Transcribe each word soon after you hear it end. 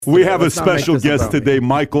We have a Let's not make special this guest about me. today,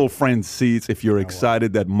 Michael Francis. If you're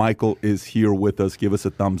excited that Michael is here with us, give us a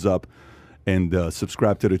thumbs up and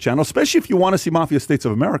subscribe to the channel, especially if you want to see Mafia States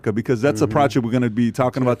of America, because that's a project we're going to be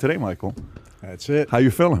talking about today, Michael. That's it. How you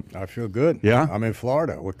feeling? I feel good. Yeah? I'm in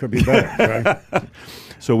Florida. What could be better, right?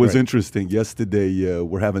 So it was Right. interesting. Yesterday,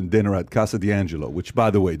 we're having dinner at Casa D'Angelo, which, by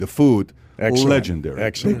the way, the food, Excellent. legendary.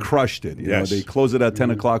 Excellent. They crushed it. You know, Yes. they closed it at 10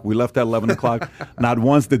 o'clock. We left at 11 o'clock. Not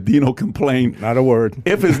once did Dino complain. Not a word.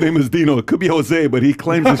 If his name is Dino, it could be Jose, but he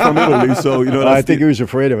claims he's from Italy. So, you know, I that's, think he was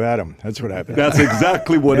afraid of Adam. That's what happened. that's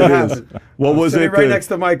exactly what it is. What was Sitting it? right next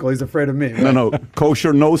to Michael. He's afraid of me. No,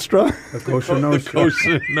 Kosher Nostra? The kosher Nostra.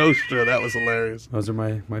 Kosher Nostra. That was hilarious. Those are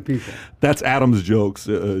my people. That's Adam's joke.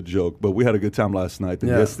 But we had a good time last night. And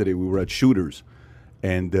Yeah. yesterday we were at Shooters.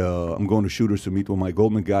 And I'm going to Shooters to meet with my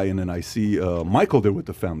Goldman guy. And then I see Michael there with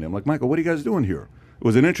the family. I'm like, Michael, what are you guys doing here? It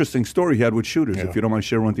was an interesting story he had with Shooters, if you don't mind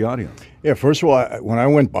sharing with the audience. Yeah, first of all, when I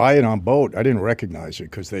went by it on boat, I didn't recognize it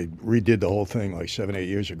because they redid the whole thing like 7, 8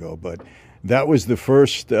 years ago. But that was the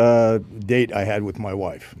first date I had with my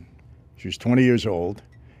wife. She was 20 years old.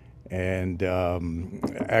 And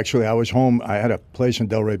actually, I was home. I had a place in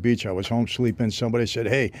Delray Beach. I was home sleeping. Somebody said,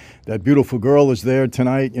 hey, that beautiful girl is there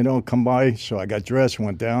tonight. You know, come by. So I got dressed,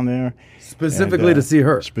 went down there. Specifically to see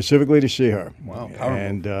her. Specifically to see her. Wow, powerful.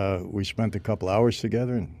 And we spent a couple hours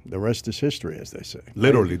together, and the rest is history, as they say.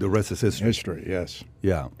 Literally, the rest is history. History, yes.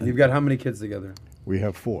 Yeah. And you've got how many kids together? We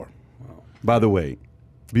have 4. By the way,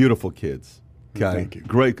 beautiful kids. Okay. Thank you.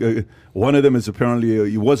 Great. One of them is apparently,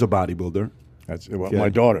 he was a bodybuilder. That's Okay. my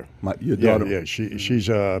daughter. Your daughter. Yeah, she's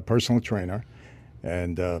a personal trainer,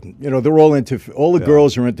 and you know they're all into. All the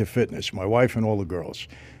girls are into fitness. My wife and all the girls.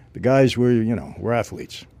 The guys we're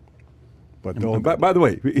athletes. But By the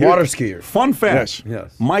way, Water skiers. Fun fact.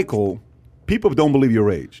 Yes. Michael, people don't believe your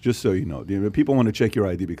age, just so you know. People want to check your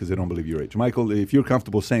ID because they don't believe your age. Michael, if you're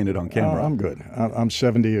comfortable saying it on camera. I'm good. I'm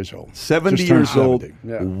 70 years old. 70 Just turned years old, 70.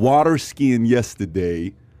 Yeah. water skiing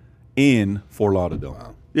yesterday in Fort Lauderdale.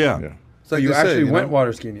 Wow. Yeah. Yeah. So you actually went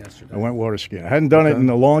water skiing yesterday. I went water skiing. I hadn't done it in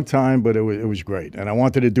a long time, but it was great. And I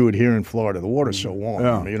wanted to do it here in Florida. The water's so warm.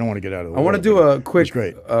 Yeah. I mean, you don't want to get out of the I water. want to do but a it was quick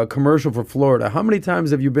great. commercial for Florida. How many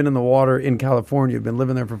times have you been in the water in California? You've been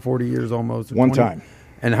living there for 40 years almost. or One 20? time.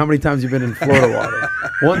 And how many times have you been in Florida water?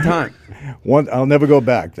 One time. I'll never go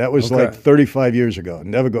back. That was Okay. like 35 years ago.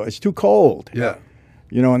 Never go. It's too cold. Yeah.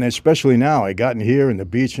 You know, and especially now, I got in here in the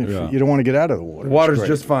beach, and Yeah. you don't want to get out of the water. It's Water's great.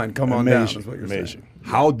 just fine. Come on down, Amazing, is what you're amazing. saying.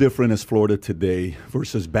 How different is Florida today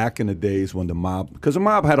versus back in the days when the mob, because the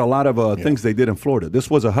mob had a lot of things they did in Florida. This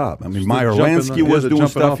was a hub. I mean, Meyer jumping Lansky on- was the doing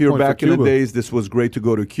jumping stuff off here point for back in the Cuba. days. This was great to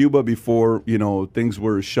go to Cuba before, things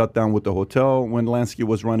were shut down with the hotel when Lansky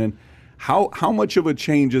was running. How much of a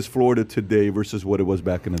change is Florida today versus what it was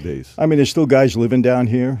back in the days? I mean, there's still guys living down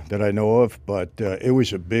here that I know of, but it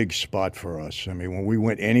was a big spot for us. I mean, when we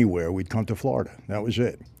went anywhere, we'd come to Florida. That was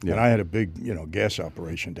it. Yeah. And I had a big, gas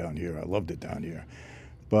operation down here. I loved it down here.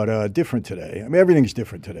 But different today. I mean, everything's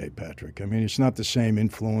different today, Patrick. I mean, it's not the same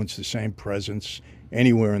influence, the same presence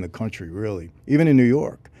anywhere in the country, really. Even in New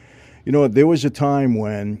York. You know, there was a time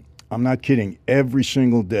when, I'm not kidding, every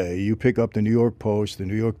single day you pick up the New York Post, the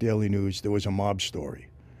New York Daily News, there was a mob story.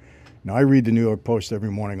 Now, I read the New York Post every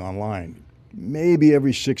morning online. Maybe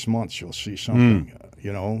every 6 months you'll see something,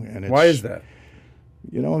 and it's, Why is that?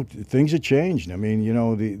 Things have changed. I mean,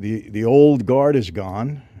 the old guard is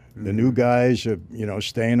gone. The new guys are,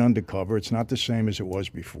 staying undercover. It's not the same as it was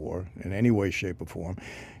before in any way, shape, or form.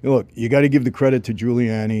 Look, you got to give the credit to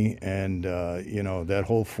Giuliani and, that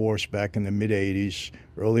whole force back in the mid-'80s,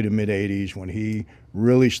 early to mid-'80s, when he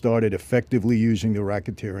really started effectively using the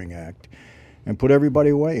Racketeering Act and put everybody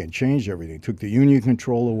away and changed everything. Took the union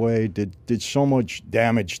control away, did so much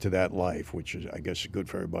damage to that life, which is, I guess, good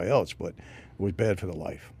for everybody else, but it was bad for the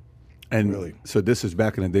life. And Really. so this is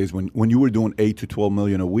back in the days when you were doing 8 to 12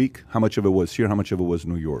 million a week. How much of it was here? How much of it was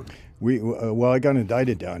New York? Well, I got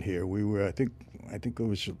indicted down here. We were, I think it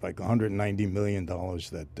was like $190 million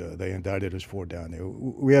that they indicted us for down there.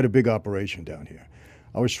 We had a big operation down here.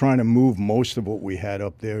 I was trying to move most of what we had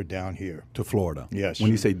up there down here. To Florida. Yes.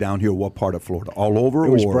 When you say down here, what part of Florida? All over? It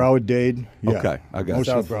was or? Broward Dade. Yeah. Okay, I got Most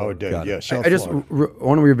it. of South Broward Dade, Got it. yeah. South I just Florida.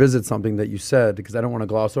 want to revisit something that you said because I don't want to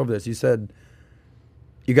gloss over this. You said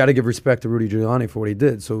you got to give respect to Rudy Giuliani for what he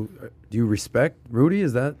did. So do you respect Rudy?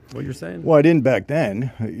 Is that what you're saying? Well, I didn't back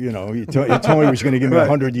then. He told me he was going to give me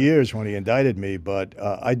 100 years when he indicted me, but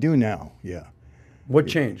I do now, yeah. What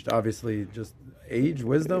changed? Obviously, just age,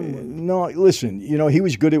 wisdom? No, listen, he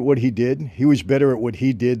was good at what he did. He was better at what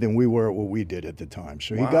he did than we were at what we did at the time.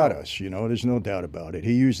 So he got us, there's no doubt about it.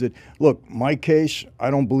 He used it. Look, my case,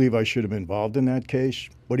 I don't believe I should have been involved in that case,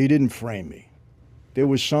 but he didn't frame me. there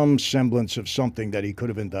was some semblance of something that he could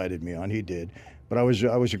have indicted me on. He did, but I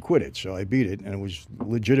was acquitted, so I beat it, and it was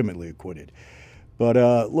legitimately acquitted. But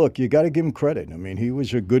look, you got to give him credit. I mean, he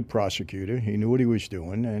was a good prosecutor. He knew what he was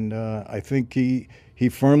doing, and I think he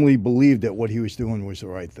firmly believed that what he was doing was the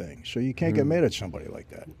right thing. So you can't get mad at somebody like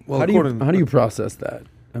that. Well, How do you process that?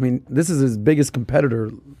 I mean, this is his biggest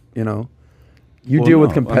competitor. You know, you Well, deal no.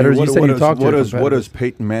 with competitors. I mean, You said you talk to what your does competitors.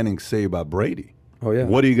 Peyton Manning say about Brady? Oh yeah.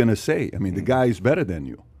 What are you going to say? I mean, the guy is better than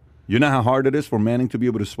you. You know how hard it is for Manning to be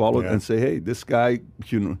able to swallow it Yeah. and say, hey, this guy,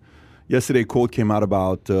 you know. Yesterday, a quote came out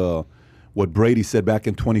about what Brady said back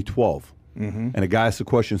in 2012. And a guy asked the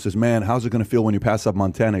question, says, man, how's it going to feel when you pass up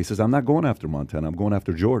Montana? He says, I'm not going after Montana. I'm going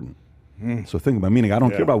after Jordan. So think about meaning I don't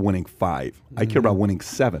care Yeah. about winning 5. I care about winning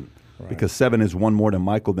 7. Because 7 is one more than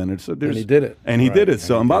Michael. Then it's, so there's, And he did it. And he Right, did it. and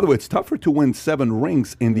So, he and by did the way, it's tougher to win 7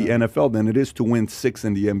 rings in the NFL than it is to win 6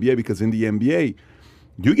 in the NBA. Because in the NBA,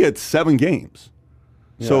 you get 7 games.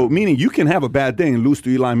 So meaning you can have a bad day and lose to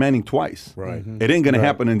Eli Manning twice. Right. It ain't going to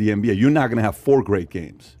happen in the NBA. You're not going to have 4 great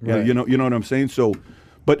games. Right. You know what I'm saying? So,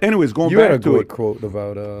 but anyways, going You back had a to great it. quote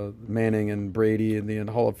about Manning and Brady in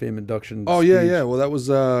the Hall of Fame induction. Oh yeah, speech. yeah. Well, that was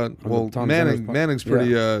well Tom Zenner's Manning. part. Manning's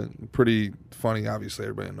pretty funny. Obviously,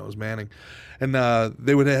 everybody knows Manning, and they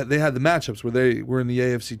had the matchups where they were in the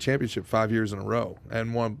AFC Championship 5 years in a row,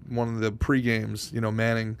 and one of the pre games, you know,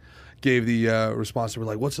 Manning gave the response. They were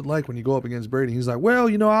like, "What's it like when you go up against Brady?" He's like, "Well,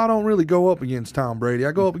 you know, I don't really go up against Tom Brady.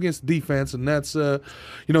 I go up against the defense, and that's, you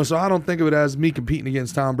know, so I don't think of it as me competing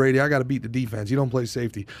against Tom Brady. I got to beat the defense. You don't play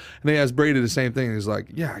safety." And they asked Brady the same thing. And he's like,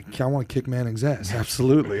 "Yeah, I want to kick Manning's ass.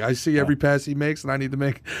 Absolutely. I see every pass he makes, and I need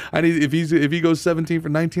if he goes 17 for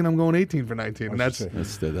 19, I'm going 18 for 19, and that's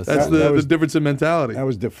That the was- difference in mentality." That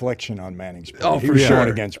was deflection on Manning's part. Oh, he for was sure. going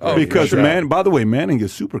against Oh, Brady. Because sure. by the way, Manning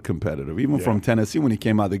is super competitive. Even Yeah. from Tennessee when he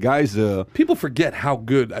came out, the guys. People forget how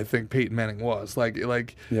good I think Peyton Manning was.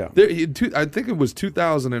 Yeah. I think it was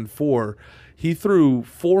 2004. He threw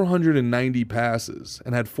 490 passes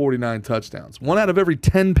and had 49 touchdowns. 1 out of every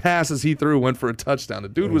 10 passes he threw went for a touchdown. The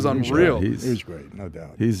dude was unreal. Yeah, He was great, no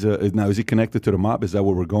doubt. He's now is he connected to the mob? Is that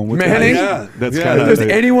what we're going with? Manning? Yeah. That's Yeah. kind If of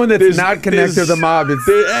there's anyone that's not connected to the mob, it's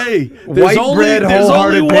There's White bread, there's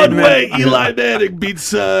wholehearted only one Peyton way Manning. Eli Manning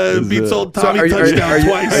beats old So Tommy Touchdown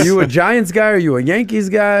twice. Are you a Giants guy? Are you a Yankees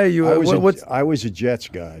guy? Are you what's I was a Jets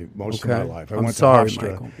guy most of my Okay. life. I I'm went sorry, to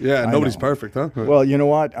Hofstra. Michael. Yeah, I nobody's know. perfect, huh? Well, you know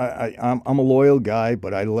what? I'm a loyal guy,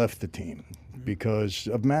 but I left the team because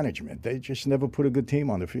of management. They just never put a good team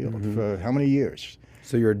on the field for how many years?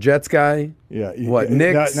 so you're a Jets guy? Yeah. What,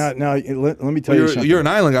 Knicks? Now, let me tell you something. You're an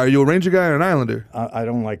Island guy. Are you a Ranger guy or an Islander? I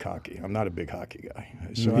don't like hockey. I'm not a big hockey guy.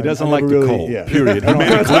 So He doesn't I like never the really, cold. Yeah. Period. I He don't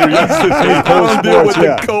made it clear yesterday. cold Don't deal sports, with the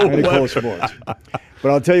yeah. cold Any weather. cold sports.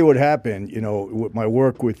 But I'll tell you what happened. You know, with my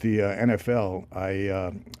work with the NFL,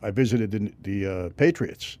 I visited the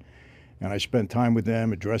Patriots, and I spent time with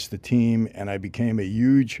them, addressed the team, and I became a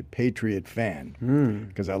huge Patriot fan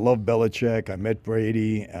because I love Belichick. I met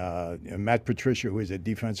Brady, and Matt Patricia, who is a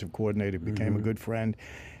defensive coordinator, became a good friend.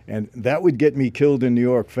 And that would get me killed in New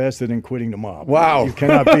York faster than quitting the mob. Wow. You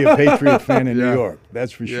cannot be a Patriot fan in Yeah. New York.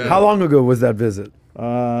 That's for sure. How long ago was that visit?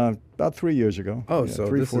 About 3 years ago. Oh, Yeah, so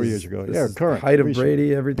 3-4 this years is- ago. this Yeah, is current. height of recent.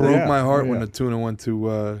 Brady, everything. Broke Yeah. my heart when Yeah. the tuna went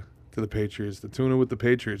to the Patriots. The tuna with the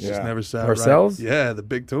Patriots just Yeah. never sat Parcells? right. Yeah, the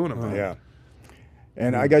big tuna, man. Yeah.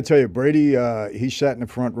 And I got to tell you, Brady, he sat in the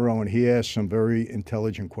front row and he asked some very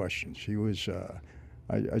intelligent questions. He was,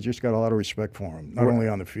 I just got a lot of respect for him, not only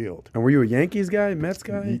on the field. And were you a Yankees guy, Mets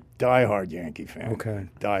guy? Die-hard Yankee fan. Okay.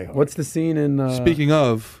 Die-hard. What's the scene in? Speaking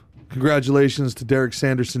of, congratulations to Derek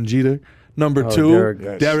Sanderson Jeter. Number Oh, 2, Derek.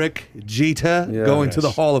 Yes. Derek Jeter, Yeah. going to the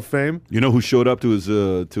Yes. Hall of Fame. You know who showed up to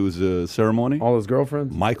his ceremony? all his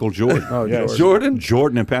girlfriends? Michael Jordan. Oh, Yes. Jordan.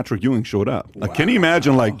 Jordan? And Patrick Ewing showed up. Like, can you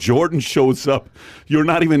imagine? Like Jordan shows up. You're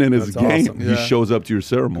not even in his That's game. awesome. He Yeah. shows up to your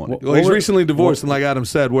ceremony. Well, he's What- recently divorced, and like Adam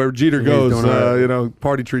said, where Jeter He's goes, doing all right. you know,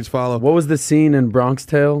 party treats follow. What was the scene in Bronx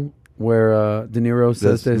Tale where De Niro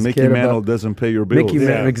says to his Mickey kid Mantle about doesn't pay your bills. Mickey Yeah.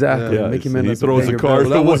 Mantle? Exactly. Yeah, Mickey he Mantle doesn't throws pay a your card. bills.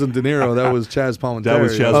 Well, that wasn't De Niro. That was Chaz Palminteri. That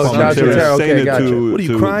was Chaz Oh, Chaz Palminteri Palminteri. saying Okay, it gotcha. to. What are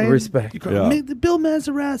you to- crying? Respect. You crying? Yeah. Made Bill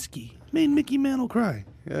Mazeroski made Mickey Mantle cry.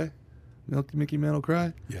 Yeah, Mickey Mantle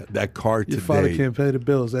cry. Yeah, that card Your today. father can't pay the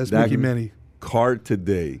bills. That's That Mickey Manny. card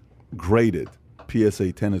today, graded.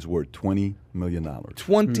 PSA 10 is worth $20 million.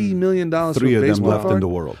 $20 million for 3 a of them baseball left card? in the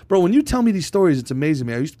world. Bro, when you tell me these stories, it's amazing,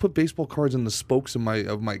 man. I used to put baseball cards on the spokes of my I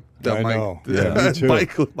know. Yeah, me too.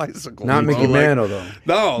 bicycle. Not bro. Mickey Like, Mantle though.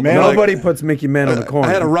 No, Man, like, Nobody puts Mickey Mantle in the corner.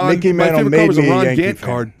 I had a Ron. Mickey my Mantle favorite card made was a me a Ron Yankee Gant fan.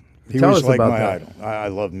 card. He Tell was us like about my that. idol. I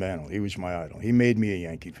love Mantle. He was my idol. He made me a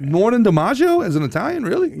Yankee fan. Norton DiMaggio as an Italian,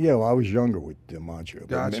 really? Yeah, well, I was younger with DiMaggio. But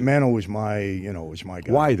Gotcha. Mantle was my, was my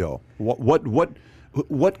guy. Why though? What?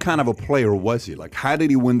 What kind of a player was he? Like, how did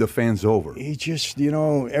he win the fans over? He just,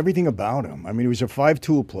 everything about him. I mean, he was a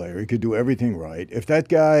 5-tool player. He could do everything right. If that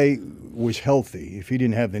guy was healthy, if he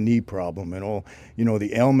didn't have the knee problem and all,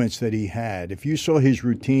 the ailments that he had, if you saw his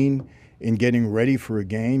routine in getting ready for a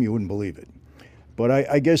game, you wouldn't believe it. But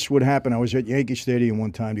I guess what happened, I was at Yankee Stadium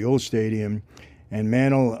one time, the old stadium, and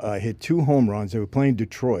Mantle hit 2 home runs. They were playing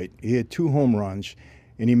Detroit. He hit 2 home runs.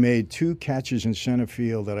 And he made 2 catches in center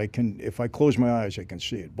field that if I close my eyes, I can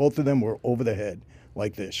see it. Both of them were over the head,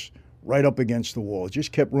 like this, right up against the wall.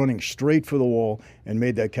 Just kept running straight for the wall and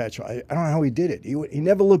made that catch. I don't know how he did it. He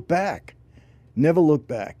never looked back. Never looked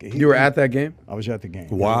back. You were at that game? I was at the game.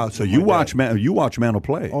 Wow! So you watch Mantle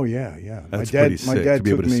play? Oh yeah. That's my pretty sick dad to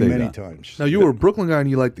be able took to me say many that. times. Now, you were a Brooklyn guy and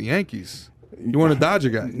you liked the Yankees. You weren't a Dodger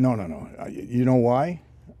guy. No. You know why?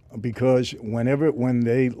 Because when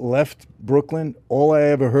they left Brooklyn, all I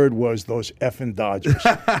ever heard was those effing Dodgers.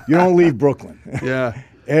 You don't leave Brooklyn. Yeah.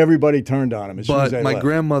 Everybody turned on him as soon as But they my left.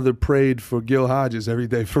 grandmother prayed for Gil Hodges every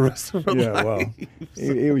day for us. Yeah, well,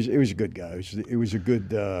 he was a good guy. He was a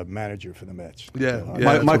good manager for the Mets. Yeah, So,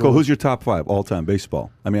 yeah. Michael, who's your top 5 all-time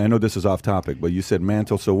baseball? I mean, I know this is off topic, but you said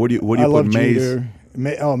Mantle. So what do you I put love Mays? Jeter.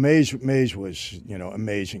 Mays was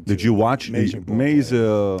amazing. Did too. you watch Amazing ball Mays?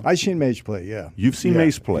 player. I seen Mays play. Yeah, You've seen Yeah,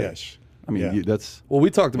 Mays play? Yes. I mean, Yeah. that's. Well, we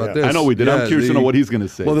talked about Yeah. this. I know we did. I'm curious to know what he's going to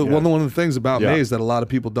say. Well, Yeah. one of the things about Yeah. Mays that a lot of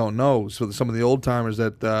people don't know, so some of the old timers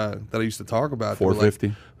that I used to talk about, they were like,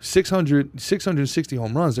 450. 660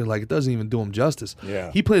 home runs. They're like, it doesn't even do him justice. Yeah.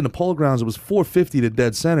 He played in the Polo Grounds. It was 450 to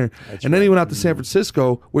dead center. That's and then he right. went out to San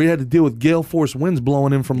Francisco where he had to deal with gale force winds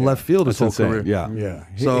blowing in from left field his That's whole insane. career. Yeah.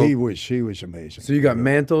 Yeah, So- he was amazing. So you got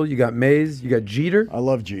Mantle, you got Mays, you got Jeter. I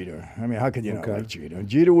love Jeter. I mean, how could you not Okay. like Jeter?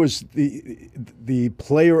 Jeter was the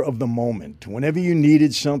player of the moment. Whenever you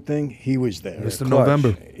needed something, he was there. Mr. Clutch.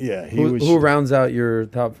 November. Yeah, he Who, was. who rounds out your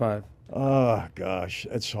top 5? Oh gosh,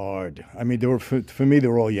 that's hard. I mean, for me, they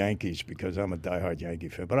were all Yankees because I'm a diehard Yankee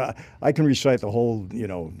fan. But I can recite the whole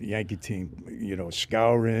Yankee team.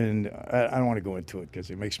 Scouring. I don't want to go into it because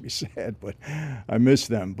it makes me sad. But I miss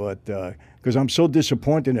them. But because I'm so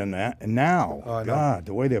disappointed in that. And now, Oh, I know. God,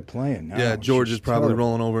 the way they're playing now. Yeah, it's George just is probably terrible.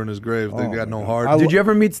 rolling over in his grave. They Oh, got my no God. heart. I Did you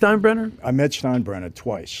ever meet Steinbrenner? I met Steinbrenner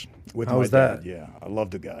twice with How my was dad. that? Yeah, I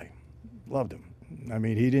loved the guy. Loved him. I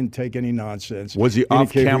mean, he didn't take any nonsense. Was he Didn't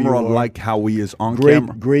off care who camera you were. like how he is on great,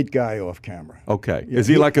 camera? great guy off camera. Okay. Yeah, Is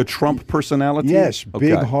he he- like a Trump personality? Yes, Okay.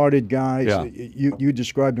 big-hearted guy. Yeah. You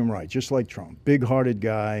described him right, just like Trump. Big-hearted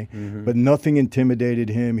guy, Mm-hmm. but nothing intimidated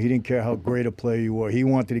him. He didn't care how great a player you were. He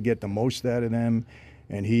wanted to get the most out of them,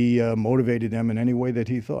 and he motivated them in any way that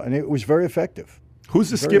he thought, and it was very effective. Who's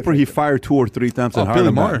the Very skipper he effective. fired 2 or 3 times Oh, and Billy hired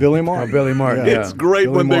him Martin. back? Billy Martin. Oh, Billy Martin, yeah. It's great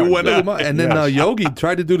Billy when they Martin. went out. And then Yes. Yogi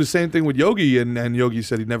tried to do the same thing with Yogi, and Yogi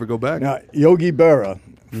said he'd never go back. Now, Yogi Berra,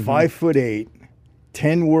 Mm-hmm. 5'8",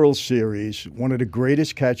 10 World Series, one of the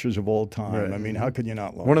greatest catchers of all time. Right. I mean, how could you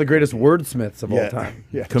not love One of the greatest wordsmiths of him? all time.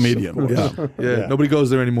 Yes, Comedian. of course. Yeah. Yeah, nobody goes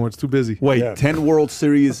there anymore. It's too busy. Wait, Yeah. 10 World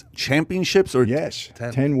Series championships or Yes,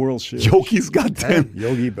 10. 10 World Series. Yogi's got 10.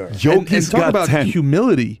 Yogi Berra. And Yogi's talk got about 10.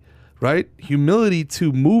 humility, right? Humility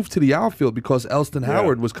to move to the outfield because Elston Yeah.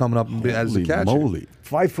 Howard was coming up as a Holy catcher. moly.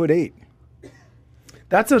 5'8".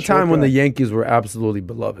 That's a time when guy. the Yankees were absolutely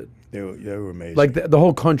beloved. They were amazing. Like the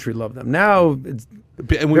whole country loved them. Now it's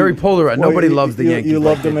And we- very polarized. Well, Nobody you- loves the you, Yankees. You like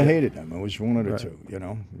loved they them or did. hated them. It was one of the two.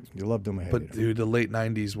 You loved them or hated But them. dude, the late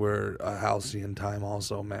 '90s were a halcyon time,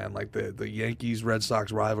 also, man. Like the Yankees Red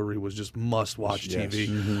Sox rivalry was just must-watch Yes. TV.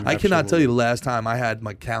 Mhm. I cannot tell Absolutely. you the last time I had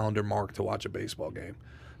my calendar marked to watch a baseball game.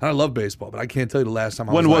 And I love baseball, but I can't tell you the last time.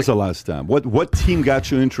 When was the last time? What team got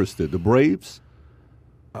you interested? The Braves?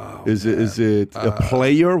 Is it a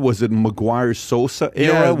player? Was it McGuire Sosa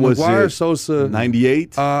era? Yeah, was McGuire, it Sosa.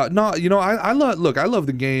 98? No, I love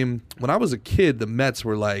the game. When I was a kid, the Mets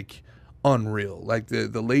were like unreal. Like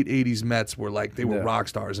the late '80s Mets were like they were Yeah. rock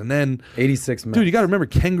stars. And then 86 Mets. dude, you got to remember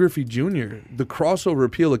Ken Griffey Jr. The crossover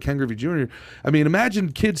appeal of Ken Griffey Jr. I mean,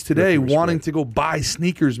 imagine kids today Griffey was wanting great. to go buy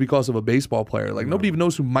sneakers because of a baseball player. Like nobody even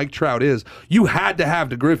knows who Mike Trout is. You had to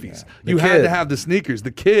have the Griffies. The You had kid. to have the sneakers.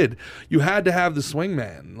 The kid. You had to have the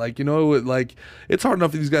swingman. Like like it's hard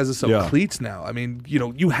enough for these guys to sell Yeah. cleats now. I mean,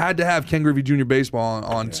 you had to have Ken Griffey Jr. baseball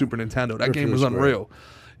on Super Nintendo. That Griffey game was was great. unreal.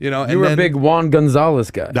 And You were a then- big Juan Gonzalez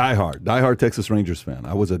guy. diehard Texas Rangers fan.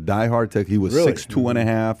 I was a diehard Tex. He was Really? 6'2" and a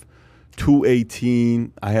half,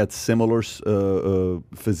 218. I had similar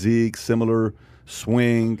physique, similar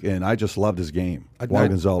swing, and I just loved his game. Juan I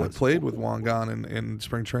Gonzalez. played with Juan Gon in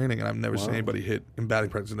spring training, and I've never seen anybody hit in batting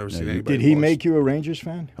practice. I've never seen you anybody. Did he lost. make you a Rangers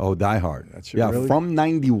fan? Oh, diehard. That's yeah, really? from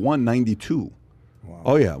 91, 92.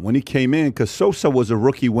 Oh, yeah. When he came in, because Sosa was a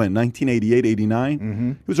rookie when? 1988,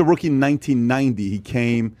 89? He was a rookie in 1990. He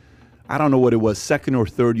came, I don't know what it was, second or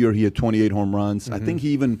third year, he had 28 home runs. I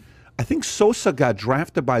think Sosa got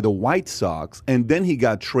drafted by the White Sox, and then he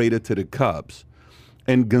got traded to the Cubs.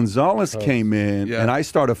 And Gonzalez came in, and I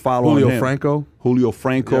started following Julio him. Franco. Julio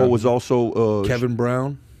Franco was also... Kevin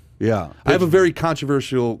Brown. Yeah. I have a very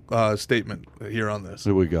controversial statement here on this.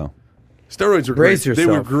 Here we go. Steroids were Brace great. They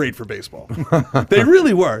were yourself. great for baseball. They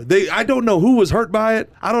really were. I don't know who was hurt by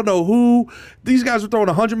it. I don't know who. These guys were throwing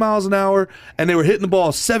 100 miles an hour, and they were hitting the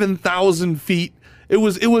ball 7,000 feet. It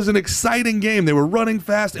was an exciting game. They were running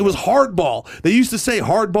fast. It was hardball. They used to say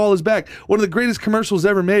hardball is back. One of the greatest commercials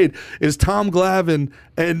ever made is Tom Glavine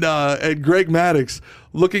and Greg Maddux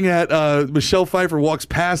looking at Michelle Pfeiffer walks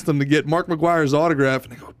past them to get Mark McGuire's autograph,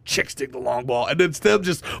 and they go, "Chicks dig the long ball," and then them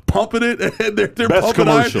just pumping it, and they're Best pumping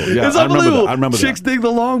commercial. iron. Yeah, It's I remember unbelievable. that. I remember Chicks that. dig the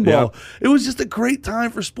long ball. Yeah. It was just a great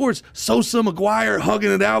time for sports. Sosa, McGuire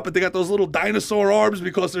hugging it out, but they got those little dinosaur arms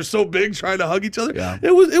because they're so big trying to hug each other. Yeah.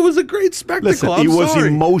 It was a great spectacle. Listen, I'm he was sorry.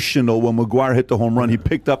 emotional when McGuire hit the home run. He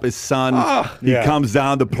picked up his son. He Yeah. comes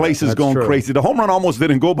down. The place is that's going true. crazy. The home run almost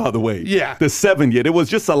didn't go, by the way. Yeah. The 7th yet. It was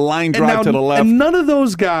just a line drive to the left. And none of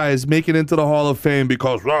those guys make it into the Hall of Fame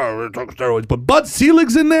because they took steroids. But Bud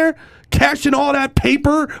Selig's in there cashing all that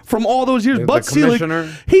paper from all those years. The Bud Selig, commissioner.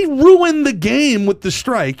 he ruined the game with the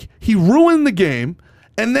strike. He ruined the game.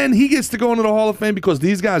 And then he gets to go into the Hall of Fame because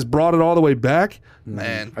these guys brought it all the way back.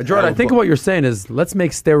 Man. Jordan, I think what you're saying is let's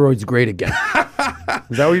make steroids great again.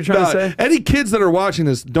 Is that what you're trying to say? Any kids that are watching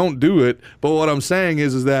this, don't do it. But what I'm saying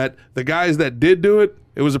is that the guys that did do it,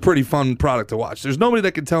 it was a pretty fun product to watch. There's nobody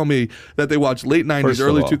that can tell me that they watched late 90s, First of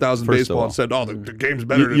early all, 2000 first of baseball all. and said, "Oh, the game's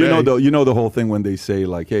better today." You know the whole thing when they say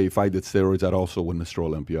like, "Hey, if I did steroids, I'd also win Mr.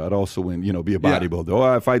 Olympia. I'd also win, be a bodybuilder.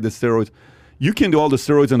 Oh, if I did steroids." You can do all the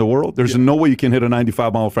steroids in the world. There's no way you can hit a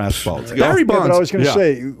 95-mile fastball. Barry Yeah, Bonds. but I was going to Yeah.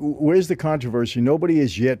 say, where's the controversy? Nobody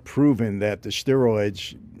has yet proven that the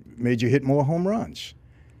steroids made you hit more home runs.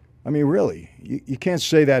 I mean, really, you can't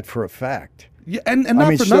say that for a fact. Yeah, and not I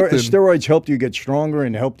mean, for nothing. steroids helped you get stronger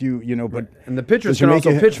and helped you, but And the pitchers does it can make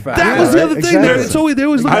also you- pitch fast. that Yeah, was the right, other thing. exactly. It's always, they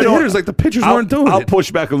always look I at the don't- hitters like the pitchers I'll, weren't doing I'll it.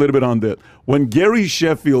 push back a little bit on that. When Gary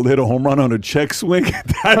Sheffield hit a home run on a check swing,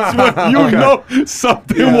 that's when you know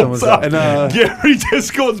something Yeah, was was up. up. And, Gary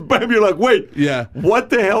just goes bam. You're like, wait, Yeah.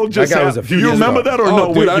 what the hell just guy was a happened? few Do you years remember ago. that or Oh, no?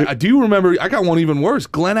 dude, Wait, I do remember. I got one even worse.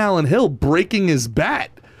 Glenn Allen Hill breaking his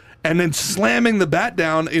bat and then slamming the bat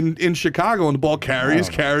down in Chicago, and the ball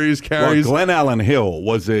carries. well, Glenn Allen Hill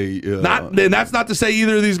was a And that's not to say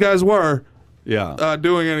either of these guys were yeah.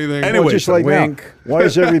 doing anything. Anyway, just like wink. now,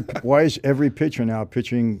 why is every pitcher now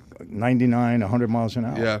pitching 99, 100 miles an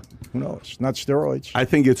hour? Yeah. Who knows? Not steroids. I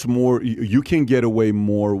think it's more. You can get away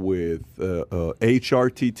more with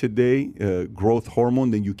HRT today, growth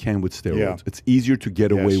hormone, than you can with steroids. Yeah. It's easier to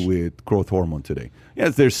get away Yes. with growth hormone today.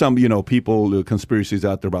 Yes, there's some people conspiracies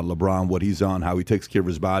out there about LeBron, what he's on, how he takes care of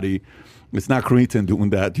his body. It's not Cretan doing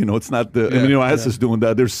that. It's not the amino acids doing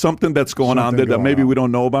that. There's something that's going on Something there that going maybe on. we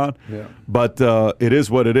don't know about. Yeah. But it is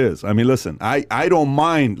what it is. I mean, listen, I don't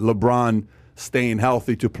mind LeBron staying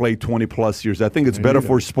healthy to play 20 plus years. I think it's better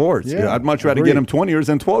for sports. Yeah, I'd much rather agreed. get him 20 years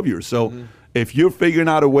than 12 years. So if you're figuring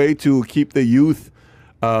out a way to keep the youth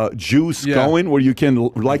juice Yeah. going, where you can,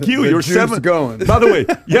 like The you're juice 7 going. By the way,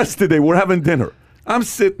 yesterday we're having dinner. I'm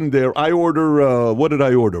sitting there. I order. What did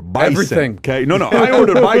I order? Bison. Everything. Okay. No. I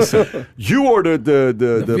ordered bison. You ordered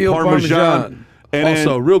the veal Parmesan. And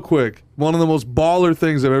Also, then- real quick, one of the most baller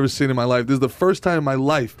things I've ever seen in my life. This is the first time in my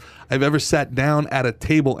life I've ever sat down at a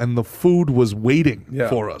table and the food was waiting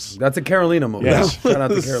for us. That's a Carolina move. Yes. Shout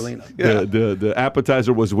out to Carolina. the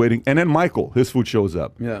appetizer was waiting, and then Michael, his food shows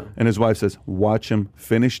up. Yeah. And his wife says, "Watch him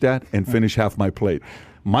finish that and finish half my plate."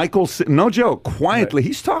 Michael, no joke, quietly,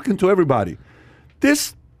 he's talking to everybody.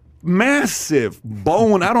 This massive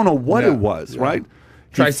bone, I don't know what Yeah. it was, right?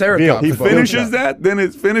 Triceratops. He bone. finishes that, then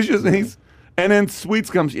it finishes, and then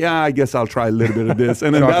sweets comes. Yeah, I guess I'll try a little bit of this,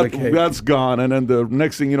 and then Chocolate cake. that's gone. And then the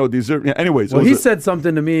next thing you know, dessert. Yeah, anyways, Well, it was he a- said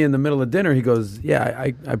something to me in the middle of dinner. He goes, "Yeah,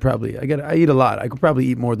 I eat a lot. I could probably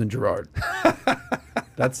eat more than Gerard."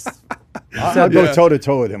 That's I'll go toe to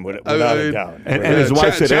toe with him without a doubt. And his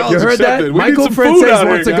wife said, challenge you heard that. accepted. We need Michael some food Frances out here,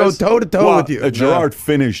 wants to go guys. toe to toe Well, with you. Gerard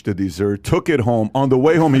finished the dessert, took it home. On the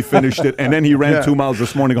way home, he finished it, and then he ran 2 miles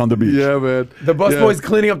this morning on the beach. Yeah, man. The busboy's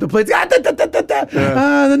cleaning up the plates. I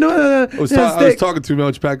was talking too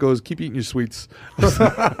much. Pat goes, "Keep eating your sweets."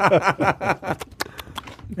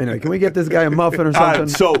 Anyway, can we get this guy a muffin or All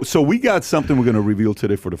something? right, so we got something we're going to reveal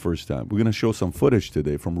today for the first time. We're going to show some footage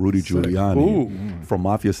today from Rudy Giuliani from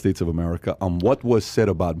Mafia States of America on what was said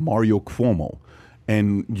about Mario Cuomo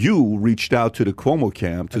and you reached out to the Cuomo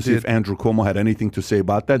camp to see if Andrew Cuomo had anything to say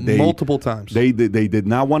about that. Multiple times. They did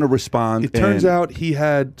not want to respond. It turns out he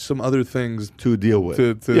had some other things to deal with.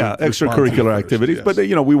 To extracurricular activities. Yes. But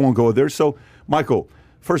we won't go there. So, Michael,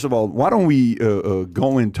 first of all, why don't we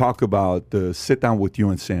go and talk about the sit down with you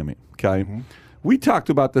and Sammy? Okay. Mm-hmm. We talked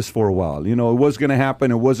about this for a while. It was going to happen.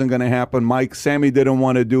 It wasn't going to happen. Sammy didn't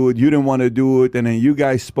want to do it. You didn't want to do it. And then you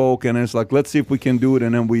guys spoke, and it's like, let's see if we can do it.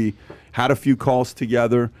 And then we had a few calls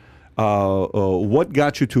together. What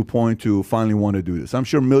got you to a point to finally want to do this? I'm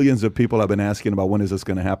sure millions of people have been asking about when is this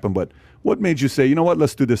going to happen. But what made you say, you know what,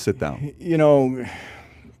 let's do this sit down?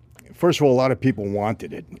 First of all, a lot of people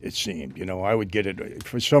wanted it, it seemed. I would get it.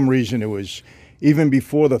 For some reason, it was... Even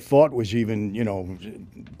before the thought was even,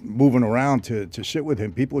 moving around to sit with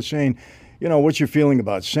him, people were saying, what's your feeling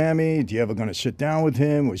about Sammy? Do you ever going to sit down with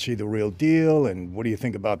him? Was he the real deal? And what do you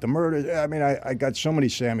think about the murder? I mean, I got so many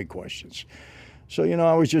Sammy questions. So,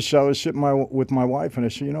 I was sitting with my wife, and I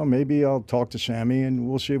said, maybe I'll talk to Sammy, and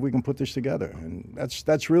we'll see if we can put this together. And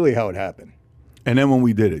that's really how it happened. And then when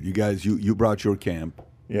we did it, you guys, you brought your camp.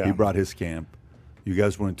 Yeah. He brought his camp. You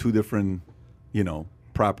guys were in two different,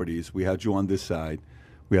 properties. We had you on this side.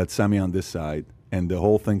 We had Sammy on this side. And the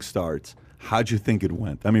whole thing starts. How'd you think it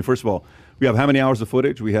went? I mean, first of all, we have how many hours of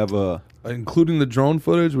footage? We have including the drone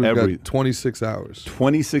footage, we've got 26 hours.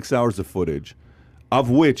 26 hours of footage, of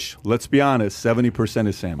which, let's be honest, 70%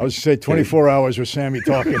 is Sammy. I was going to say 24 hours with Sammy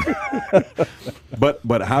talking.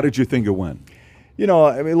 But how did you think it went?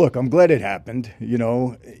 Look, I'm glad it happened.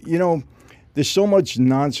 There's so much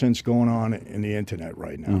nonsense going on in the internet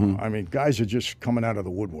right now. Mm-hmm. I mean, guys are just coming out of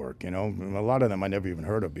the woodwork, A lot of them I never even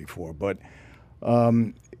heard of before. But,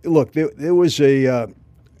 look, there was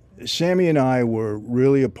Sammy and I were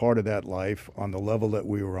really a part of that life on the level that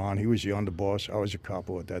we were on. He was the underboss. I was a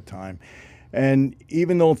capo at that time. And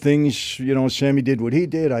even though things, Sammy did what he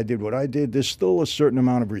did, I did what I did, there's still a certain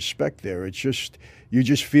amount of respect there. It's just... You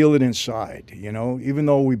just feel it inside, Even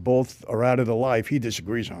though we both are out of the life, he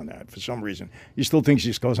disagrees on that for some reason. He still thinks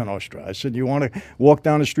he's Cosa Nostra. I said, you want to walk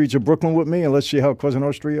down the streets of Brooklyn with me and let's see how Cosa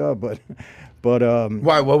Nostra you are? But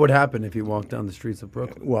why? What would happen if you walked down the streets of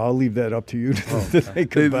Brooklyn? Well, I'll leave that up to you to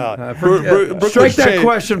think about. Strike that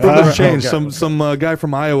question from the change. Some guy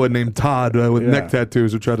from Iowa named Todd with neck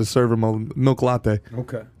tattoos who tried to serve him a milk latte.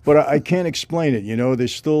 Okay. But I can't explain it.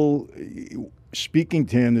 There's still... Speaking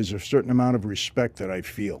to him, there's a certain amount of respect that I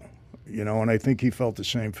feel, and I think he felt the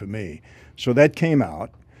same for me. So that came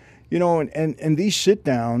out, and these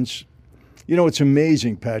sit-downs, it's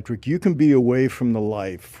amazing, Patrick. You can be away from the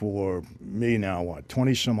life for me now,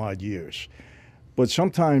 20-some-odd years. But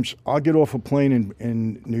sometimes I'll get off a plane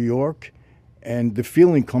in New York, and the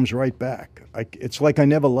feeling comes right back. It's like I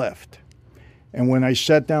never left. And when I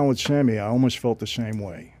sat down with Sammy, I almost felt the same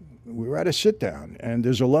way. We were at a sit-down, and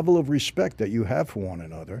there's a level of respect that you have for one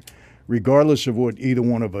another, regardless of what either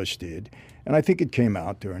one of us did. And I think it came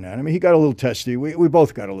out during that. I mean, he got a little testy. We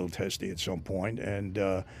both got a little testy at some point. And,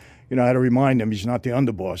 I had to remind him he's not the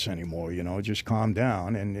underboss anymore, just calm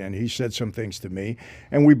down. And he said some things to me.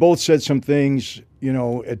 And we both said some things,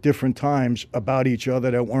 at different times about each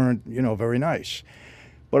other that weren't, very nice.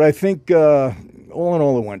 But I think, all in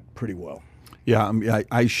all, it went pretty well. Yeah, I mean,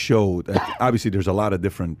 I showed, obviously there's a lot of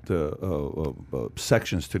different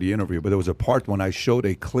sections to the interview, but there was a part when I showed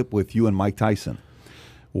a clip with you and Mike Tyson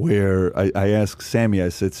where I asked Sammy, I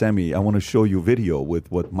said, Sammy, I want to show you video with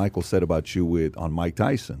what Michael said about you on Mike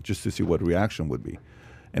Tyson, just to see what reaction would be.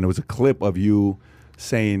 And it was a clip of you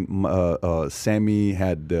saying Sammy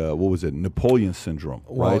had, Napoleon syndrome,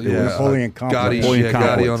 right? Yeah, Napoleon complex.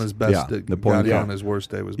 Gotti on his best, Napoleon, Gotti on his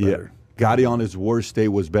worst day was better. Gotti on his worst day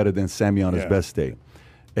was better than Sammy on his best day.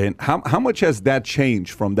 And how much has that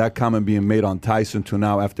changed from that comment being made on Tyson to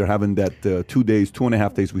now after having that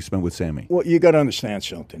 2.5 days we spent with Sammy? Well, you got to understand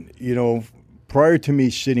something. Prior to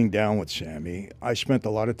me sitting down with Sammy, I spent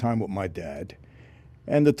a lot of time with my dad.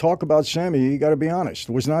 And the talk about Sammy, you got to be honest,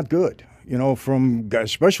 was not good. From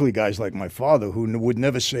especially guys like my father who would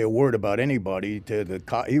never say a word about anybody.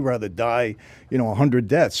 He'd rather die, 100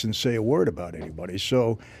 deaths than say a word about anybody.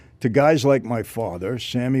 So... To guys like my father,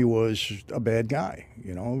 Sammy was a bad guy.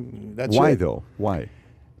 That's Why it. though? Why?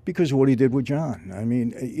 Because of what he did with John. I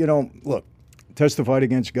mean, look, testified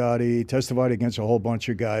against Gotti, testified against a whole bunch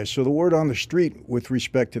of guys. So the word on the street with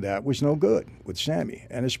respect to that was no good with Sammy,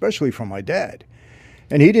 and especially from my dad.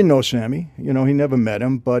 And he didn't know Sammy. He never met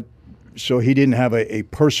him, but so he didn't have a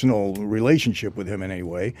personal relationship with him in any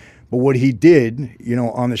way. But what he did,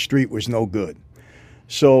 on the street was no good.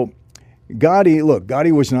 So...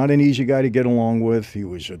 Gotti was not an easy guy to get along with. He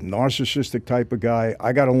was a narcissistic type of guy.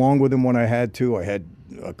 I got along with him when I had to. I had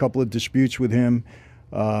a couple of disputes with him.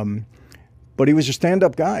 But he was a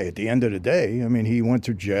stand-up guy at the end of the day. I mean, he went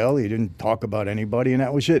to jail. He didn't talk about anybody, and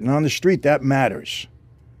that was it. And on the street, that matters.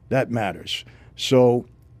 That matters. So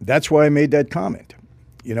that's why I made that comment.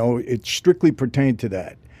 You know, it strictly pertained to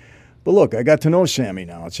that. But look, I got to know Sammy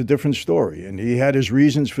now. It's a different story. And he had his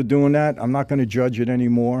reasons for doing that. I'm not going to judge it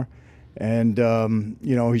anymore. And,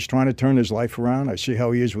 you know, he's trying to turn his life around. I see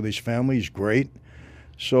how he is with his family. He's great.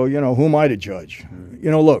 So, you know, who am I to judge?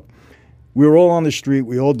 You know, look, we were all on the street.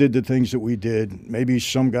 We all did the things that we did. Maybe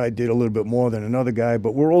some guy did a little bit more than another guy,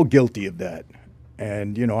 but we're all guilty of that.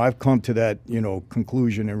 And, you know, I've come to that, you know,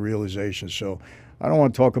 conclusion and realization. So I don't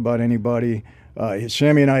want to talk about anybody.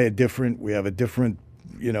 Sammy and I are different. We have a different,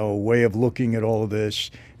 you know, way of looking at all of this.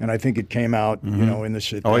 And I think it came out, you know, in the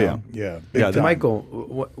sit-down. Oh, yeah. Yeah. Yeah, Big time.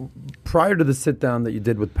 Michael, prior to the sit-down that you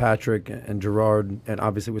did with Patrick and Gerard and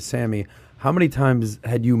obviously with Sammy, how many times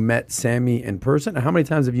had you met Sammy in person? And how many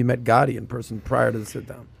times have you met Gotti in person prior to the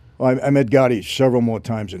sit-down? Well, I met Gotti several more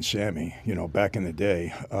times than Sammy, you know, back in the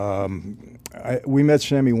day. We met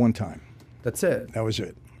Sammy one time. That's it. That was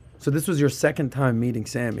it. So this was your second time meeting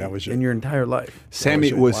Sammy That was it. in your entire life.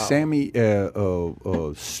 Sammy was was it.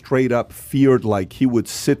 Sammy straight up feared, like he would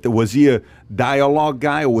sit there. Was he a dialogue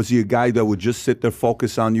guy, or was he a guy that would just sit there,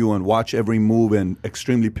 focus on you, and watch every move, and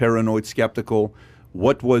extremely paranoid, skeptical?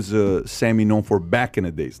 What was Sammy known for back in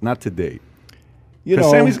the days, not today? You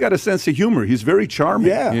Because know, Sammy's got a sense of humor. He's very charming.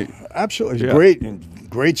 yeah, absolutely. He's Yeah.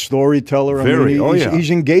 great storyteller. I Very. mean, Oh, he's, yeah.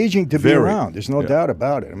 he's engaging to be Very. around. There's no Yeah. doubt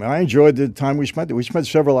about it. I mean, I enjoyed the time we spent. We spent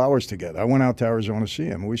several hours together. I went out to Arizona to see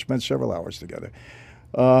him. We spent several hours together.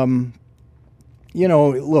 You know,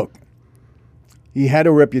 look, he had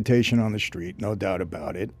a reputation on the street, no doubt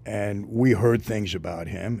about it, and we heard things about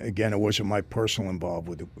him. Again, it wasn't my personal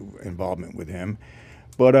involvement with him.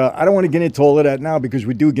 But I don't want to get into all of that now because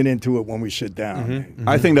we do get into it when we sit down.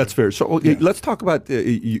 I think that's fair. So let's talk about.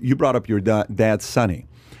 You brought up your dad, Sonny.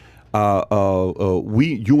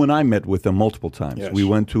 You and I met with him multiple times. Yes. We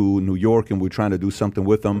went to New York and we were trying to do something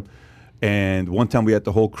with him. And one time we had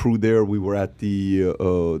the whole crew there. We were at the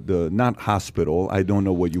not hospital. I don't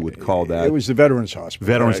know what you would call that. It was the Veterans Hospital.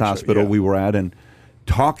 Veterans actually, Hospital yeah. we were at, and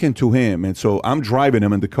talking to him. And so I'm driving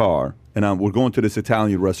him in the car, and we're going to this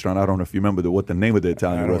Italian restaurant. I don't know if you remember what the name of the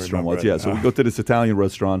Italian don't restaurant remember was. it, Yeah, so no. we go to this Italian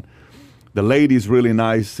restaurant. The lady's really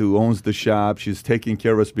nice who owns the shop. She's taking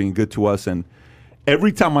care of us, being good to us. And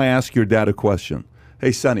every time I ask your dad a question,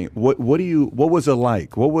 hey, Sonny, what was it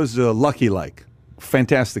like? What was Lucky like?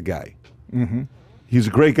 Fantastic guy. Mm-hmm. He's a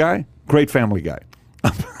great guy, great family guy.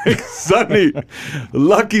 I'm like, Sonny,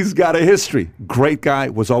 Lucky's got a history. Great guy,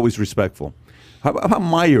 was always respectful. How about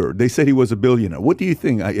Meyer? They said he was a billionaire. What do you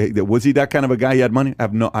think? Was he that kind of a guy? He had money? I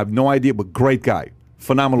have no idea, but great guy.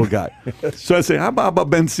 Phenomenal guy. So I said, how about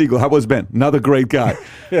Ben Siegel? How was Ben? Another great guy.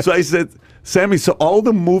 So I said, Sammy, so all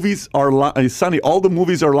the movies are Sonny, all the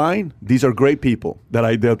movies are lying? These are great people that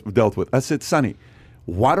I dealt with. I said, Sonny,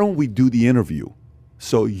 why don't we do the interview?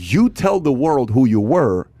 So you tell the world who you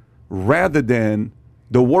were rather than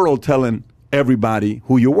the world telling everybody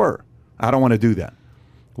who you were. I don't want to do that.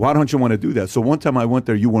 Why don't you want to do that? So one time I went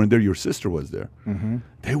there, you weren't there, your sister was there. Mm-hmm.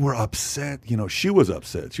 They were upset. You know, she was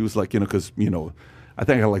upset. She was like, you know, because, you know, I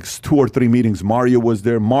think I had like 2 or 3 meetings. Mario was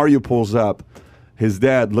there. Mario pulls up. His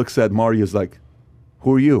dad looks at Mario, is like,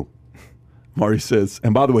 who are you? Mario says,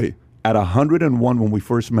 and by the way, at 101 when we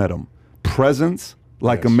first met him, presence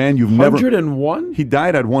like a man you've never. 101? He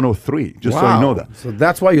died at 103, just so you know that. So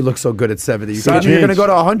that's why you look so good at 70. You're Sonny- going to go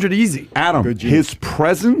to 100 easy. Adam, Good genes. his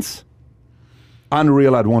presence,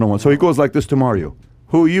 unreal at 101. So he goes like this to Mario.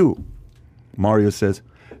 Who are you? Mario says,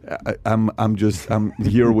 I'm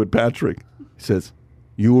here with Patrick. He says,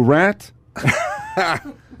 you a rat?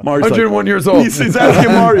 Mario's 101 years old. He's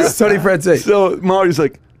asking Mario. Sonny Francis. So Mario's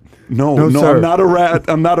like, no, No, sir. I'm not a rat.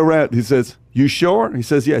 I'm not a rat. He says, you sure? He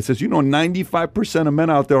says, yeah. He says, you know, 95% of men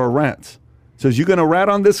out there are rats. He says, you going to rat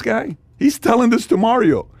on this guy? He's telling this to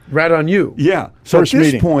Mario. Rat on you. Yeah. So First at this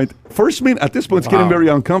meeting. point, it's getting very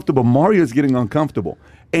uncomfortable. Mario's getting uncomfortable.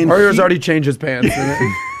 And Mario's he- already changed his pants.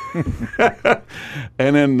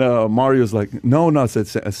 And then Mario's like, no, said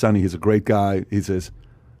Sonny, he's a great guy. He says,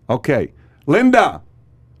 okay, Linda,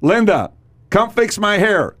 come fix my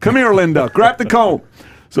hair. Come here, Linda. Grab the comb.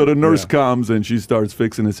 So the nurse comes and she starts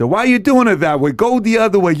fixing it. Said, why are you doing it that way? Go the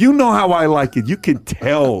other way. You know how I like it. You could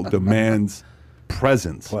tell the man's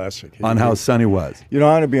presence Classic. on how Sonny was. You know,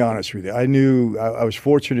 I'm going to be honest with you. I was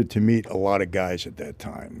fortunate to meet a lot of guys at that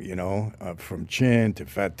time, you know, from Chin to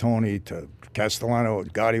Fat Tony to Castellano,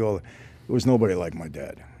 Gotti. There was nobody like my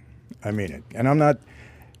dad. I mean it. And I'm not,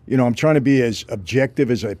 I'm trying to be as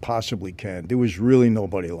objective as I possibly can. There was really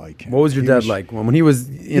nobody like him. What was your dad like when he was,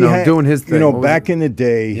 had, doing his thing? Back in the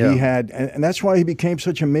day, Yeah. he had, and that's why he became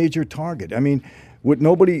such a major target. I mean, what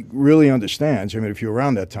nobody really understands, I mean, if you were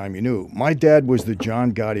around that time, you knew. My dad was the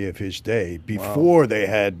John Gotti of his day before they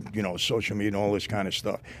had, social media and all this kind of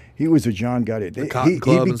stuff. He was the John Gotti. The Cotton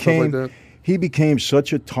Club and stuff like that. He became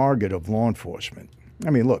such a target of law enforcement. I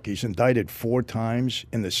mean, look, he's indicted 4 times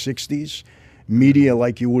in the 60s. Media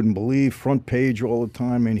like you wouldn't believe, front page all the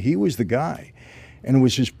time, and he was the guy. And it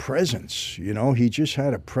was his presence, he just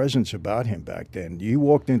had a presence about him back then. You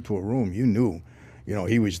walked into a room, you knew,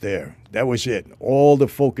 he was there. That was it. All the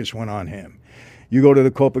focus went on him. You go to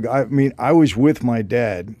the I was with my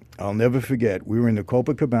dad. I'll never forget. We were in the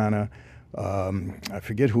Copacabana. I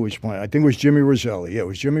forget who was playing. I think it was Jimmy Roselli. Yeah, it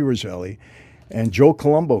was Jimmy Roselli. And Joe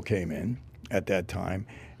Colombo came in at that time.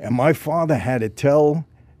 And my father had to tell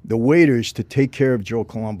the waiters to take care of Joe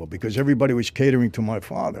Colombo because everybody was catering to my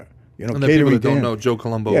father. And the people catering that to don't him. know, Joe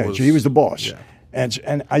Colombo Yeah, was... he was the boss. Yeah.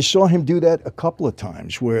 And I saw him do that a couple of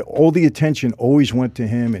times where all the attention always went to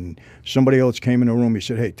him and somebody else came in the room. He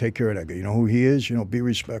said, hey, take care of that guy. You know who he is? Be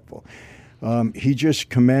respectful. He just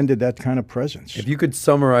commanded that kind of presence. If you could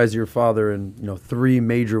summarize your father in 3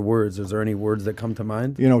 major words, is there any words that come to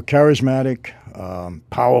mind? Charismatic,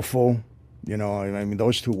 powerful,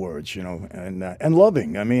 those 2 words, and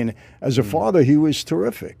loving. I mean, as a father, he was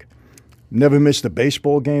terrific. Never missed a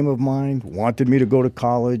baseball game of mine, wanted me to go to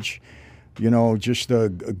college. Just a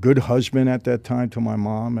good husband at that time to my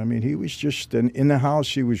mom. I mean, he was just in the house.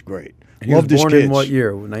 He was great. And Loved he was his born kids. in what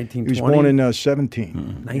year? 1920? He was born in 17.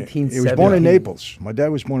 1917. He was born in Naples. My dad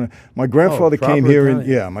was born. My grandfather came proper here.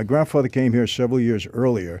 Italian. My grandfather came here several years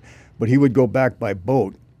earlier, but he would go back by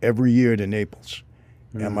boat every year to Naples.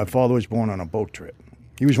 And my father was born on a boat trip.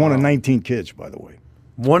 He was one of 19 kids, by the way.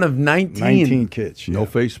 One of 19? 19 kids. No yeah.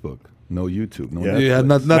 Facebook, no YouTube, no Yeah. Netflix. You had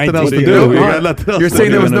nothing 19 else to years. do. What You are had nothing else You're to saying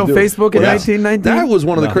do. there was gonna no do? Facebook in Yeah. 1919? That was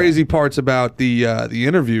one of the No. crazy parts about the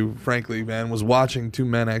interview, frankly, man, was watching 2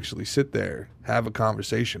 men actually sit there, have a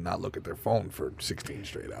conversation, not look at their phone for 16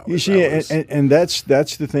 straight hours. You see, That was- and that's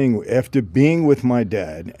the thing. After being with my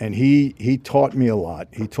dad, and he taught me a lot.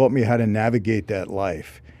 He taught me how to navigate that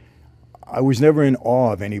life. I was never in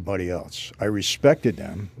awe of anybody else. I respected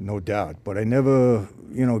them, no doubt, but I never,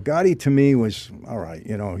 Gotti to me was all right.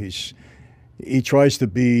 He tries to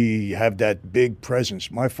have that big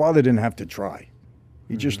presence. My father didn't have to try.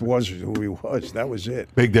 He just was who he was. That was it.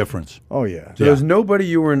 Big difference. Oh yeah. So there's nobody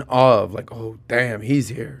you were in awe of, like, oh, damn, he's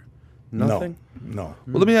here. Nothing? No.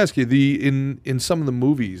 Well, let me ask you: in some of the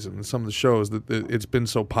movies and some of the shows that it's been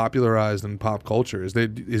so popularized in pop culture, is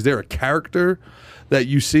there a character that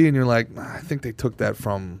you see and you're like, I think they took that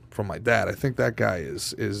from my dad. I think that guy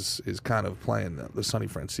is kind of playing the Sonny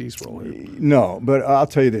Francis role here. No, but I'll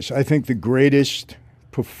tell you this. I think the greatest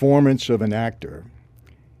performance of an actor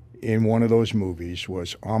in one of those movies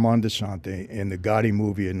was Armand Desante in the Gotti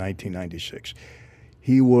movie in 1996.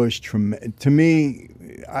 He was tremendous. To me,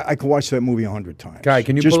 I could watch that movie 100 times. Guy,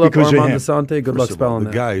 can you just pull up because of Armand him. Desante? Good luck First of all, spelling the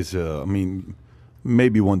that. guy is,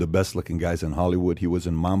 maybe one of the best looking guys in Hollywood. He was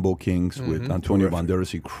in Mambo Kings with Antonio Banderas.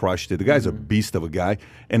 He crushed it. The guy's a beast of a guy.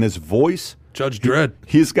 And his voice, Judge Dredd.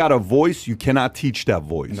 he's got a voice. You cannot teach that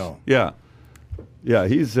voice. No. Yeah. Yeah,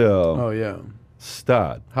 he's Oh, yeah.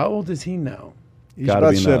 stud. How old is he now? He's Gotta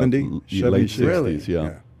about be in 70, late 76. 60s, Really?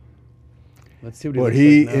 yeah. Let's see what But he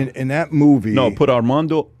he, looks like now. in that movie... No, put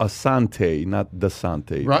Armando Asante, not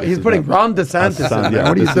Desante. Ron, This he's is putting not- Ron DeSantis Asante, in yeah, there.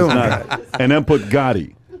 What are you this is doing? not- and then put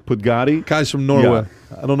Gotti. Put Gotti. Guy's from Norway.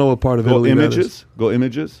 I don't know what part of Go Italy that is. images. Go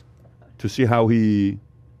images to see how he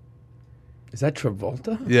Is that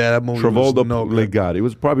Travolta? Yeah, that movie Travolta was no played good. Gotti. It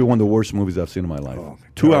was probably one of the worst movies I've seen in my life. Oh,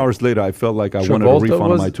 2 God. hours later, I felt like I wanted a Travolta refund of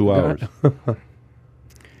was my 2 Gotti? hours.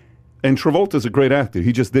 And Travolta's a great actor.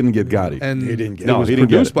 He just didn't get Gotti. And He didn't get it it. was No, he didn't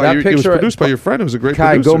get produced it. by That your, it was picture- produced by your friend who was a great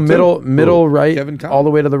Kai, producer. go middle Who? right, Kevin Conn. all the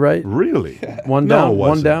way to the right. Really? One No, down, it one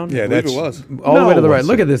wasn't. down. Yeah, I believe that's... it was. All the No, way to the it right. wasn't.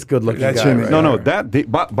 Look at this good-looking That's guy. him. right No, no. there.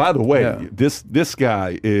 By the way, Yeah. this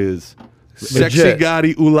guy is Sexy Legit.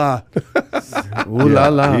 Gotti Ula. Ooh la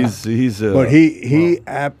la. He's But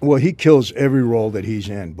he kills every role that he's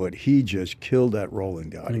in. But he just killed that role in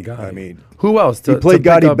Gotti. Gotti. I mean, Who else? he played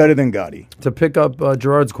Gotti better than Gotti. To pick up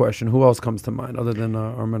Gerard's question, who else comes to mind other than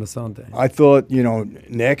Armando Desante? I thought,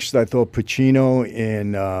 next I thought Pacino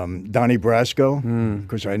in Donnie Brasco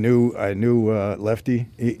because I knew Lefty.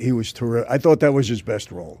 He was terrific. I thought that was his best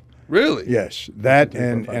role. Really? Yes, that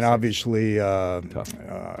and obviously,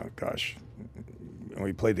 gosh, when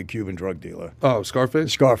he played the Cuban drug dealer. Oh,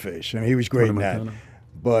 Scarface? Scarface. I mean, he was great in that.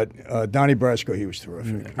 But Donnie Brasco, he was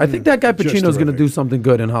terrific. I think that guy Just Pacino's going to terrific. do something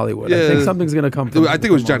good in Hollywood. I Yeah. think something's going to come from I think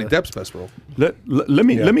it was from Johnny all this. Depp's best role. Let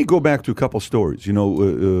me go back to a couple stories. You know,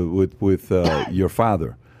 with your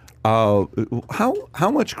father. How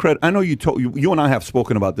much credit? I know you and I have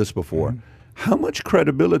spoken about this before. How much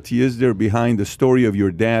credibility is there behind the story of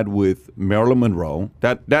your dad with Marilyn Monroe?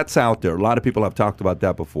 That's out there. A lot of people have talked about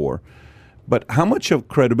that before. But how much of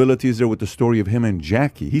credibility is there with the story of him and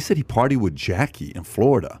Jackie? He said he partied with Jackie in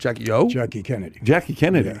Florida. Jackie O? Jackie Kennedy. Jackie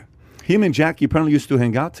Kennedy. Yeah. Him and Jackie apparently used to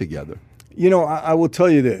hang out together. You know, I will tell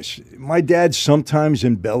you this. My dad sometimes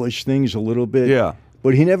embellished things a little bit. Yeah.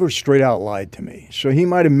 But he never straight out lied to me. So he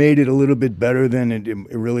might have made it a little bit better than it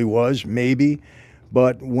really was, maybe.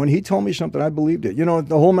 But when he told me something, I believed it. You know,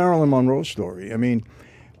 the whole Marilyn Monroe story. I mean,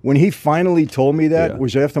 when he finally told me that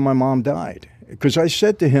was after my mom died. Because I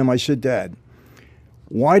said to him, I said, Dad,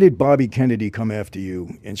 why did Bobby Kennedy come after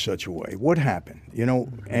you in such a way? What happened? You know,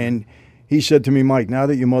 and he said to me, Mike, now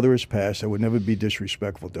that your mother has passed, I would never be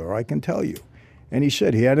disrespectful to her. I can tell you. And he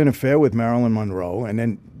said he had an affair with Marilyn Monroe, and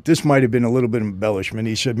then this might have been a little bit of embellishment.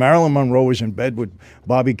 He said Marilyn Monroe was in bed with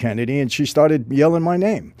Bobby Kennedy, and she started yelling my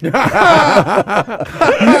name.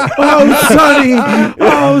 Oh, Sonny!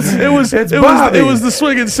 It was the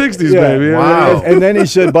swinging 60s, Yeah. baby. Wow. And then he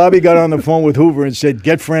said Bobby got on the phone with Hoover and said,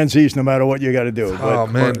 get Franzese no matter what you got to do. Oh,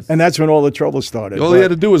 man. And that's when all the trouble started. All he had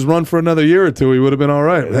to do was run for another year or two. He would have been all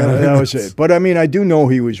right. That was it. But I mean, I do know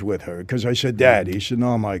he was with her because I said, Dad. He said,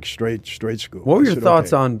 no, Mike, straight school. What were I your said,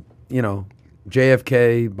 thoughts "Okay." on,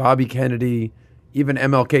 JFK, Bobby Kennedy, even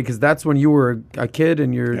MLK? Because that's when you were a kid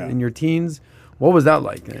in your teens. What was that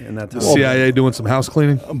like in that time? CIA doing some house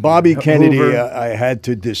cleaning? Bobby Kennedy, Hoover. I had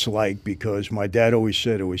to dislike because my dad always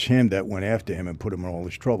said it was him that went after him and put him in all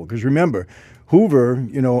this trouble. Because remember, Hoover,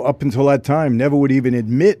 up until that time, never would even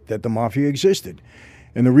admit that the mafia existed.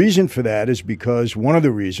 And the reason for that is because one of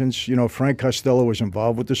the reasons, Frank Costello was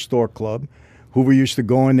involved with the Stork Club. Hoover used to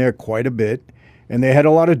go in there quite a bit, and they had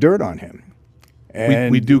a lot of dirt on him.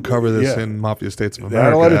 And We do cover this yeah. in Mafia States of They America.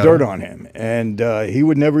 had a lot of Adam. dirt on him, and he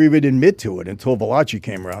would never even admit to it until Valachi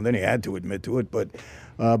came around. Then he had to admit to it, but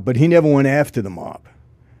he never went after the mob.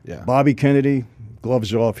 Yeah. Bobby Kennedy,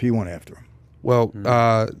 gloves off, he went after him. Well,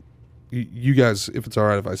 you guys, if it's all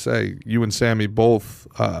right if I say, you and Sammy both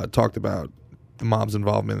talked about the mob's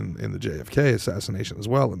involvement in the JFK assassination as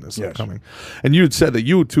well in this Yes. upcoming. And you had said that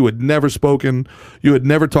you two had never spoken, you had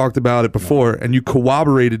never talked about it before, and you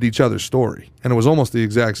corroborated each other's story. And it was almost the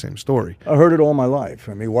exact same story. I heard it all my life.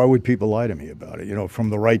 I mean, why would people lie to me about it? From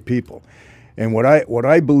the right people. And what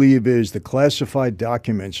I believe is the classified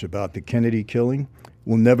documents about the Kennedy killing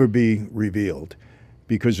will never be revealed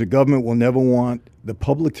because the government will never want the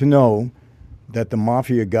public to know that the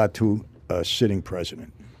mafia got to a sitting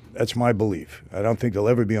president. That's my belief. I don't think they'll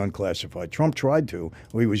ever be unclassified. Trump tried to,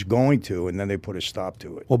 or he was going to, and then they put a stop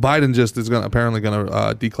to it. Well, Biden just is apparently going to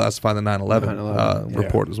declassify the 9/11 9/11,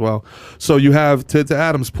 report as well. So you have, to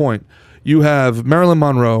Adam's point, you have Marilyn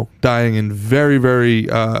Monroe dying in very, very,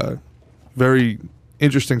 very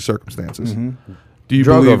interesting circumstances. Do you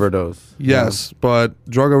Drug believe, overdose. Yes, but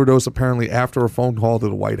drug overdose apparently after a phone call to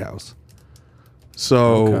the White House.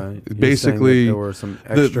 So Okay. You're saying that basically, there were some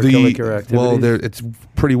extracurricular activities? it's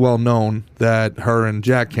pretty well known that her and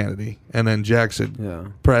Jack Kennedy, and then Jack said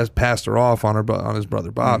passed her off on his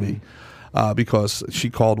brother Bobby. Because she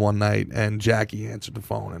called one night and Jackie answered the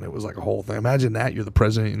phone and it was like a whole thing. Imagine that, you're the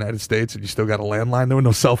president of the United States and you still got a landline. There were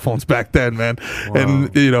no cell phones back then, man. Wow.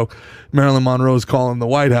 And Marilyn Monroe's calling the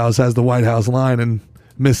White House, has the White House line, and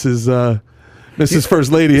Mrs.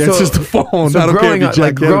 First Lady answers the phone. So I don't care if you're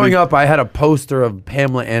Jack Kennedy. growing up, I had a poster of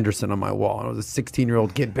Pamela Anderson on my wall. I was a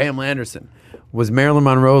 16-year-old kid, Pamela Anderson. Was Marilyn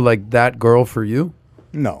Monroe like that girl for you?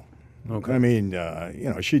 No. Okay. I mean,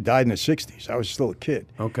 she died in the 60s. I was still a kid.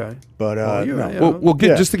 Okay. But, you're no. right, yeah. Well,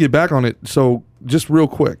 just to get back on it, so just real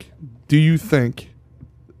quick, do you think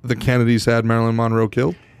the Kennedys had Marilyn Monroe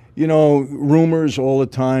killed? Rumors all the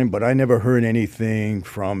time, but I never heard anything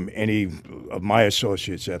from any of my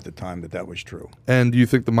associates at the time that was true. And do you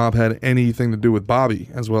think the mob had anything to do with Bobby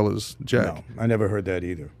as well as Jack? No, I never heard that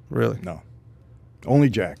either. Really? No. Only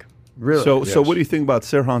Jack. Really? So Yes. what do you think about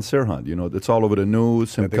Sirhan Sirhan? It's all over the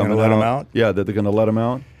news. Him That they're gonna coming let him out? Yeah, that they're going to let him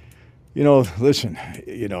out. Listen,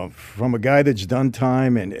 from a guy that's done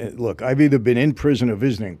time, and look, I've either been in prison or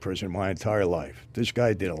visiting prison my entire life. This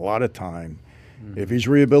guy did a lot of time. If he's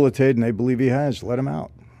rehabilitated and they believe he has, let him out.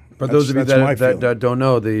 For those of you That's my that feeling. don't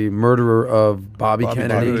know, the murderer of Bobby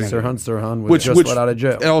Kennedy, Kennedy. Sirhan Sirhan, was just let out of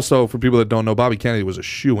jail. Also, for people that don't know, Bobby Kennedy was a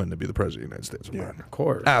shoo-in to be the president of the United States of America. Of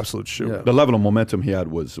course. Absolute shoo-in. Yeah. The level of momentum he had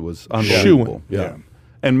was Shoo-in. unbelievable. Yeah.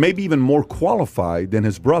 and maybe even more qualified than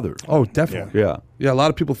his brother. Oh, definitely. Yeah. Yeah, a lot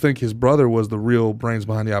of people think his brother was the real brains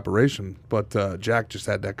behind the operation, but Jack just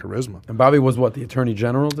had that charisma. And Bobby was what, the Attorney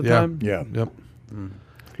General at the time? Yeah. Yep.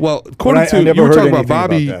 Well, according I to never you were heard talking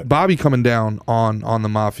about anything about that. Bobby coming down on the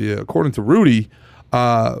mafia. According to Rudy,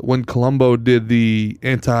 when Colombo did the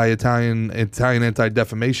Italian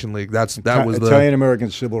Anti-Defamation League, that was the Italian American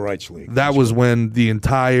Civil Rights League. that was when the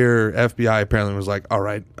entire FBI apparently was like, all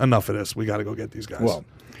right, enough of this. We got to go get these guys. Well,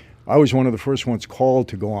 I was one of the first ones called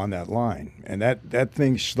to go on that line, and that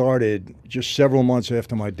thing started just several months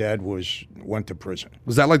after my dad went to prison.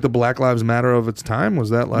 was that like the Black Lives Matter of its time? Was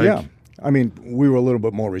that like? Yeah. I mean, we were a little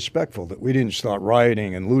bit more respectful. That we didn't start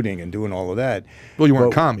rioting and looting and doing all of that. Well, you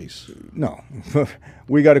weren't But- commies. No.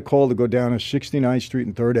 We got a call to go down to 69th Street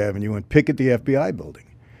and 3rd Avenue and picket the FBI building.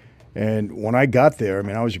 And when I got there, I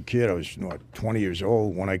mean, I was a kid. I was 20 years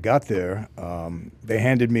old. When I got there, they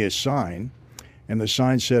handed me a sign, and the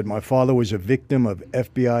sign said, "My father was a victim of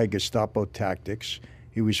FBI Gestapo tactics.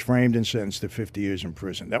 He was framed and sentenced to 50 years in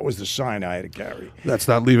prison." That was the sign I had to carry. That's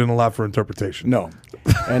not leaving a lot for interpretation. No.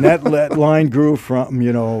 And that line grew from,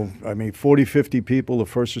 40, 50 people the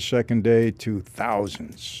first or second day to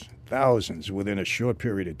thousands within a short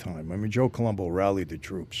period of time. I mean, Joe Colombo rallied the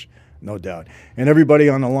troops, no doubt. And everybody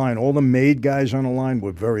on the line, all the made guys on the line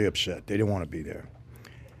were very upset. They didn't want to be there.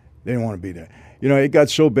 It got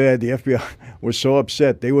so bad, the FBI was so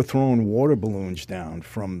upset, they were throwing water balloons down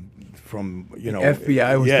from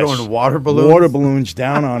FBI was yes, throwing water balloons? Water balloons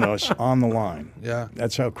down on us on the line. Yeah.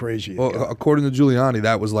 That's how crazy it Well, got. according to Giuliani,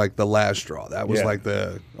 that was like the last straw. That was Yeah. like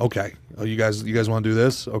okay. Oh, you guys want to do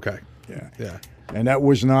this? Okay. Yeah. Yeah. And that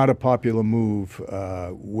was not a popular move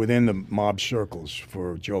within the mob circles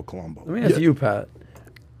for Joe Colombo. Let me ask you, Pat.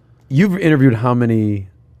 You've interviewed how many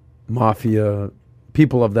mafia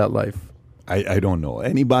people of that life? I don't know.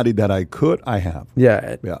 Anybody that I could, I have.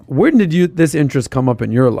 Yeah. Yeah. Where did this interest come up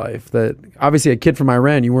in your life? That obviously a kid from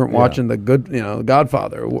Iran, you weren't watching the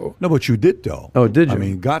Godfather. No, but you did, though. Oh, did you? I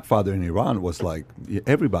mean, Godfather in Iran was like,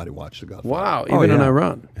 everybody watched The Godfather. Wow, Oh, even in yeah.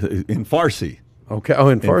 Iran. In Farsi. Okay. Oh,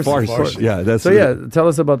 in Farsi. Farsi. Yeah, that's So yeah, tell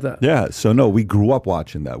us about that. Yeah, so no, we grew up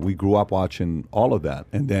watching that. We grew up watching all of that.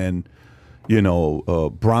 And then,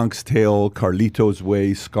 Bronx Tale, Carlito's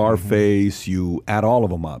Way, Scarface, you add all of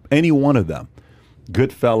them up. Any one of them.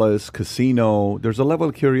 Goodfellas, Casino, there's a level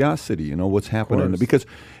of curiosity, what's happening. Because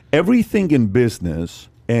everything in business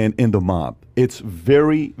and in the mob, it's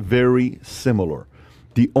very, very similar.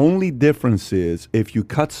 The only difference is if you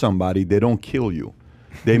cut somebody, they don't kill you.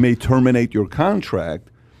 They may terminate your contract.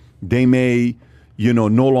 They may, no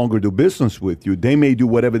longer do business with you. They may do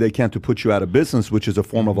whatever they can to put you out of business, which is a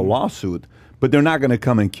form of a lawsuit, but they're not going to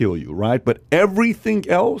come and kill you, right? But everything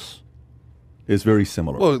else is very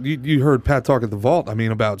similar. Well, you heard Pat talk at the Vault. I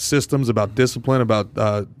mean, about systems, about discipline, about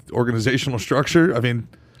organizational structure. I mean,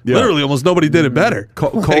 literally almost nobody did it better.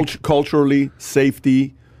 Culturally,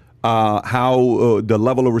 safety, how the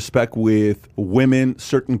level of respect with women,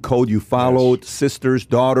 certain code you followed, sisters,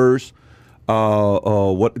 daughters.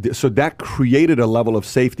 So that created a level of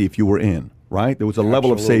safety if you were in, right? There was a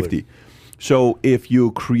level of Absolutely. safety. So if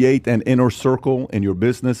you create an inner circle in your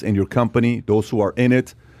business, in your company, those who are in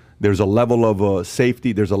it, there's a level of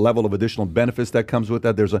safety. There's a level of additional benefits that comes with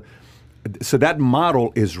that. So that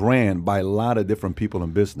model is ran by a lot of different people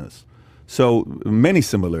in business. So many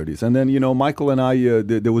similarities. And then, Michael and I,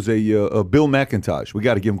 there was a Bill McIntosh. We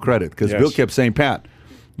got to give him credit because Bill kept saying, Pat,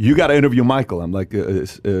 you got to interview Michael. I'm like,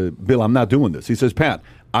 Bill, I'm not doing this. He says, Pat,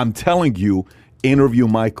 I'm telling you, interview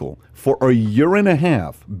Michael. For a year and a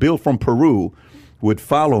half, Bill from Peru would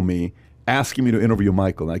follow me, asking me to interview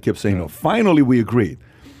Michael. And I kept saying no. Finally, we agreed.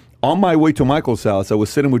 On my way to Michael's house, I was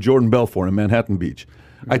sitting with Jordan Belfort in Manhattan Beach.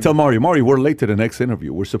 I tell Mario, we're late to the next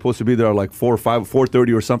interview. We're supposed to be there at like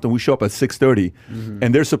 4:30 or something. We show up at 6:30,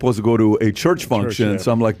 and they're supposed to go to a church function.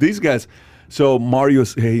 So I'm like, these guys. So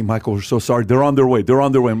Mario's, hey, Michael, we're so sorry. They're on their way.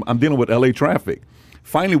 I'm dealing with LA traffic.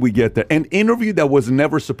 Finally, we get there. An interview that was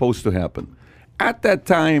never supposed to happen. At that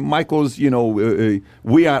time, Michael's, we're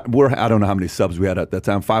I don't know how many subs we had at that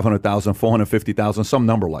time, 500,000, 450,000, some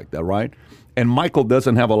number like that, right? And Michael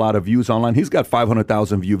doesn't have a lot of views online. He's got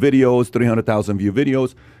 500,000 view videos, 300,000 view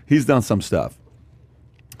videos. He's done some stuff.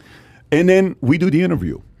 And then we do the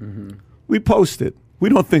interview. We post it. We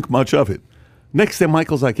don't think much of it. Next day,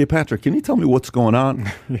 Michael's like, hey, Patrick, can you tell me what's going on?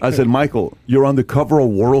 I said, Michael, you're on the cover of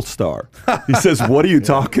World Star. He says, what are you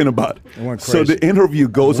talking about? So the interview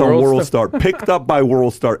goes on World Star, picked up by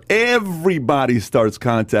World Star. Everybody starts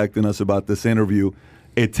contacting us about this interview.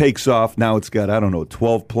 It takes off. Now it's got,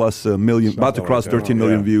 12 plus million, about to cross 13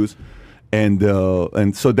 million views. And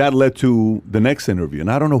so that led to the next interview. And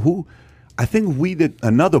I don't know who, I think we did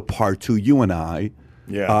another part too. You and I.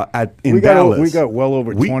 Yeah. In we Dallas. got well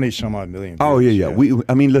over 20 some odd million. Oh views, yeah.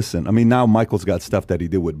 I mean, listen. I mean, now Michael's got stuff that he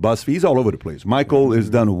did with BuzzFeed. He's all over the place. Michael has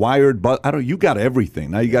done Wired, but you got everything.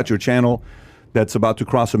 Now you got your channel that's about to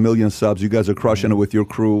cross 1 million subs. You guys are crushing it with your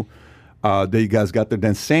crew. Then you guys got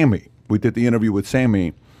then Sammy. We did the interview with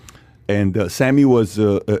Sammy, and Sammy was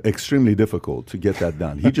extremely difficult to get that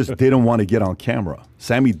done. He just didn't want to get on camera.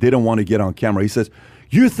 Sammy didn't want to get on camera. He says,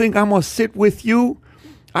 "You think I'm gonna sit with you?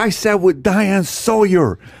 I sat with Diane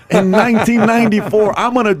Sawyer in 1994.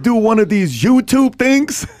 I'm going to do one of these YouTube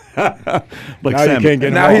things." Like now Sammy. you can't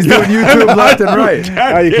get Now him he's off. doing YouTube left and right.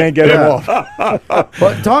 Now you can't get him off.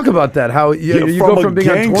 But talk about that. How you from go from being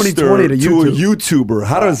on gangster 2020 to YouTube. a YouTuber.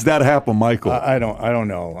 How does that happen, Michael? I don't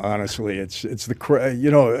know. Honestly, it's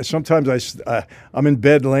the sometimes I'm in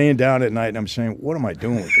bed laying down at night and I'm saying, what am I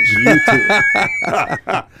doing with this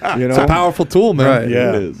YouTube? It's a powerful tool, man. Right. Yeah.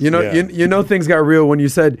 It is. You know things got real when you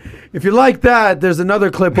said, if you like that, there's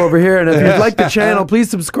another clip over here, and if you like the channel, please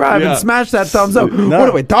subscribe and smash that thumbs up. What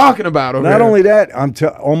are we talking about over here? Not only that,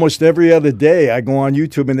 almost every other day I go on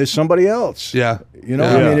YouTube and there's somebody else. Yeah. You know,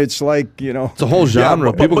 Yeah. I mean, it's like, It's a whole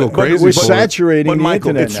genre. People go crazy. we're for it. saturating But the Michael,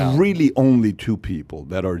 internet it's now. really only two people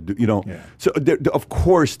that are, Yeah. So of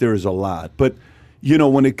course there is a lot, but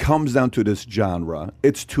when it comes down to this genre,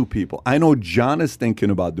 it's two people. I know John is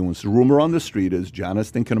thinking about doing. Rumor on the street is John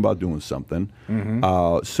is thinking about doing something.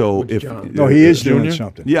 So if John? No, he is doing Junior?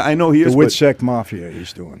 something. yeah, I know he The is. But, Witsec Mafia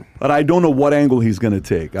he's doing. but I don't know what angle he's going to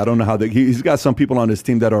take. I don't know how he's got some people on his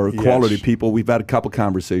team that are quality Yes. people. We've had a couple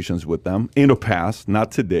conversations with them in the past,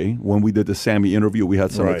 not today. When we did the Sammy interview, we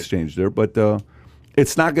had some Right. exchange there, but.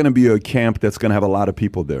 It's not going to be a camp that's going to have a lot of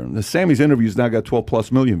people there. The Sammy's interviews now got 12 plus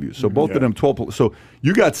million views. So both of them 12 plus. So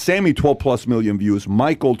you got Sammy 12 plus million views,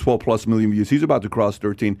 Michael 12 plus million views. He's about to cross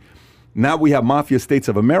 13. Now we have Mafia States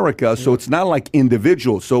of America. So it's not like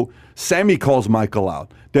individuals. So Sammy calls Michael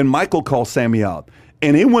out. Then Michael calls Sammy out.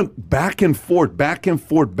 And it went back and forth, back and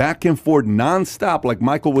forth, back and forth, nonstop. Like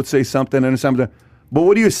Michael would say something and something. But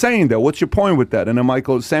what are you saying there? What's your point with that? And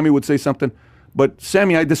then Sammy would say something. But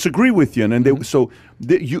Sammy, I disagree with you, and then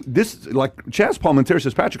this like Chaz Palminteri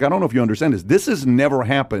says, Patrick. I don't know if you understand this. This has never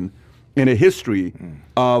happened in a history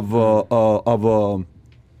of a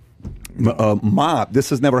mob. This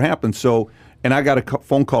has never happened. So, and I got a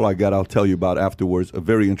phone call. I'll tell you about afterwards. A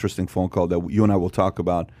very interesting phone call that you and I will talk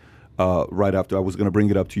about right after. I was going to bring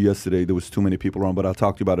it up to you yesterday. There was too many people around, but I'll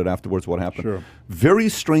talk to you about it afterwards. What happened? Sure. Very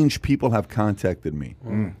strange people have contacted me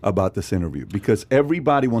about this interview because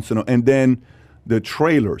everybody wants to know, and then. The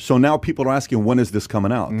trailer. So now people are asking, when is this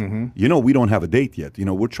coming out? We don't have a date yet.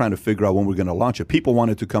 We're trying to figure out when we're going to launch it. People want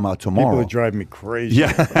it to come out tomorrow. People are driving me crazy.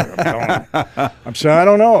 Yeah. I'm saying I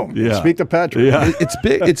don't know. Yeah. Speak to Patrick. Yeah. It's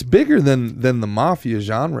big. It's bigger than the mafia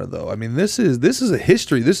genre, though. I mean, this is a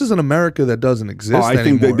history. This is an America that doesn't exist I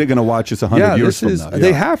think anymore. they're going to watch this 100 years from now.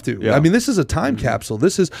 They have to. Yeah. I mean, this is a time capsule.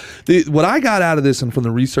 This is what I got out of this, and from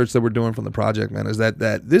the research that we're doing from the project, man, is that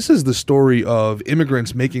this is the story of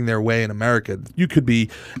immigrants making their way in America. You could be.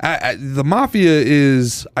 The mafia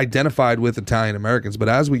is identified with Italian Americans, but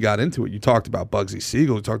as we got into it, you talked about Bugsy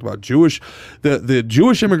Siegel, you talked about the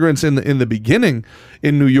Jewish immigrants in the beginning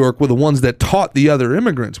in New York were the ones that taught the other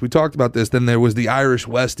immigrants. We talked about this. Then there was the Irish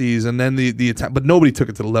Westies, and then the but nobody took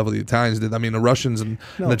it to the level the Italians did. I mean, the Russians and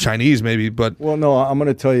the Chinese maybe, but Well, no, I'm going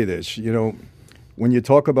to tell you this. When you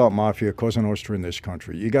talk about mafia, Cosa Nostra in this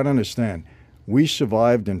country, you got to understand, we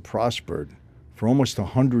survived and prospered for almost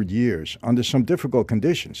 100 years under some difficult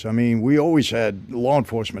conditions. I mean, we always had law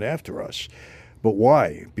enforcement after us. But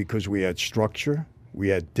why? Because we had structure, we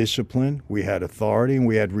had discipline, we had authority, and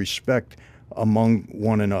we had respect among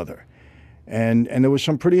one another. And there were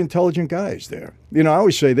some pretty intelligent guys there. I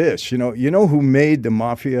always say this, you know who made the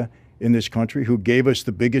mafia in this country, who gave us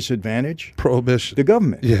the biggest advantage? prohibition. The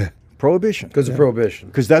government. Yeah. Prohibition. Because of Prohibition.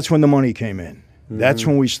 Because that's when the money came in. That's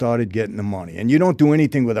when we started getting the money. And you don't do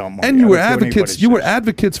anything without money. And you I were don't care what advocates. anybody You were says.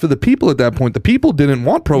 advocates for the people at that point. The people didn't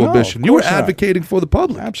want prohibition. No, of You were course not. advocating for the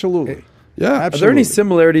public. Absolutely. Yeah. Are there Absolutely. any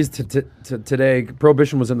similarities to today?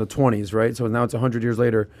 Prohibition was in the 20s, right? So now it's 100 years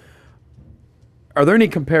later. Are there any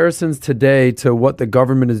comparisons today to what the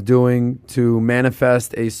government is doing to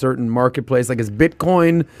manifest a certain marketplace? Like, is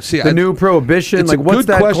Bitcoin the new prohibition? It's Like, a what's good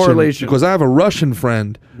that question, correlation? Because I have a Russian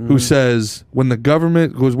friend who says when the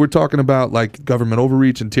government, because we're talking about like government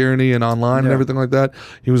overreach and tyranny and online and Yeah. everything like that,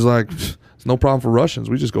 he was like, it's no problem for Russians.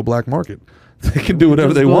 We just go black market. They can do whatever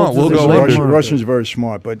Just they go want. to We'll the go black under. market. Russians are very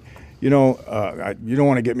smart, but you don't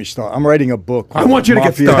want to get me started. I'm writing a book. I want you to get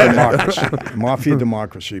Mafia started. Democracy, Mafia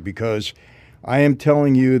Democracy, because I am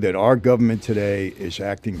telling you that our government today is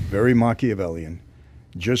acting very Machiavellian.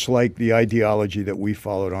 just like the ideology that we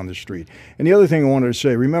followed on the street. And the other thing I wanted to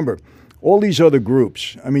say, remember, all these other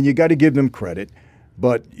groups, I mean, you got to give them credit.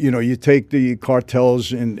 But, you take the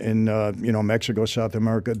cartels in Mexico, South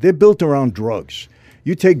America, they're built around drugs.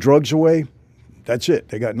 You take drugs away, that's it.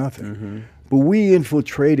 They got nothing. Mm-hmm. But we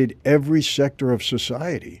infiltrated every sector of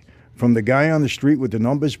society, from the guy on the street with the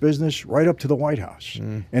numbers business right up to the White House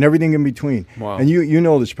and everything in between. Wow. And you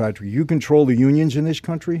know this, Patrick. You control the unions in this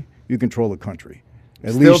country, you control the country.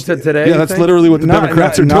 At Still least to today? Yeah, you that's think? literally what the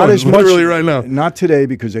Democrats are not doing. as much, Literally right now. Not today,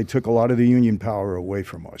 because they took a lot of the union power away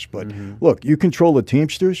from us. But look, you control the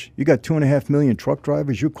Teamsters. You got 2.5 million truck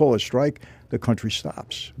drivers. You call a strike, the country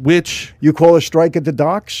stops. Which, You call a strike at the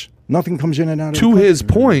docks, nothing comes in and out of the to country. his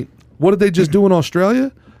point, what did they just do in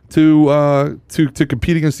Australia to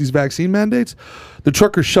compete against these vaccine mandates? The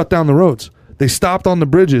truckers shut down the roads. They stopped on the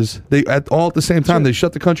bridges. All at the same time. They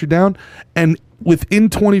shut the country down, and within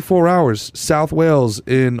 24 hours, South Wales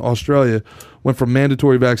in Australia went from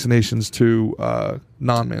mandatory vaccinations to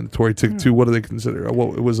non-mandatory to what do they consider?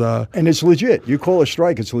 Well, it was And it's legit. You call a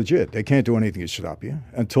strike, it's legit. They can't do anything to stop you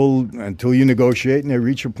until you negotiate and they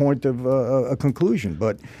reach a point of a conclusion.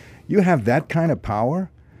 But you have that kind of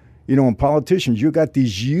power. In politicians, you got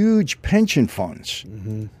these huge pension funds.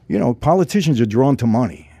 Politicians are drawn to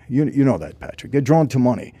money. You know that, Patrick. They're drawn to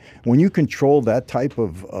money. When you control that type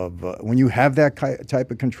of when you have that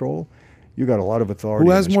type of control, you got a lot of authority.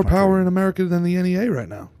 who in has this more country. power in America than the NEA right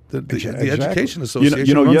now? The Exactly. Education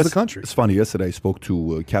Association runs the country. It's funny. Yesterday, I spoke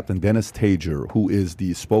to Captain Dennis Tager, who is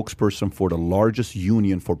the spokesperson for the largest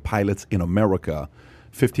union for pilots in America,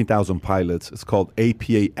 15,000 pilots. It's called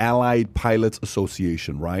APA, Allied Pilots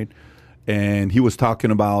Association, right? And he was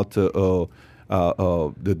talking about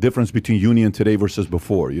the difference between union today versus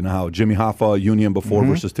before. You know how Jimmy Hoffa union before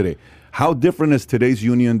versus today. How different is today's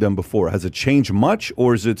union than before? Has it changed much,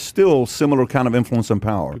 or is it still similar kind of influence and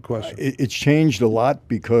power? Good question. It's changed a lot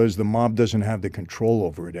because the mob doesn't have the control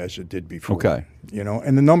over it as it did before. Okay.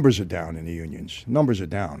 And the numbers are down in the unions. Numbers are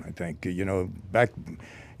down, I think. Back,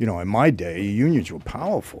 in my day, unions were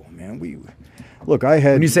powerful, man. Look, I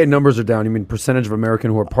had. When you say numbers are down, you mean percentage of American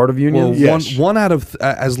who are part of Well, unions? Yes. one out of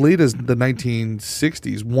as late as the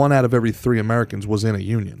 1960s, 1 out of every 3 Americans was in a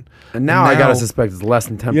union. And now I gotta suspect it's less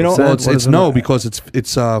than 10%. Well, it's What is it? no, because it's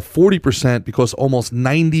 40%, because almost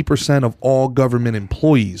 90% of all government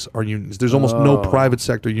employees are unions. There's almost no private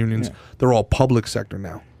sector unions. They're all public sector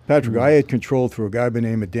now. Patrick, I had control through a guy by the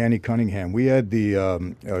name of Danny Cunningham. We had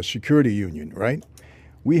the security union, right?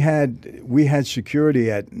 We had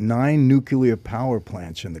security at 9 nuclear power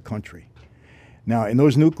plants in the country. Now, in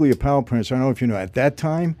those nuclear power plants, I don't know if you know, at that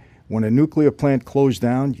time, when a nuclear plant closed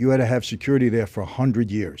down, you had to have security there for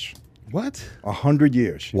 100 years. What? 100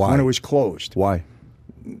 years. Why? When it was closed. Why?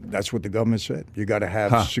 That's what the government said. You got to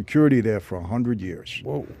have security there for 100 years.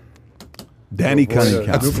 Whoa. Danny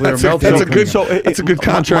Cunningham. Nuclear That's meltdown. a good. That's a good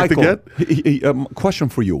contract Michael, to get. Question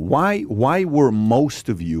for you: Why were most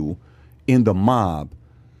of you in the mob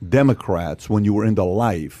Democrats when you were in the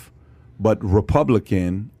life, but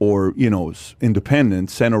Republican or independent,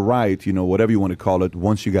 center right, whatever you want to call it,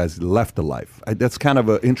 once you guys left the life? That's kind of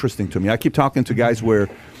interesting to me. I keep talking to guys where,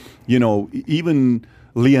 even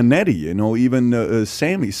Leonetti, even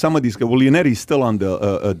Sammy, some of these guys. Well, Leonetti's still on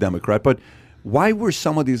the Democrat, but. Why were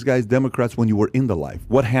some of these guys Democrats when you were in the life?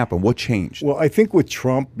 What happened? What changed? Well, I think with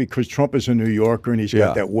Trump, because Trump is a New Yorker and he's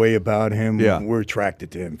got that way about him, we're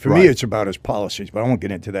attracted to him. For me, it's about his policies, but I won't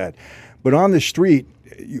get into that. But on the street,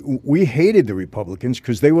 we hated the Republicans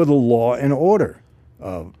because they were the law and order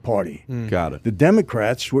party. Got it. The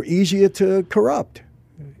Democrats were easier to corrupt.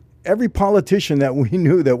 Every politician that we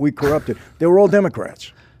knew that we corrupted, they were all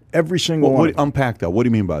Democrats. Every single one. Unpack that. What do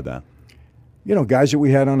you mean by that? Guys that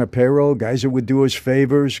we had on a payroll, guys that would do us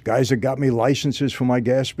favors, guys that got me licenses for my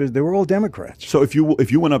gas business, they were all Democrats. So if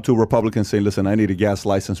you went up to a Republican saying, "Listen, I need a gas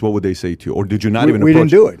license," what would they say to you? Or did you not even? We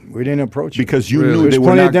approach didn't do it. We didn't approach because it. you knew There's they were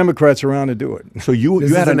plenty not. of Democrats around to do it. So you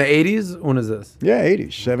This had is in the 80s? When is this? Yeah,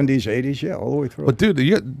 80s, 70s, 80s, yeah, all the way through. But dude,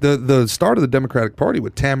 the start of the Democratic Party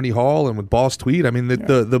with Tammany Hall and with Boss Tweed. I mean,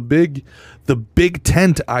 the big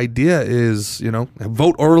tent idea is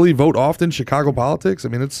vote early, vote often. Chicago politics. I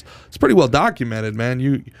mean, it's pretty well documented, man.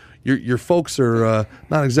 Your folks are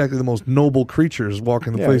not exactly the most noble creatures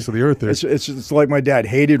walking the face of the earth here. It's like my dad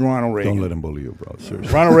hated Ronald Reagan. Don't let him bully you, bro.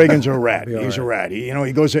 Seriously. Ronald Reagan's a rat. He's a rat. He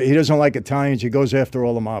goes. He doesn't like Italians. He goes after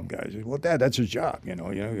all the mob guys. Well, Dad, that's his job.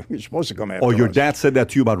 You're supposed to come after. Oh, your us. dad said that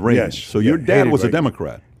to you about Reagan. Yes. So your dad hated was a Reagan.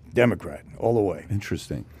 Democrat. Democrat all the way.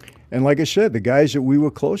 Interesting. And like I said, the guys that we were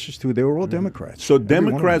closest to, they were all Democrats. So Every one of them.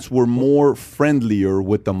 Democrats were more friendlier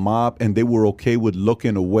with the mob, and they were okay with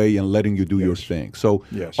looking away and letting you do your thing. So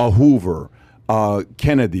Yes. a Hoover,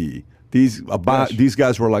 Kennedy. These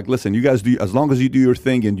guys were like, listen, you guys do, as long as you do your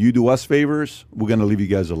thing and you do us favors, we're going to leave you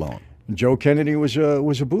guys alone. Joe Kennedy was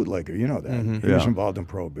a bootlegger, you know that. Mm-hmm. He was involved in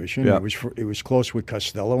Prohibition. Yeah. He was close with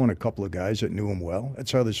Costello and a couple of guys that knew him well.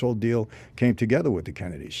 That's how this whole deal came together with the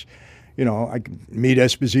Kennedys. You know, I meet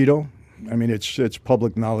Esposito. I mean, it's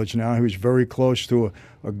public knowledge now. He was very close to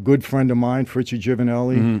a good friend of mine, Fritzie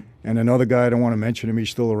Giovanelli, and another guy, I don't want to mention him, he's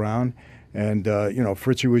still around. And, you know,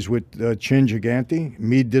 Fritzie was with Chin Gigante.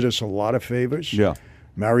 Meade did us a lot of favors. Yeah.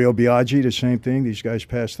 Mario Biaggi, the same thing. These guys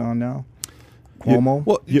passed on now. Cuomo.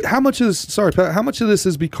 Well, how much is Pat? How much of this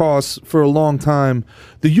is because for a long time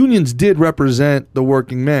the unions did represent the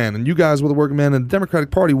working man, and you guys were the working man, and the Democratic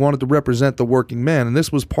Party wanted to represent the working man, and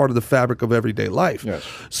this was part of the fabric of everyday life. Yes.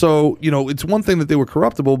 So you know, it's one thing that they were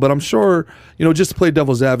corruptible, but I'm sure you know, just to play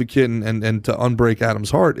devil's advocate and to unbreak Adam's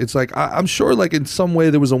heart, it's like I'm sure like in some way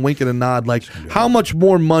there was a wink and a nod, like how much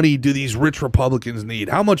more money do these rich Republicans need?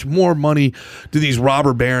 How much more money do these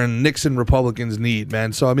robber baron Nixon Republicans need,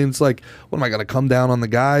 man? So I mean, it's like, what am I gonna come down on the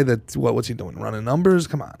guy that what's he doing, running numbers?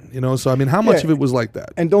 Come on, you know. So I mean, how much of it was like that?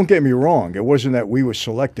 And don't get me wrong, it wasn't that we were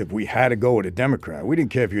selective. We had to go with a Democrat. We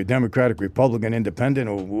didn't care if you're Democratic, Republican, Independent,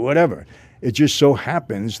 or whatever. It just so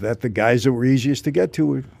happens that the guys that were easiest to get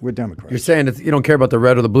to were Democrats. You're saying that you don't care about the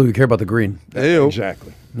red or the blue, you care about the green. Ew.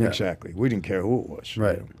 Exactly. Yeah. Exactly. We didn't care who it was.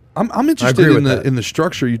 Right. I'm interested agree in with that. the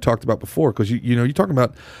structure you talked about before, because you know, you're talking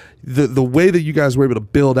about the way that you guys were able to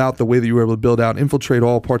build out, the way that you were able to build out, infiltrate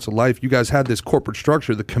all parts of life. You guys had this corporate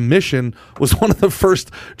structure. The commission was one of the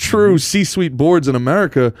first true C-suite boards in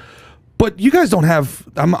America. But you guys don't have.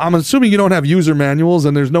 I'm assuming you don't have user manuals,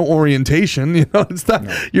 and there's no orientation. You know, it's not.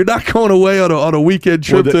 You're not going away on a weekend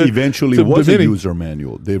trip. Well, eventually to was Bimini. a user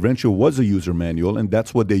manual. There eventually was a user manual, and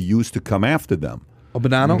that's what they used to come after them. A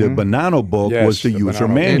banana. The Bonanno book Yes, was the the user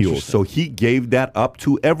Bonanno. manual. Interesting. So he gave that up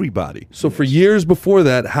to everybody. So for years before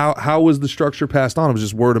that, how was the structure passed on? It was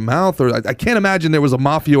just word of mouth, or I can't imagine there was a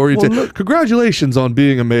mafia orientation. Well, look- Congratulations on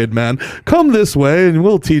being a made man. Come this way, and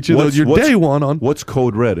we'll teach you. Your day one on. What's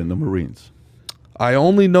Code Red in the Marines? I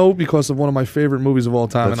only know because of one of my favorite movies of all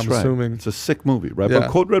time, That's and I'm right. assuming. It's a sick movie, right? Yeah.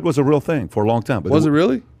 But Code Red was a real thing for a long time. But Was it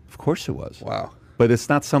really? Of course it was. Wow. But it's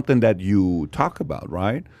not something that you talk about,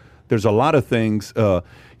 right? There's a lot of things.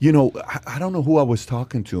 You know, I don't know who I was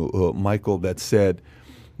talking to, Michael, that said,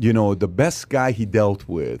 you know, the best guy he dealt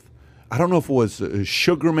with, I don't know if it was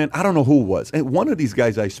Sugarman, I don't know who it was. And one of these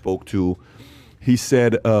guys I spoke to, he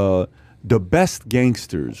said, the best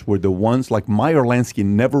gangsters were the ones, like Meyer Lansky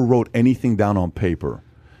never wrote anything down on paper.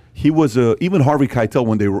 He was, even Harvey Keitel,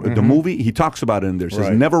 when they wrote the movie, he talks about it in there, says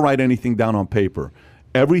Right. never write anything down on paper.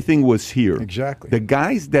 Everything was here. Exactly. The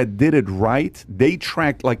guys that did it right, they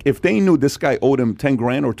tracked, like if they knew this guy owed him 10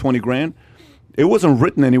 grand or 20 grand, it wasn't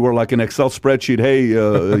written anywhere like an Excel spreadsheet. Hey,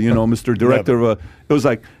 you know, Mr. Director, it was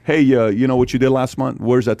like, hey, you know what you did last month?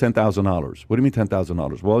 Where's that $10,000? What do you mean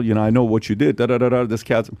 $10,000? Well, you know, I know what you did. This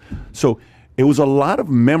cat's. So it was a lot of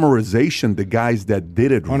memorization. The guys that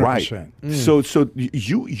did it 100%. right. So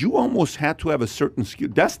you almost had to have a certain skill.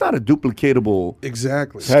 That's not a duplicatable.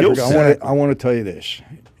 Exactly. Patrick, skill set. I want to tell you this,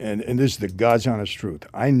 and this is the God's honest truth.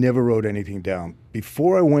 I never wrote anything down.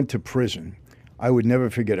 Before I went to prison, I would never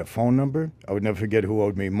forget a phone number. I would never forget who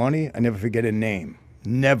owed me money. I never forget a name.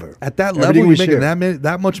 Never. At that Everything level, you're was making here.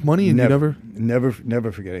 that much money, and never, you never.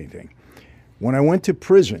 never forget anything. When I went to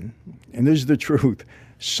prison, and this is the truth,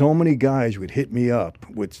 so many guys would hit me up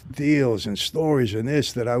with deals and stories and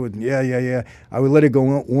this that I would, I would let it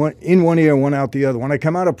go in one ear, one out the other. When I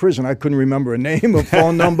come out of prison, I couldn't remember a name, a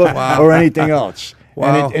phone number, or anything else.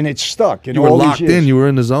 Wow. And it stuck. You were all these locked years. in. You were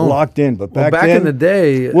in the zone. Locked in. But Well, back back then, in the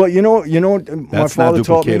day, well, you know, my That's not father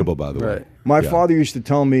taught me. duplicatable, by the way. Right. My Yeah. father used to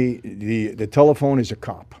tell me the telephone is a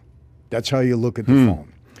cop. That's how you look at the phone.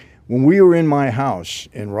 When we were in my house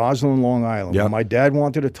in Roslyn, Long Island, Yeah. when my dad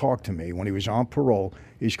wanted to talk to me when he was on parole,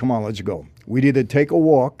 he's, come on, let's go. We'd either take a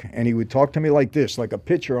walk, and he would talk to me like this, like a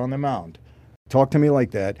pitcher on the mound. Talk to me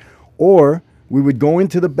like that. Or we would go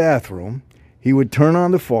into the bathroom. He would turn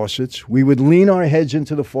on the faucets. We would lean our heads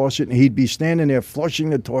into the faucet, and he'd be standing there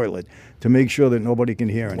flushing the toilet to make sure that nobody can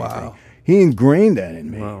hear anything. Wow. He ingrained that in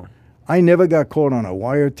me. Wow. I never got caught on a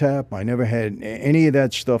wiretap. I never had any of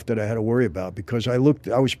that stuff that I had to worry about because I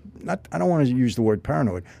was not, I don't want to use the word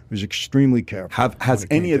paranoid. I was extremely careful. Has when it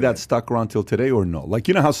came any to of that stuck around till today or no? Like,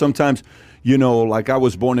 you know how sometimes, you know, like I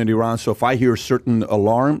was born in Iran, so if I hear a certain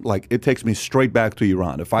alarm, like it takes me straight back to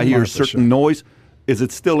Iran. If I hear a 100%. certain noise, is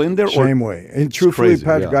it still in there? Same way. And truthfully, crazy,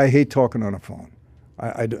 Patrick, yeah. I hate talking on the phone.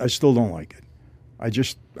 I still don't like it.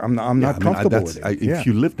 I'm not comfortable with it. If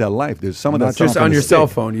you live that life, there's some of that Not stuff just Something on to your say. cell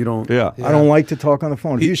phone, you don't. Yeah. I don't like to talk on the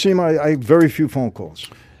phone. If you see I have very few phone calls.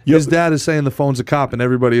 His dad is saying the phone's a cop, and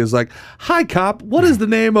everybody is like, "Hi, cop. What is the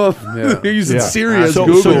name of?" They're using Siri as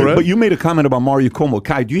Google, right? But you made a comment about Mario Cuomo.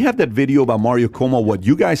 Kai, do you have that video about Mario Cuomo? What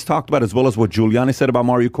you guys talked about, as well as what Giuliani said about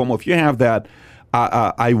Mario Cuomo? If you have that,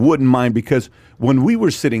 I wouldn't mind, because when we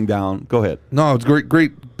were sitting down, go ahead. No, it's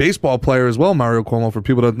great baseball player as well, Mario Cuomo. For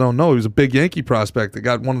people that don't know, he was a big Yankee prospect that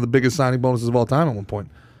got one of the biggest signing bonuses of all time at one point.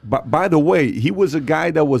 But by the way, he was a guy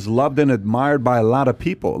that was loved and admired by a lot of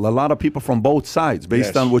people from both sides,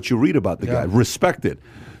 based on what you read about the guy, respected.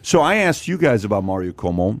 So I asked you guys about Mario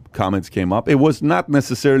Cuomo. Comments came up. It was not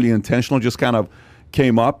necessarily intentional, just kind of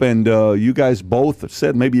came up, and you guys both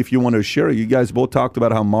said, maybe if you want to share it, you guys both talked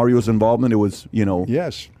about how Mario's involvement, it was,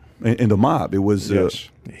 Yes. In the mob. It was Yes.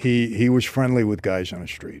 He was friendly with guys on the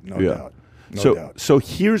street, no doubt. No doubt. So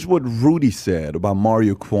here's what Rudy said about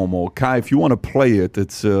Mario Cuomo. Kai, if you want to play it,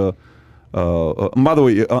 it's by the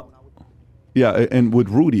way, and with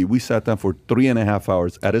Rudy, we sat down for 3.5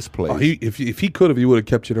 hours at his place. Oh, if he could have, he would have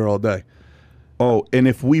kept you there all day. Oh, and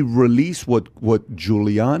if we release what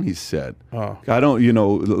Giuliani said, I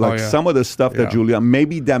don't, some of the stuff that Giuliani,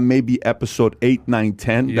 maybe that may be episode 8, 9,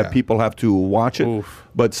 10 that people have to watch it. Oof.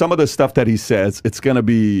 But some of the stuff that he says, it's going to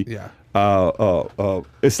be, it's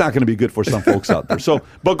not going to be good for some folks out there. So,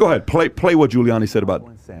 but go ahead, play what Giuliani said about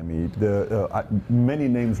Sammy. Many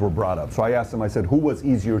names were brought up. So I asked him, I said, who was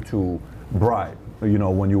easier to bribe?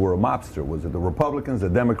 When you were a mobster, was it the Republicans, the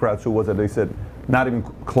Democrats? Who was it? They said not even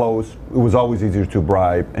close. It was always easier to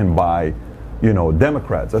bribe and buy,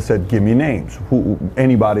 Democrats. I said, give me names.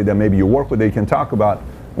 Anybody that maybe you work with, they can talk about.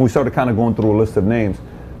 And we started kind of going through a list of names.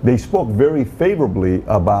 They spoke very favorably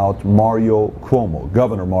about Mario Cuomo,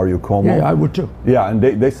 Governor Mario Cuomo. Yeah, I would too. Yeah, and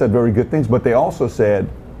they said very good things, but they also said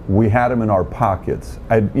we had him in our pockets.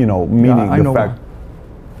 Meaning the fact. Why.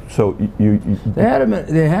 So They had him.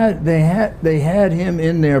 They had him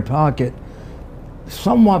in their pocket,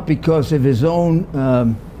 somewhat because of his own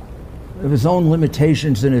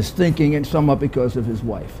limitations in his thinking, and somewhat because of his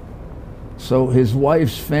wife. So his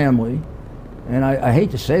wife's family, and I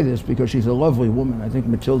hate to say this because she's a lovely woman. I think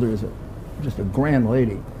Matilda is just a grand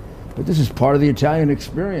lady, but this is part of the Italian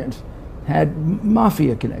experience. Had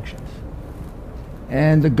mafia connections.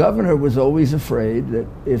 And the governor was always afraid that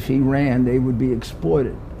if he ran, they would be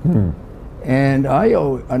exploited. And I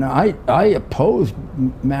opposed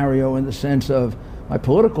Mario in the sense of my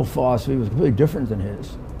political philosophy was completely different than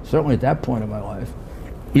his, certainly at that point in my life.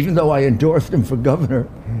 Even though I endorsed him for governor,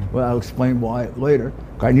 well, I'll explain why later.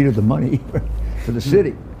 I needed the money for the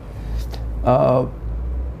city. All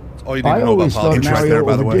you need to know about politics right there,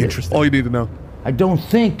 by the way. All you need to know. I don't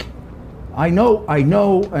think. I know,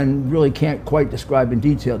 and really can't quite describe in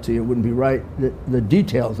detail to you. It wouldn't be right, the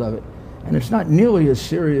details of it. And it's not nearly as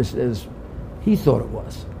serious as he thought it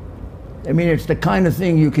was. I mean, it's the kind of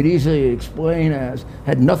thing you could easily explain as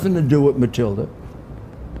had nothing to do with Matilda,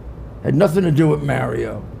 had nothing to do with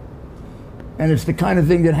Mario. And it's the kind of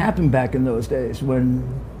thing that happened back in those days when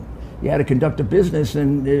you had to conduct a business,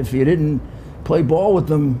 and if you didn't play ball with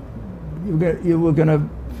them,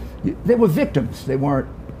 they were victims. They weren't.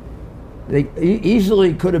 They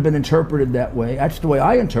easily could have been interpreted that way. That's the way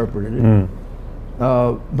I interpreted it.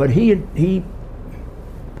 But he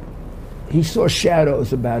saw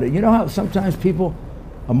shadows about it. You know how sometimes people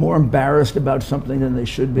are more embarrassed about something than they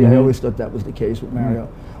should be? I always thought that was the case with Mario.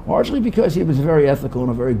 Largely because he was very ethical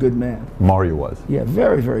and a very good man. Mario was. Yeah,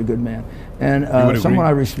 very, very good man. And someone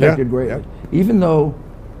I respected greatly. Yeah. Even though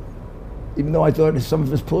I thought some of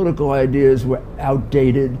his political ideas were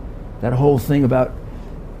outdated, that whole thing about,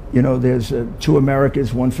 there's 2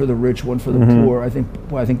 Americas, one for the rich, one for the poor. I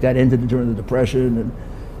think that ended during the Depression. And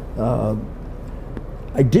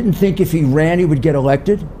I didn't think if he ran, he would get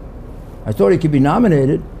elected. I thought he could be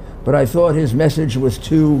nominated, but I thought his message was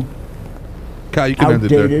too Kyle, you can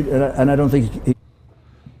outdated, and I don't think.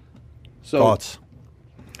 Thoughts?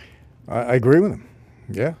 I agree with him.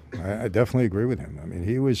 Yeah, I definitely agree with him. I mean,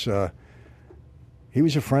 he was a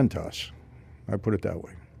friend to us. I put it that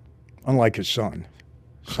way. Unlike his sons.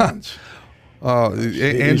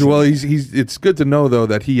 Andrew, well, he's. It's good to know though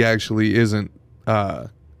that he actually isn't,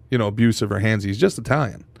 abusive or handsy. He's just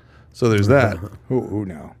Italian, so there's that. Who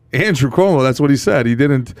now? Andrew Cuomo. That's what he said. He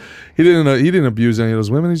didn't abuse any of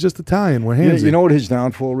those women. He's just Italian. We're handsy. You know what his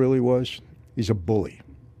downfall really was? He's a bully,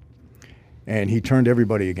 and he turned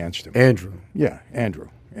everybody against him. Andrew. Yeah, Andrew.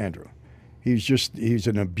 He's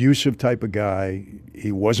an abusive type of guy.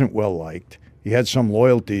 He wasn't well liked. He had some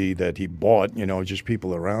loyalty that he bought, just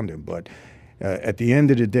people around him. But at the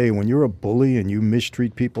end of the day, when you're a bully and you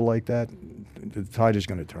mistreat people like that, the tide is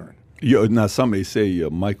going to turn. Now, some may say,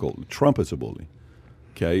 Michael, Trump is a bully.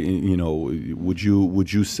 Okay, you know, would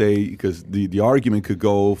you say, because the argument could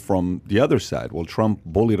go from the other side? Well, Trump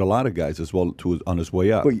bullied a lot of guys as well on his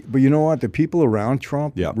way up. But you know what? The people around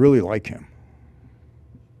Trump really like him.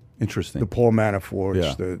 Interesting. The Paul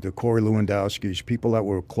Manaforts, the Corey Lewandowskis, people that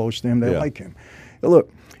were close to him, they like him. Now,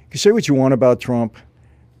 look, you can say what you want about Trump.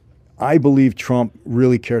 I believe Trump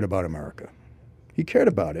really cared about America. He cared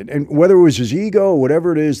about it. And whether it was his ego or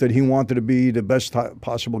whatever it is that he wanted to be the best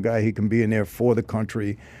possible guy he can be in there for the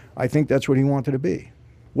country, I think that's what he wanted to be.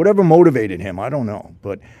 Whatever motivated him, I don't know.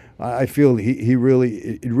 But I feel it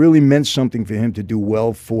really meant something for him to do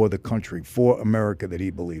well for the country, for America that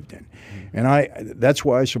he believed in. And that's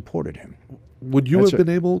why I supported him. Would you have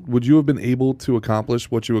been able to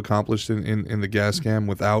accomplish what you accomplished in the gas scam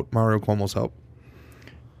without Mario Cuomo's help?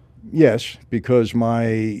 Yes, because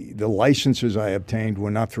the licenses I obtained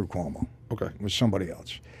were not through Cuomo. Okay. It was somebody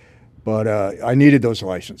else. But I needed those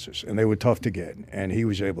licenses, and they were tough to get. And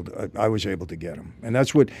I was able to get them. And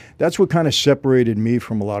that's what kind of separated me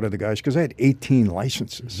from a lot of the guys, because I had 18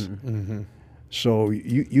 licenses. Mm-hmm. So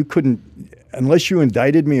you couldn't, unless you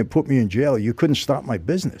indicted me and put me in jail, you couldn't stop my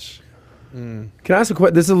business. Can I ask a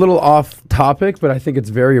question? This is a little off topic, but I think it's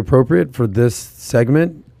very appropriate for this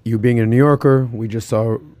segment. You being a New Yorker, we just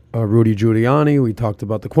saw Rudy Giuliani. We talked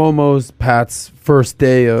about the Cuomos. Pat's first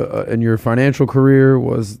day in your financial career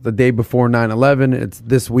was the day before 9/11. It's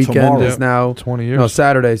this weekend. Tomorrow. Is now 20 years. No,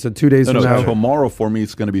 Saturday. So 2 days from now. Tomorrow for me,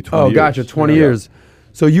 it's going to be 20 years. Oh, gotcha. 20 years.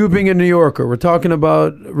 So you being a New Yorker, we're talking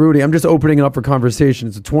about Rudy. I'm just opening it up for conversation.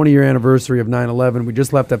 It's a 20-year anniversary of 9/11. We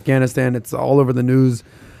just left Afghanistan. It's all over the news.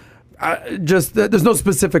 There's no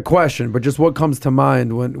specific question, but just what comes to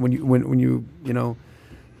mind when you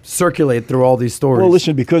circulate through all these stories. Well,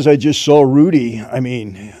 listen, because I just saw Rudy, I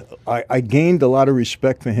mean, I gained a lot of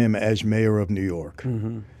respect for him as mayor of New York,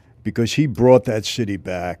 because he brought that city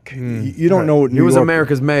back. You don't know what New York... He was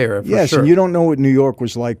America's mayor, for yes, sure. and you don't know what New York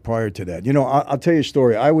was like prior to that. You know, I'll tell you a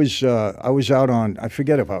story. I was out on, I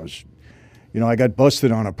forget if I was, I got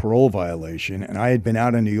busted on a parole violation, and I had been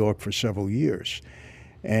out in New York for several years.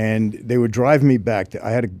 And they were driving me back.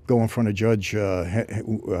 I had to go in front of Judge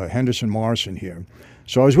Henderson Morrison here.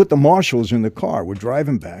 So I was with the marshals in the car. We're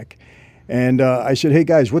driving back. And I said, hey,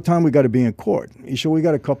 guys, what time we got to be in court? He said, we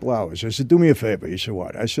got a couple hours. I said, do me a favor. He said,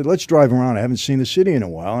 what? I said, let's drive around. I haven't seen the city in a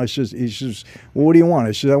while. He says, well, what do you want?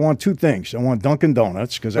 I said, I want two things. I want Dunkin'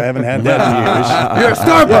 Donuts, because I haven't had that in years. You're a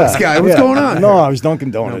Starbucks guy. What's going on? No, I was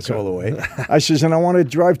Dunkin' Donuts all the way. I says, and I want to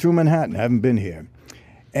drive through Manhattan. I haven't been here.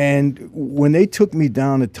 And when they took me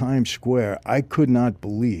down to Times Square, I could not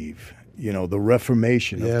believe, the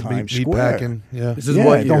reformation of Times Square. Meatpacking. Yeah. This is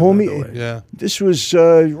what the whole This was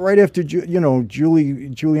right after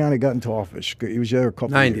Giuliani got into office. He was there a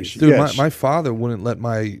couple of years. Dude, yes. my father wouldn't let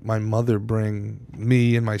my mother bring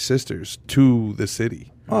me and my sisters to the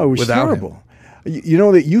city. Oh, it was terrible. Him. You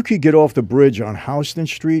know that you could get off the bridge on Houston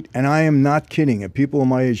Street, and I am not kidding, and people of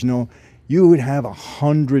my age know, you would have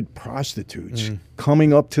 100 prostitutes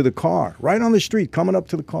coming up to the car, right on the street, coming up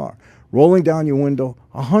to the car, rolling down your window,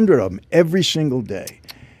 100 of them every single day.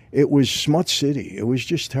 It was smut city. It was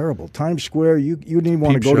just terrible. Times Square, you didn't even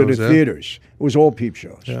want to go to the theaters. It was all peep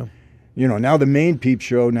shows. Yeah. Now the main peep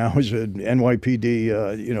show now is an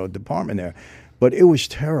NYPD, department there. But it was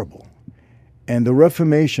terrible. And the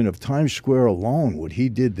reformation of Times Square alone, what he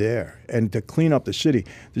did there, and to clean up the city.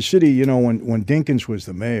 The city, when Dinkins was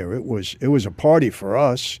the mayor, it was a party for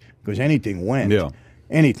us, because anything went. Yeah.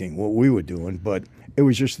 Anything, what we were doing. But it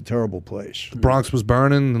was just a terrible place. The Bronx was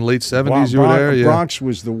burning in the late 70s. You were there? Yeah. Bronx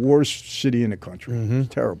was the worst city in the country. It was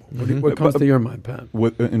terrible. What comes to your mind, Pat?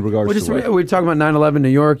 In regards to what? We're talking about 9/11 New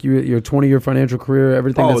York, your 20-year financial career,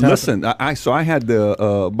 everything that's happened. Listen, I had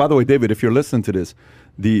the, by the way, David, if you're listening to this,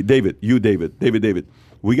 David,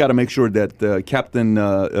 we got to make sure that Captain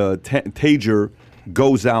Tager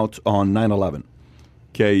goes out on 9/11.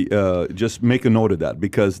 Okay, just make a note of that,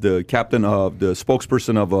 because the captain of the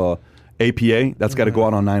spokesperson of APA, that's got to go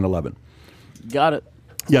out on 9/11. Got it.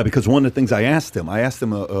 Yeah, because one of the things I asked him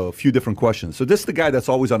a few different questions. So this is the guy that's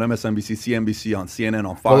always on MSNBC, CNBC, on CNN,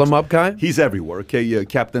 on Fox. Pull him up, guy? He's everywhere. Okay,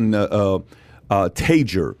 Captain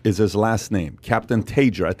Tager is his last name. Captain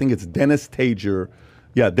Tager. I think it's Dennis Tager.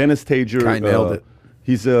 Yeah, Dennis Tager. Guy nailed it.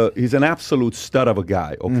 He's an absolute stud of a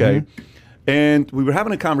guy, okay? And we were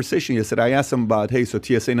having a conversation yesterday. I asked him about, hey, so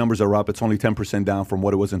TSA numbers are up. It's only 10% down from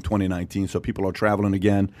what it was in 2019, so people are traveling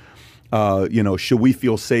again. Should we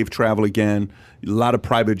feel safe travel again? A lot of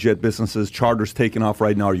private jet businesses, charters taking off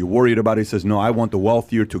right now. Are you worried about it? He says, no, I want the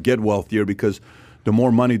wealthier to get wealthier, because the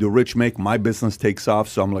more money the rich make, my business takes off.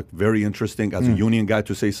 So I'm like, very interesting as a union guy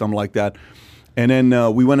to say something like that. And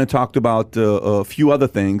then we went and talked about a few other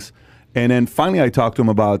things. And then finally I talked to him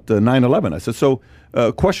about 9/11. I said, so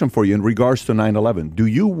question for you in regards to 9/11. Do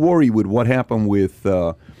you worry with what happened with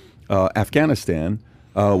Afghanistan,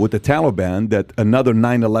 with the Taliban, that another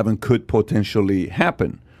 9/11 could potentially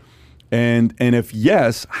happen? And if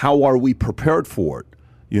yes, how are we prepared for it?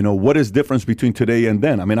 You know, what is difference between today and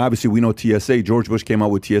then? I mean, obviously we know TSA. George Bush came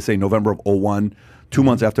out with TSA November of 2001. 2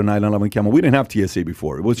 months after 9/11 came out. We didn't have TSA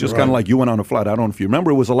before. It was just kind of like you went on a flight. I don't know if you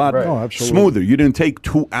remember. It was a lot smoother. You didn't take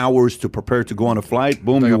 2 hours to prepare to go on a flight.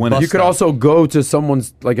 Boom, you went. You could also go to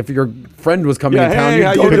someone's, like if your friend was coming in town, hey,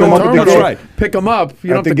 you go to the terminal, pick them up.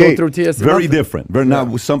 You don't have to gate. go through TSA. Very different.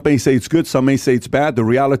 Now, some may say it's good. Some may say it's bad. The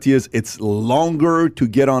reality is it's longer to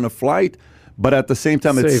get on a flight, but at the same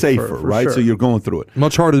time, it's safer, right? Sure. So you're going through it.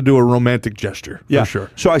 Much harder to do a romantic gesture, Yeah, for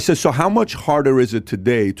sure. So I said, so how much harder is it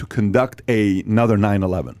today to conduct another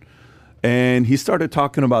 9/11? And he started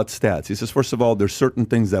talking about stats. He says, first of all, there's certain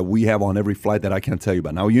things that we have on every flight that I can't tell you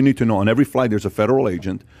about. Now, you need to know on every flight there's a federal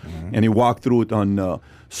agent, and he walked through it on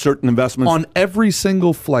certain investments. On every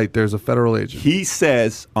single flight, there's a federal agent. He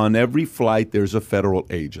says on every flight there's a federal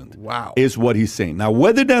agent. Wow. Is what he's saying. Now,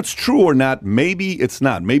 whether that's true or not, maybe it's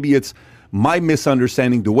not. Maybe it's my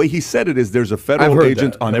misunderstanding. The way he said it is there's a federal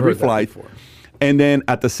agent on every flight. And then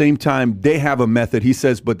at the same time, they have a method. He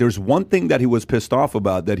says, but there's one thing that he was pissed off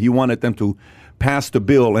about, that he wanted them to pass the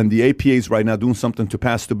bill, and the APA is right now doing something to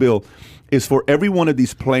pass the bill, is for every one of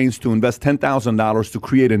these planes to invest $10,000 to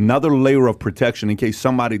create another layer of protection in case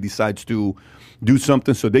somebody decides to do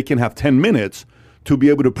something, so they can have 10 minutes to be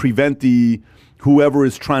able to prevent whoever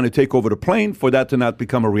is trying to take over the plane for that to not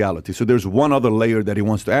become a reality. So there's one other layer that he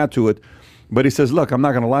wants to add to it. But he says, look, I'm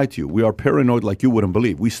not going to lie to you. We are paranoid like you wouldn't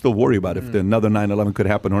believe. We still worry about if another 9/11 could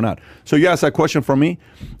happen or not. So you asked that question for me.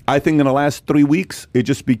 I think in the last 3 weeks, it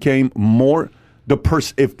just became more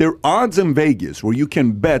if there are odds in Vegas where you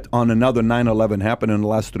can bet on another 9/11 happening in the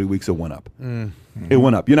last 3 weeks, it went up. It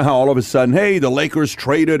went up. You know how all of a sudden, hey, the Lakers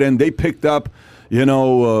traded and they picked up,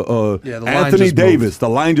 Anthony Davis. The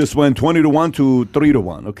line just went 20-1 to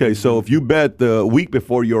 3-1. Okay, so if you bet the week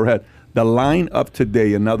before you're ahead, the line up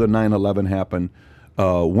today, another 9/11 happened,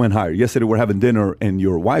 went higher. Yesterday we're having dinner, and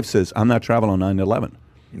your wife says, I'm not traveling on 9/11.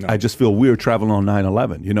 No. I just feel weird traveling on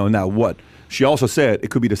 9/11. You know, now what? She also said it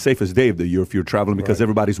could be the safest day of the year if you're traveling because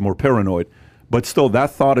everybody's more paranoid. But still,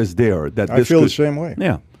 that thought is there. That I feel the same way.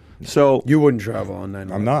 Yeah. So you wouldn't travel on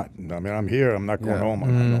 9/11. I'm not. I mean, I'm here. I'm not going home on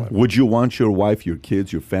 9/11. Would you want your wife, your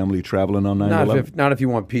kids, your family traveling on 9/11? Not if you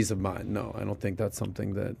want peace of mind. No, I don't think that's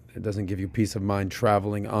something that it doesn't give you peace of mind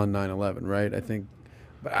traveling on 9/11, right? I think,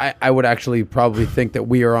 but I would actually probably think that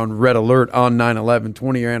we are on red alert on 9/11,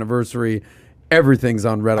 20-year anniversary. Everything's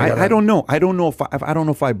on red alert. I don't know. I don't know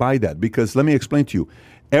if I buy that, because let me explain to you.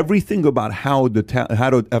 Everything about how the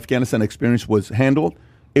Afghanistan experience was handled,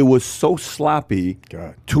 it was so sloppy.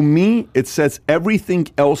 God. To me, it says everything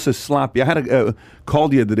else is sloppy. I had a call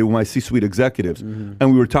the other day with my C-suite executives,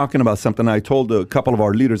 and we were talking about something. I told a couple of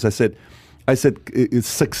our leaders, I said,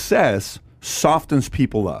 success softens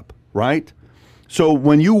people up, right? So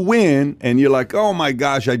when you win and you're like, oh my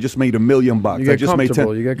gosh, I just made $1 million. You get I just made 10.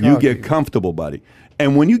 You get comfortable, buddy.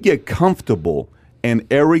 And when you get comfortable and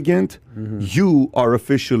arrogant, you are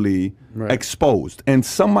officially exposed, and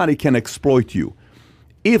somebody can exploit you.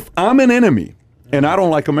 If I'm an enemy and I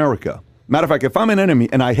don't like America, matter of fact, if I'm an enemy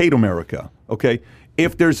and I hate America, okay,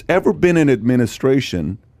 if there's ever been an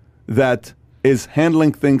administration that is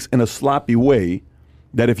handling things in a sloppy way,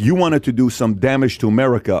 that if you wanted to do some damage to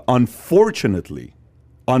America, unfortunately,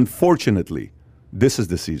 this is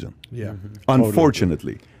the season. Yeah.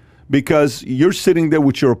 Unfortunately. Because you're sitting there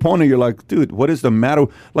with your opponent, you're like, dude, what is the matter?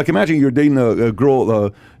 Like, imagine you're dating a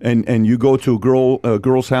girl and you go to a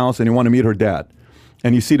girl's house and you want to meet her dad.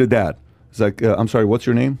 And you see the dad. It's like, I'm sorry, what's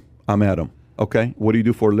your name? I'm Adam. Okay. What do you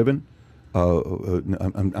do for a living?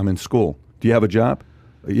 I'm in school. Do you have a job?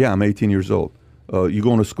 Yeah, I'm 18 years old. You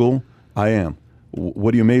going to school? I am.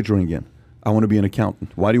 What are you majoring in? I want to be an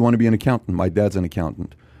accountant. Why do you want to be an accountant? My dad's an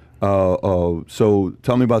accountant. So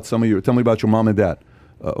tell me about your mom and dad.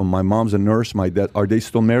 My mom's a nurse. My dad, are they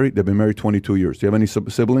still married? They've been married 22 years. Do you have any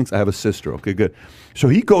siblings? I have a sister. Okay, good. So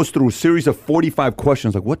he goes through a series of 45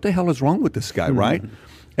 questions. Like, what the hell is wrong with this guy, right?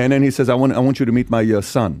 And then he says, I want you to meet my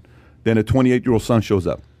son. Then a 28-year-old son shows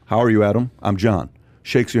up. How are you, Adam? I'm John.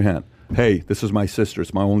 Shakes your hand. Hey, this is my sister.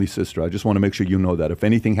 It's my only sister. I just want to make sure you know that. If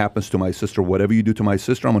anything happens to my sister, whatever you do to my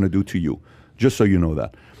sister, I'm going to do to you. Just so you know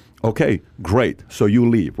that. Okay, great. So you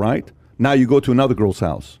leave, right? Now you go to another girl's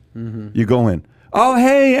house. You go in. Oh,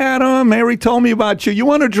 hey, Adam, Mary told me about you. You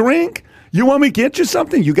want a drink? You want me to get you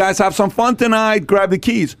something? You guys have some fun tonight. Grab the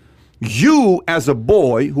keys. You, as a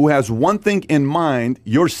boy who has one thing in mind,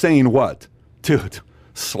 you're saying what? Dude,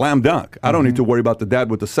 slam dunk. I don't need to worry about the dad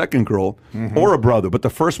with the second girl or a brother. But the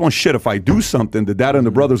first one, shit, if I do something, the dad and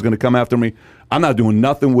the brother is going to come after me. I'm not doing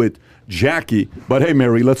nothing with Jackie. But hey,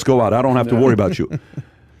 Mary, let's go out. I don't have to worry about you.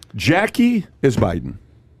 Jackie is Biden.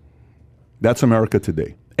 That's America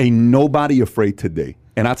today. Ain't nobody afraid today.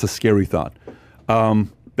 And that's a scary thought.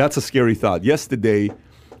 That's a scary thought. Yesterday,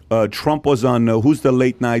 Trump was on, who's the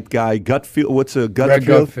late night guy? Gutfield. What's a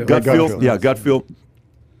Gutfield? Gutfield. Yeah, Gutfield.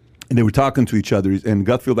 And they were talking to each other. And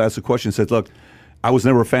Gutfield asked a question, said, look, I was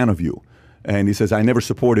never a fan of you. And he says, I never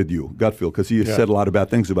supported you, Gutfield, because he said a lot of bad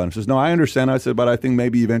things about him. He says, no, I understand. I said, but I think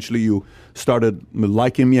maybe eventually you started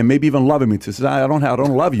liking me and maybe even loving me. He says, I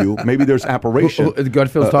don't love you. Maybe there's apparition.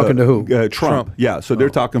 Gutfield's talking to who? Trump. Yeah, so they're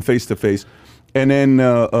talking face to face. And then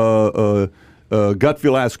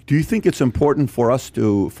Gutfield asked, do you think it's important for us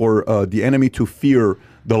for the enemy to fear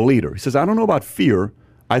the leader? He says, I don't know about fear.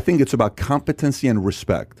 I think it's about competency and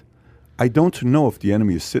respect. I don't know if the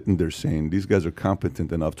enemy is sitting there saying these guys are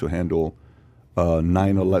competent enough to handle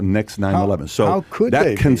 9/11, next 9/11. So how could that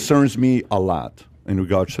they be? concerns me a lot in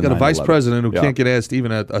regards to 9/11. Got a vice president who Yeah. can't get asked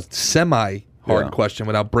even a semi-hard Yeah. question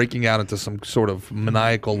without breaking out into some sort of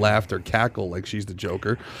maniacal laughter cackle like she's the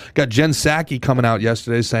Joker. Got Jen Psaki coming out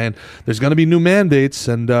yesterday saying there's going to be new mandates,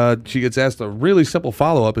 and she gets asked a really simple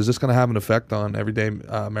follow-up. Is this going to have an effect on everyday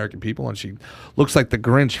American people? And she looks like the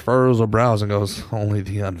Grinch, furrows her brows, and goes, only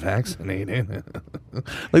the unvaccinated.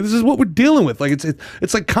 Like, this is what we're dealing with. Like,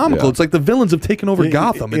 it's like comical. Yeah. It's like the villains have taken over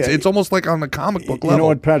Gotham. yeah. It's almost like on the comic book You level. know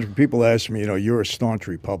what, Patrick? People ask me, you're a staunch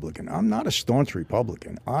Republican. I'm not a staunch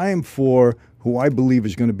Republican. I am for who I believe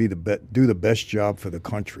is going to be do the best job for the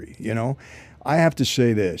country. I have to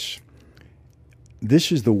say this.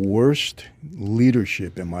 This is the worst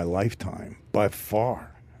leadership in my lifetime by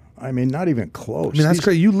far. I mean, not even close. I mean, that's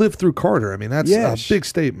great. You lived through Carter. I mean, that's Yes. a big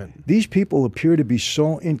statement. These people appear to be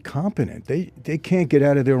so incompetent. They can't get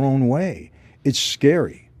out of their own way. It's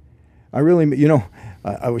scary. I really,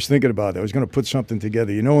 I was thinking about it. I was going to put something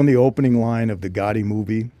together. In the opening line of the Gotti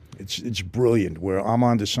movie, it's brilliant, where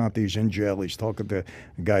Armand DeSantis in jail. He's talking to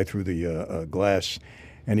a guy through the glass,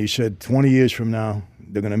 and he said, 20 years from now,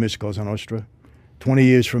 they're going to miss Cosa Nostra. 20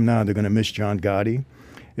 years from now, they're going to miss John Gotti.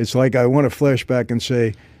 It's like I want to flash back and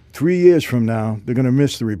say, 3 years from now, they're going to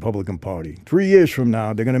miss the Republican Party. 3 years from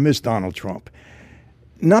now, they're going to miss Donald Trump.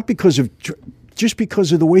 Not because of, just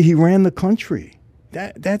because of the way he ran the country.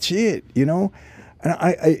 That's it, And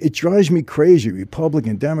it drives me crazy,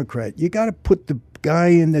 Republican, Democrat. You got to put the guy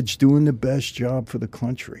in that's doing the best job for the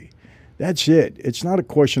country. That's it. It's not a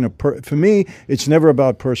question of, for me, it's never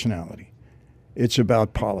about personality. It's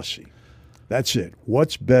about policy. That's it.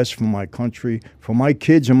 What's best for my country, for my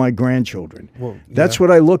kids and my grandchildren. That's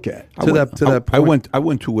what I look at. To that point. I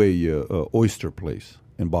went to a oyster place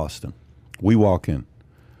in Boston. We walk in.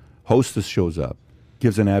 Hostess shows up,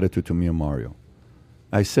 gives an attitude to me and Mario.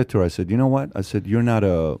 I said to her, I said, you know what? I said, you're not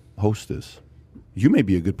a hostess. You may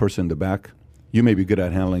be a good person in the back. You may be good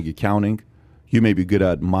at handling accounting. You may be good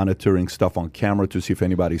at monitoring stuff on camera to see if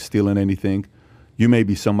anybody's stealing anything. You may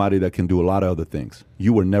be somebody that can do a lot of other things.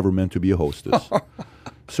 You were never meant to be a hostess.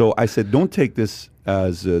 So I said, don't take this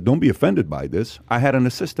as, don't be offended by this. I had an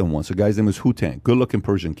assistant once. The guy's name was Hutang, good-looking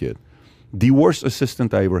Persian kid. The worst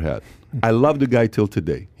assistant I ever had. I love the guy till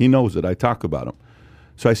today. He knows it. I talk about him.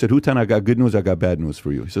 So I said, Hutang, I got good news, I got bad news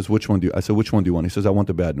for you. He says, which one do you? I said, which one do you want? He says, I want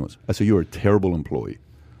the bad news. I said, you're a terrible employee.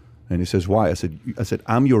 And he says, why? I said,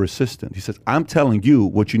 I'm your assistant. He says, I'm telling you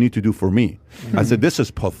what you need to do for me. I said, this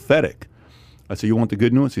is pathetic. I said, you want the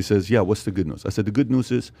good news? He says, yeah, what's the good news? I said, the good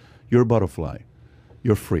news is you're a butterfly.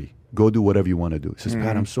 You're free. Go do whatever you want to do. He says,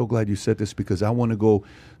 Pat, I'm so glad you said this because I want to go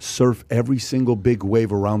surf every single big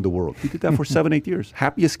wave around the world. He did that for 7-8 years.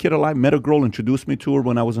 Happiest kid alive. Met a girl, introduced me to her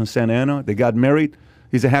when I was in Santa Ana. They got married.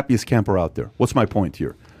 He's the happiest camper out there. What's my point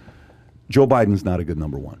here? Joe Biden's not a good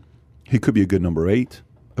number one. He could be a good number 8,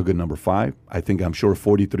 a good number 5. I'm sure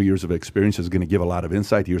 43 years of experience is going to give a lot of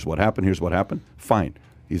insight. Here's what happened. Here's what happened. Fine.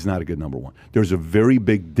 He's not a good number 1. There's a very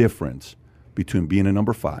big difference between being a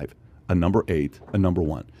number 5, a number 8, a number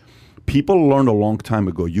 1. People learned a long time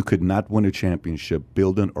ago you could not win a championship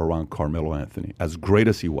building around Carmelo Anthony, as great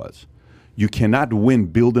as he was. You cannot win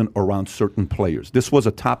building around certain players. This was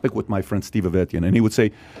a topic with my friend Steve Avetian, and he would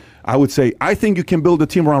say, I think you can build a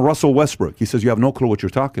team around Russell Westbrook. He says, you have no clue what you're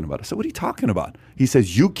talking about. I said, what are you talking about? He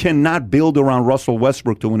says, you cannot build around Russell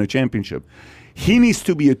Westbrook to win a championship. He needs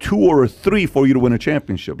to be a 2 or a 3 for you to win a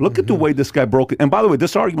championship. Look at the way this guy broke it. And by the way,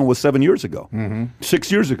 this argument was 7 years ago,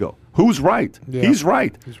 6 years ago. Who's right? Yeah. He's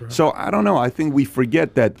right. So I don't know. I think we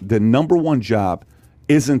forget that the number 1 job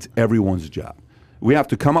isn't everyone's job. We have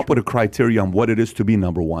to come up with a criteria on what it is to be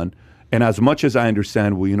number 1. And as much as I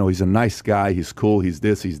understand, well, he's a nice guy, he's cool, he's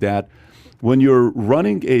this, he's that. When you're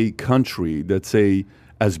running a country that's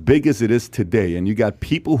as big as it is today, and you got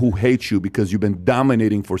people who hate you because you've been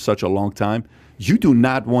dominating for such a long time, you do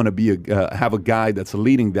not want to be have a guy that's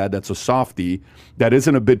leading that's a softie, that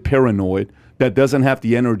isn't a bit paranoid, that doesn't have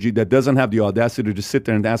the energy, that doesn't have the audacity to sit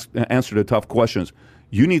there and answer the tough questions.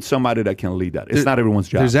 You need somebody that can lead that. It's not everyone's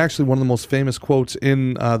job. There's actually one of the most famous quotes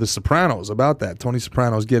in The Sopranos about that. Tony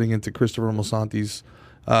Soprano's getting into Christopher Molsanti's,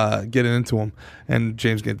 getting into him, and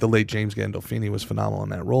the late James Gandolfini was phenomenal in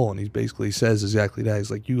that role, and he basically says exactly that.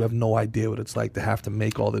 He's like, you have no idea what it's like to have to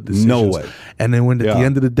make all the decisions. No way. And then at the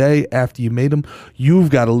end of the day, after you made them, you've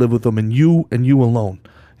got to live with them, and you alone.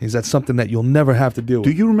 That's something that you'll never have to deal with.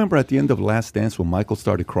 Do you remember at the end of Last Dance when Michael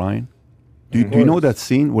started crying? Do you know that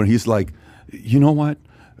scene where he's like, you know what?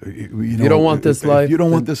 You don't want this life. You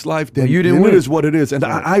don't want this life. Then you didn't win. It is what it is. And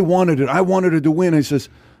I wanted it. I wanted it to win. And he says,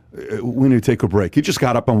 we need to take a break. He just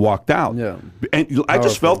got up and walked out. Yeah. And I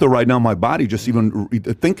just felt it right now in my body, just even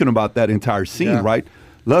thinking about that entire scene, right?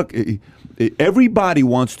 Look, everybody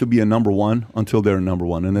wants to be a number one until they're a number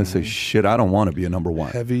one. And they say, shit, I don't want to be a number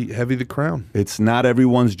one. Heavy the crown. It's not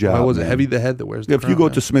everyone's job. Why was it heavy the head that wears the crown? If you go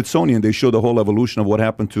to Smithsonian, they show the whole evolution of what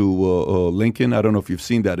happened to Lincoln. I don't know if you've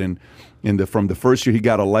seen that from the first year he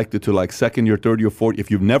got elected to like second year, third year, fourth.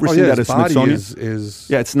 If you've never seen that at Smithsonian,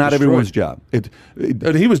 it's not everyone's job.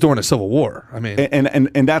 He was during a civil war. I mean,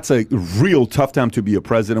 and that's a real tough time to be a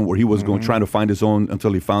president, where he was trying to find his own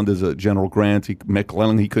until he found his General Grant,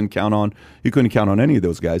 McClellan. He couldn't count on any of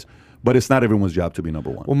those guys. But it's not everyone's job to be number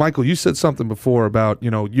one. Well, Michael, you said something before about, you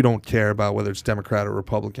don't care about whether it's Democrat or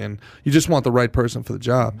Republican. You just want the right person for the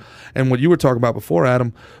job. And what you were talking about before,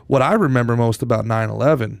 Adam, what I remember most about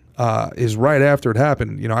 9/11 is right after it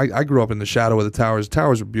happened. I grew up in the shadow of the towers. The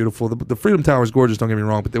towers were beautiful. The Freedom Tower is gorgeous, don't get me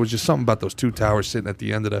wrong, but there was just something about those two towers sitting at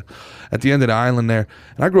the end of the island there.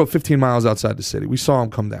 And I grew up 15 miles outside the city. We saw them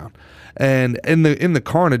come down. And in the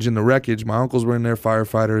carnage, in the wreckage, my uncles were in there,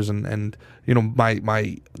 firefighters, and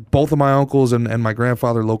my both of my uncles and my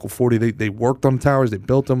grandfather, Local 40, they worked on the towers, they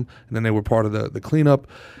built them, and then they were part of the cleanup.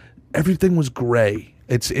 Everything was gray.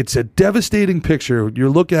 It's a devastating picture. You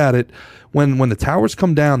look at it when the towers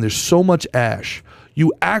come down. There's so much ash.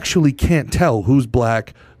 You actually can't tell who's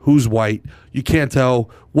black, who's white. You can't tell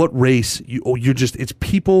what race. It's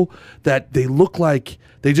people that they look like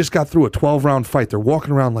they just got through a 12-round fight. They're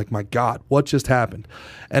walking around like, my God, what just happened?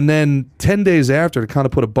 And then 10 days after, to kind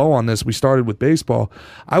of put a bow on this, we started with baseball.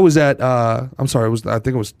 I was at, I think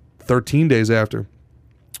it was 13 days after.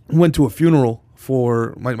 Went to a funeral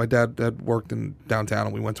for my dad had worked in downtown,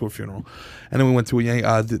 and we went to a funeral, and then we went to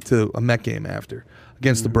a Met game after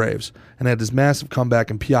against the Braves, and had this massive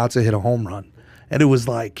comeback, and Piazza hit a home run, and it was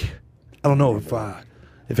like, I don't know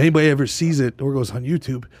if anybody ever sees it or goes on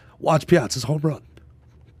YouTube, watch Piazza's home run.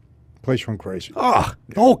 Place went crazy. The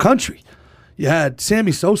whole country. You had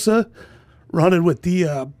Sammy Sosa running with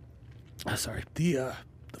the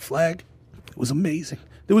flag. It was amazing.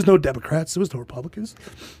 There was no Democrats. There was no Republicans.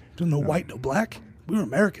 There was no white, no black. We were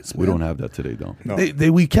Americans, man. We don't have that today, though. No.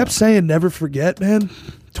 We kept saying never forget, man.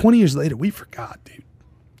 20 years later, we forgot, dude.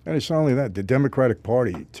 And it's not only that. The Democratic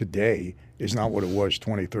Party today is not what it was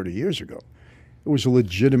 20, 30 years ago. It was a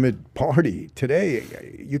legitimate party. Today,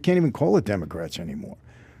 you can't even call it Democrats anymore.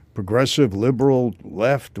 Progressive, liberal,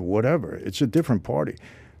 left, whatever. It's a different party.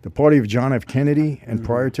 The party of John F. Kennedy and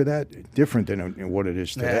prior to that, different than what it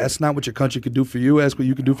is today. Yeah, that's not what your country could do for you. Ask what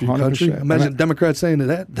you can do for your 100%. country. Imagine Democrats saying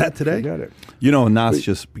that today. Forget it. Nas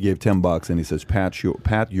just gave $10 and he says, Pat,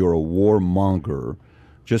 you're a warmonger.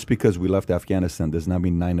 Just because we left Afghanistan does not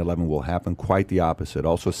mean 9/11 will happen. Quite the opposite.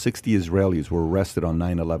 Also, 60 Israelis were arrested on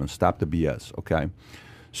 9/11. Stop the BS, okay?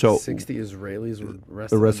 So 60 Israelis were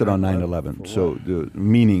arrested on 9/11. So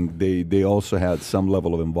meaning they also had some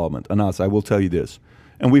level of involvement. Anas, I will tell you this,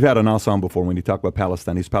 and we've had Anas on before when he talked about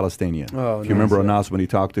Palestine. He's Palestinian. If you remember Anas when he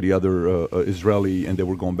talked to the other Israeli, and they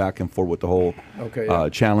were going back and forth with the whole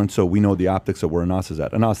challenge. So we know the optics of where Anas is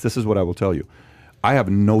at. Anas, this is what I will tell you. I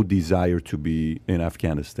have no desire to be in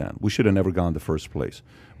Afghanistan. We should have never gone in the first place.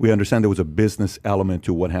 We understand there was a business element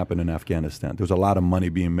to what happened in Afghanistan. There was a lot of money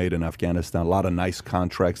being made in Afghanistan, a lot of nice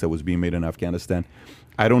contracts that was being made in Afghanistan.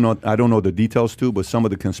 I don't know the details too, but some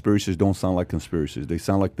of the conspiracies don't sound like conspiracies. They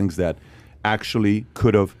sound like things that actually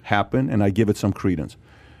could have happened, and I give it some credence.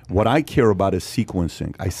 What I care about is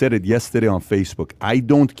sequencing. I said it yesterday on Facebook. I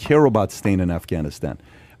don't care about staying in Afghanistan.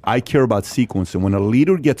 I care about sequencing. When a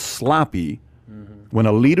leader gets sloppy,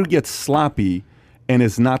 and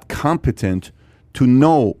is not competent to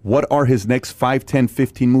know what are his next 5, 10,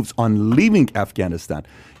 15 moves on leaving Afghanistan,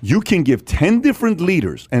 you can give 10 different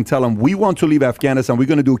leaders and tell them, we want to leave Afghanistan. We're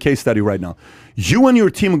going to do a case study right now. You and your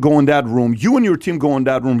team go in that room. You and your team go in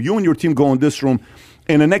that room. You and your team go in this room.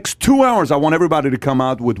 In the next 2 hours, I want everybody to come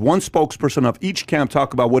out with one spokesperson of each camp,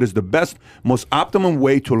 talk about what is the best, most optimum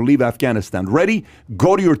way to leave Afghanistan. Ready?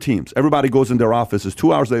 Go to your teams. Everybody goes in their offices.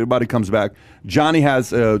 2 hours later, everybody comes back. Johnny has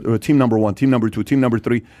team number 1, team number 2, team number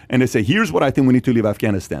 3, and they say, here's what I think we need to leave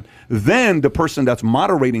Afghanistan. Then the person that's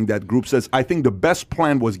moderating that group says, I think the best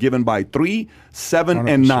plan was given by 3, 7, 100%.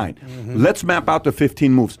 And 9. Let's map out the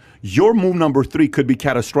 15 moves. Your move number 3 could be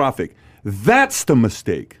catastrophic. That's the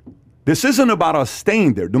mistake. This isn't about us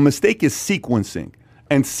staying there. The mistake is sequencing.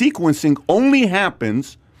 And sequencing only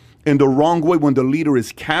happens in the wrong way when the leader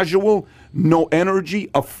is casual, no energy,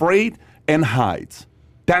 afraid, and hides.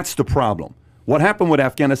 That's the problem. What happened with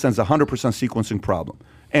Afghanistan is a 100% sequencing problem.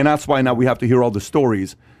 And that's why now we have to hear all the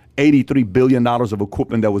stories. $83 billion of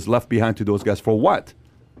equipment that was left behind to those guys. For what?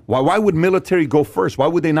 Why would military go first? Why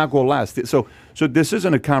would they not go last? So this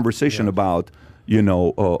isn't a conversation about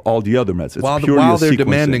all the other methods. While they're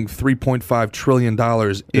demanding $3.5 trillion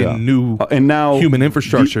in new and now human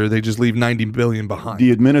infrastructure, they just leave $90 billion behind.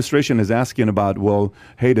 The administration is asking about, well,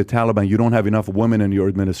 hey, the Taliban, you don't have enough women in your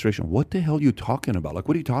administration. What the hell are you talking about? Like,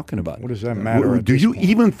 what are you talking about? What does that matter? Do you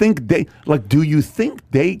even think do you think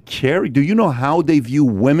they care? Do you know how they view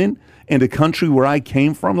women in the country where I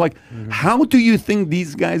came from? Like, how do you think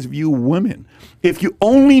these guys view women? If you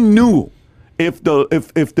only knew, if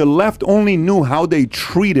the left only knew how they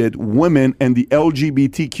treated women and the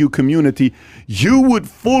LGBTQ community, you would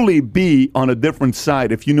fully be on a different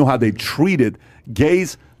side if you knew how they treated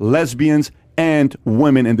gays, lesbians, and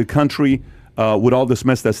women in the country with all this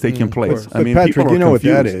mess that's taking place. I mean, Patrick, you know what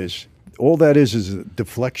that is? All that is a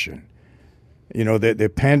deflection. You know, they're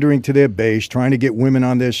pandering to their base, trying to get women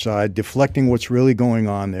on their side, deflecting what's really going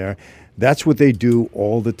on there. That's what they do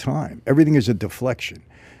all the time. Everything is a deflection.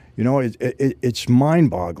 You know, it's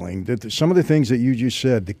mind-boggling that some of the things that you just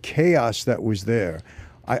said, the chaos that was there,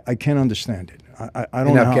 I can't understand it. I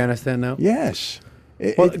don't know. In Afghanistan now? Yes.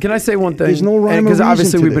 Well, can I say one thing? There's no rhyme or reason because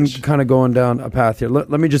obviously we've this. been kind of going down a path here. Let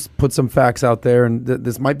me just put some facts out there, and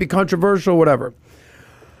this might be controversial, whatever.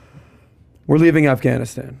 We're leaving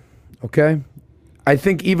Afghanistan, okay? I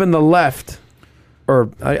think even the left,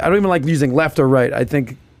 or I don't even like using left or right. I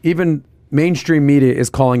think even mainstream media is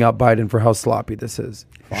calling out Biden for how sloppy this is.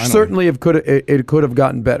 Finally. Certainly, it could have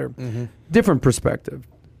gotten better. Different perspective.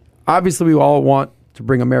 Obviously, we all want to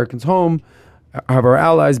bring Americans home, have our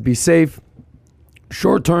allies be safe.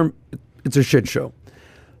 Short term, it's a shit show.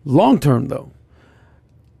 Long term, though,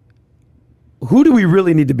 who do we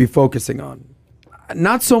really need to be focusing on?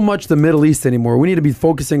 Not so much the Middle East anymore. We need to be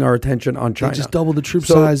focusing our attention on China. They just doubled the troop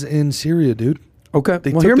size in Syria, dude. Okay.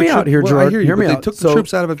 Well, hear me out here, Gerard. I hear you, hear me out. They took the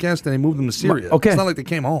troops out of Afghanistan and moved them to Syria. Okay. It's not like they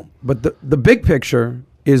came home. But the big picture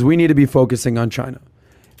is we need to be focusing on China.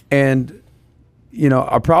 And, you know,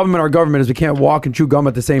 our problem in our government is we can't walk and chew gum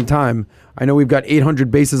at the same time. I know we've got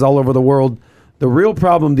 800 bases all over the world. The real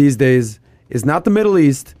problem these days is not the Middle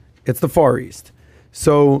East, it's the Far East.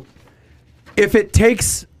 So if it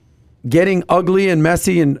takes getting ugly and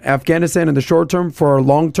messy in Afghanistan in the short term for our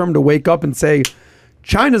long term to wake up and say,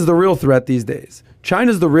 China's the real threat these days.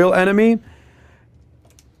 China's the real enemy.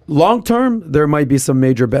 Long term, there might be some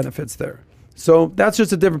major benefits there. So that's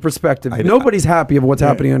just a different perspective. Nobody's happy of what's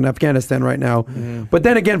happening in Afghanistan right now. But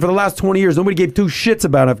then again, for the last 20 years, nobody gave two shits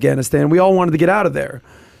about Afghanistan. We all wanted to get out of there.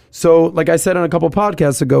 So like I said on a couple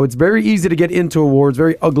podcasts ago, it's very easy to get into a war. It's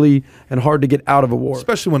very ugly and hard to get out of a war.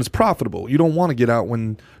 Especially when it's profitable. You don't want to get out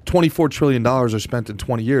when $24 trillion are spent in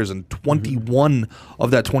 20 years and 21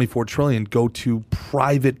 of that $24 trillion go to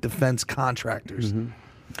private defense contractors.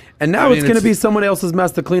 And now it's going to be someone else's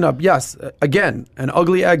mess to clean up. Yes, again, an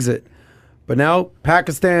ugly exit. But now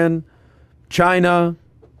Pakistan, China,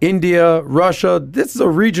 India, Russia, this is a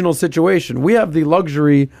regional situation. We have the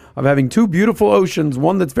luxury of having two beautiful oceans,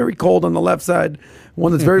 one that's very cold on the left side,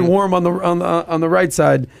 one that's very warm on the right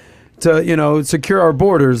side, to, you know, secure our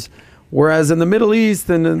borders. Whereas in the Middle East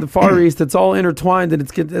and in the Far East, it's all intertwined, and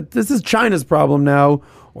this is China's problem now,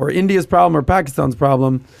 or India's problem, or Pakistan's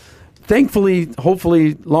problem. Thankfully,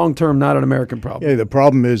 hopefully, long-term, not an American problem. Yeah, the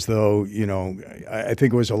problem is, though, you know, I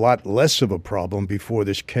think it was a lot less of a problem before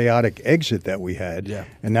this chaotic exit that we had. Yeah.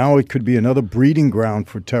 And now it could be another breeding ground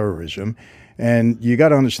for terrorism. And you got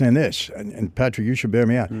to understand this, and Patrick, you should bear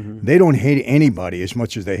me out. They don't hate anybody as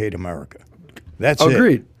much as they hate America. That's it.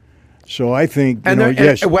 Agreed. So I think, And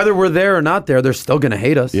whether we're there or not there, they're still going to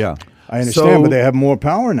hate us. Yeah. I understand, but they have more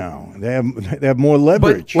power now. They have more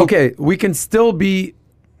leverage. But, okay, we can still be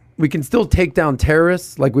we can still take down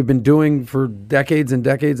terrorists like we've been doing for decades and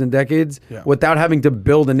decades and decades without having to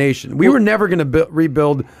build a nation. We were never going to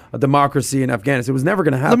rebuild a democracy in Afghanistan. It was never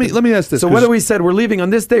going to happen. Let me ask this. So whether we said we're leaving on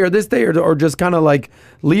this day or just kind of like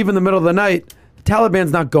leave in the middle of the night, the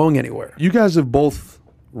Taliban's not going anywhere. You guys have both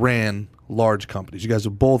ran large companies. You guys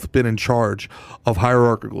have both been in charge of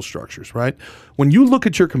hierarchical structures, right? When you look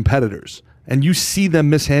at your competitors and you see them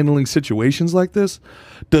mishandling situations like this,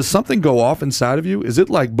 does something go off inside of you? Is it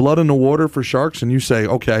like blood in the water for sharks and you say,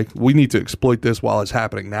 okay, we need to exploit this while it's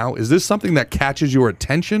happening now? Is this something that catches your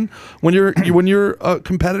attention when your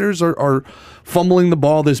competitors are fumbling the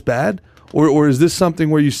ball this bad? Or is this something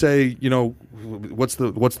where you say, you know, what's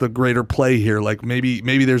the greater play here? Like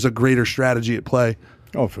maybe there's a greater strategy at play.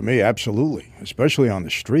 Oh, for me, absolutely. Especially on the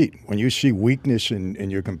street. When you see weakness in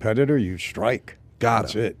your competitor, you strike.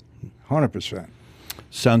 That's it. 100%.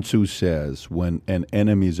 Sun Tzu says, when an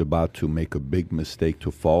enemy is about to make a big mistake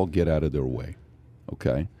to fall, get out of their way.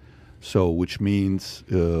 Okay? So, which means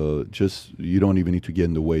just you don't even need to get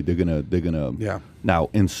in the way. They're gonna. Yeah. Now,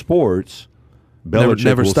 in sports, Belichick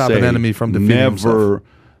never will stop say, an enemy from defeating himself.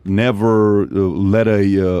 Never let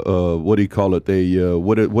a what do you call it?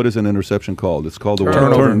 What is an interception called? It's called a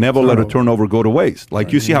Turnover. Never let a turnover go to waste.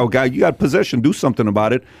 Like you see how you got possession, do something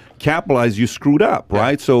about it, capitalize. You screwed up,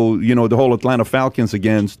 right? So you know the whole Atlanta Falcons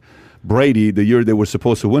against Brady the year they were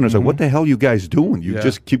supposed to win. It's like, what the hell you guys doing? You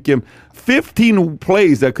just keep giving 15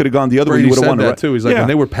 plays that could have gone the other way. You would have won. That too. He's like, when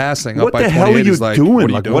they were passing up what by the hell are you doing?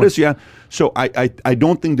 Like, what is So I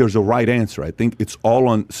don't think there's a right answer. I think it's all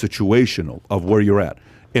on situational of where you're at.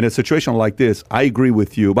 In a situation like this, I agree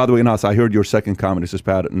with you. By the way, Nas, I heard your second comment. This is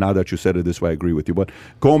Pat. Now that you said it this way, I agree with you. But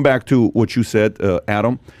going back to what you said,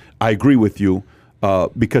 Adam, I agree with you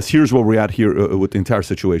because here's where we're at here with the entire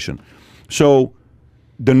situation. So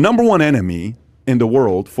the number one enemy in the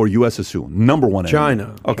world for U.S. is who? Number one enemy.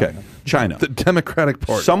 China. Okay, China. The Democratic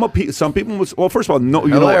Party. Some people was, well, first of all, no,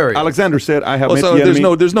 you know, Alexander said, I have met so the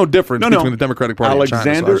enemy. there's no difference between the Democratic Party and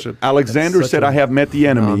China. Alexander said, I have met the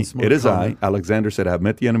enemy. It is comment. I. Alexander said, I have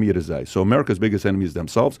met the enemy. It is I. So America's biggest enemy is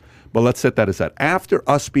themselves. But let's set that aside. After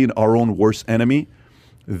us being our own worst enemy,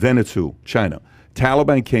 then it's who? China.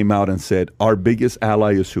 Taliban came out and said, our biggest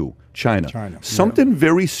ally is who? China. Something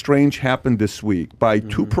very strange happened this week by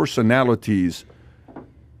two personalities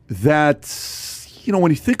that, you know,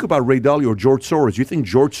 when you think about Ray Dalio or George Soros, you think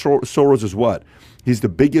George Soros is what? He's the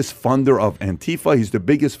biggest funder of Antifa. He's the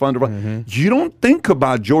biggest funder of... You don't think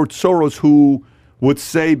about George Soros, who would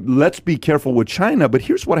say, let's be careful with China. But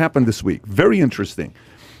here's what happened this week. Very interesting.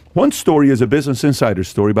 One story is a Business Insider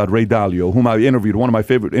story about Ray Dalio, whom I interviewed, one of my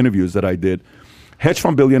favorite interviews that I did. Hedge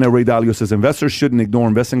fund billionaire Ray Dalio says investors shouldn't ignore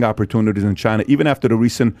investing opportunities in China, even after the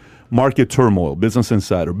recent market turmoil. Business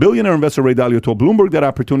Insider. Billionaire investor Ray Dalio told Bloomberg that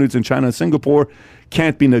opportunities in China and Singapore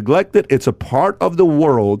can't be neglected. It's a part of the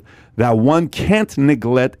world that one can't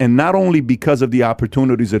neglect, and not only because of the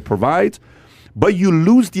opportunities it provides, but you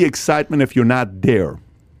lose the excitement if you're not there.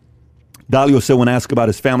 Dalio said when asked about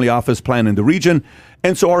his family office plan in the region,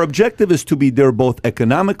 and so our objective is to be there both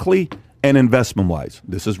economically and investment-wise.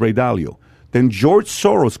 This is Ray Dalio. Then George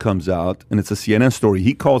Soros comes out, and it's a CNN story.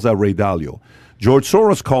 He calls out Ray Dalio. George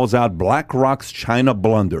Soros calls out BlackRock's China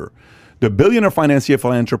blunder. The billionaire financier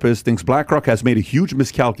philanthropist thinks BlackRock has made a huge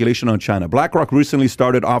miscalculation on China. BlackRock recently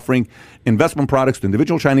started offering investment products to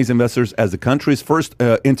individual Chinese investors as the country's first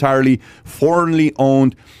entirely foreignly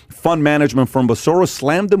owned fund management firm. But Soros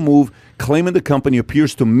slammed the move, claiming the company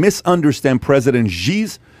appears to misunderstand President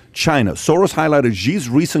Xi's China. Soros highlighted Xi's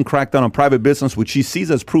recent crackdown on private business, which he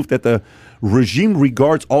sees as proof that the regime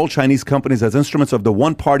regards all Chinese companies as instruments of the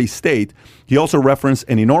one-party state. He also referenced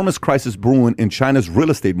an enormous crisis brewing in China's real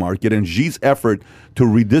estate market and Xi's effort to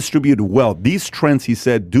redistribute wealth. These trends, he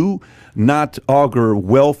said, do not augur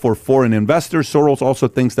well for foreign investors. Soros also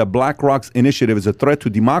thinks that BlackRock's initiative is a threat to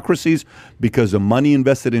democracies because the money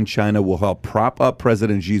invested in China will help prop up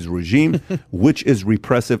President Xi's regime, which is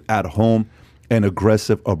repressive at home and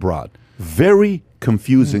aggressive abroad. Very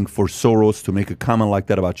confusing for Soros to make a comment like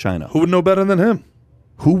that about China. Who would know better than him?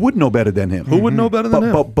 Who would know better than him? Who would know better than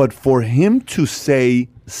him? But for him to say,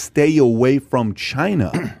 stay away from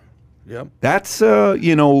China, Yep. that's,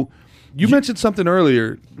 you know... You mentioned something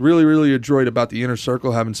earlier, really adroit about the inner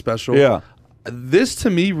circle having special. Yeah. This to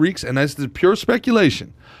me reeks, and that's pure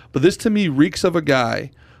speculation, but this to me reeks of a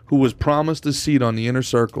guy who was promised a seat on the inner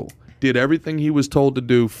circle, did everything he was told to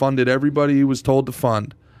do, funded everybody he was told to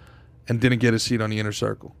fund, and didn't get a seat on the inner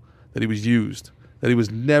circle, that he was used, that he was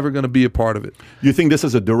never going to be a part of it. You think this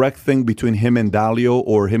is a direct thing between him and Dalio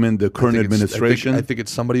or him and the current administration? I think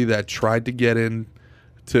it's somebody that tried to get in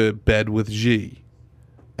to bed with Xi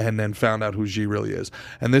and then found out who Xi really is.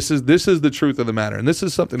 And this is the truth of the matter. And this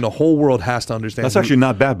is something the whole world has to understand. That's actually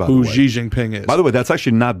not bad, by the who way. Xi Jinping is. By the way, that's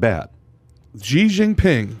actually not bad. Xi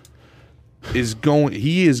Jinping is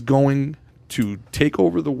going to take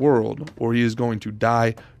over the world, or he is going to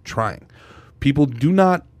die trying. People do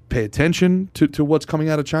not pay attention to what's coming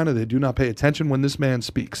out of China. They do not pay attention when this man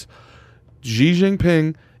speaks. Xi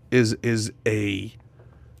Jinping is an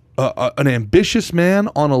ambitious man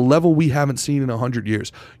on a level we haven't seen in 100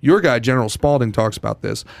 years. Your guy, General Spalding, talks about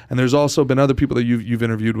this, and there's also been other people that you've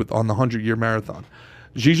interviewed with on the 100-year marathon.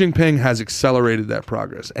 Xi Jinping has accelerated that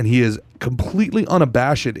progress, and he is completely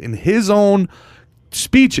unabashed in his own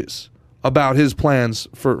speeches about his plans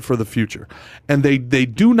for the future. And they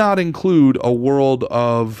do not include a world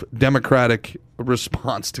of democratic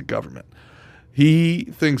response to government. He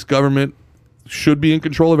thinks government should be in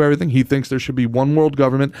control of everything. He thinks there should be one world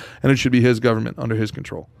government, and it should be his government under his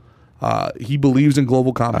control. He believes in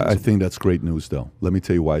global communism. I think that's great news, though. Let me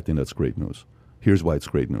tell you why I think that's great news. Here's why it's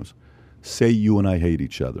great news. Say you and I hate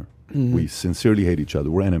each other. Mm-hmm. We sincerely hate each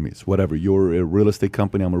other. We're enemies. Whatever. You're a real estate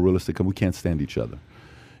company. I'm a real estate company. We can't stand each other.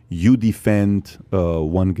 You defend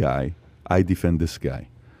one guy. I defend this guy.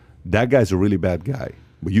 That guy's a really bad guy,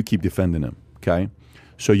 but you keep defending him, okay?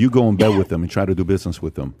 So you go in bed with him and try to do business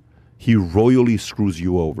with him. He royally screws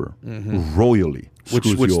you over. Mm-hmm. Royally screws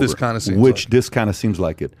you over. Which this kind of seems Which like. this kind of seems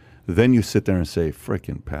like it. Then you sit there and say,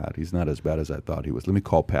 frickin' Pat, he's not as bad as I thought he was. Let me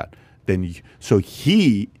call Pat. So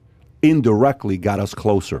he indirectly got us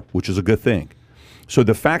closer, which is a good thing. So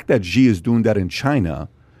the fact that Xi is doing that in China,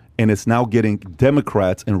 and it's now getting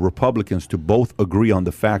Democrats and Republicans to both agree on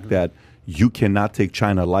the fact that you cannot take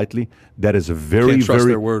China lightly, that is a very, Can't trust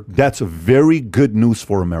very, their word. that's a very good news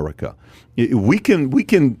for America. We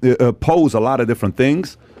can oppose a lot of different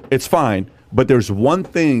things. It's fine. But there's one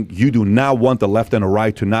thing you do not want the left and the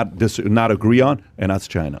right to not agree on, and that's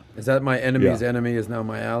China. Is that my enemy's enemy is now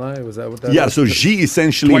my ally? Was that what that Yeah, is? so Xi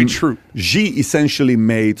essentially Quite true. Xi essentially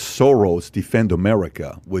made Soros defend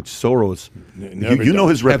America, which Soros, never you know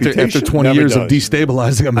his reputation. After 20 Never years of does.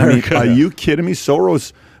 destabilizing I mean, America. are you kidding me?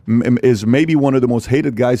 Soros is maybe one of the most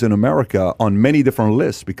hated guys in America on many different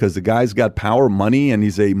lists because the guy's got power, money, and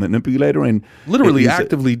he's a manipulator and Literally he's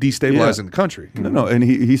actively destabilizing the country. No, and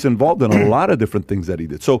he's involved in a lot of different things that he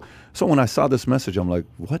did. So when I saw this message, I'm like,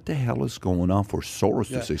 what the hell is going on for Soros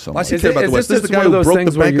to say something? Well, I see like care about the West. This is the guy who broke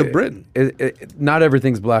the Bank of Britain. Not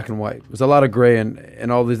everything's black and white. There's a lot of gray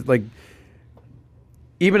and all these, like,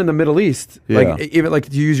 even in the Middle East, like even like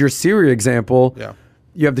to use your Syria example. Yeah.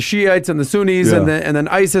 You have the Shiites and the Sunnis, Yeah. and then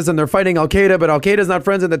ISIS, and they're fighting Al Qaeda, but Al Qaeda's not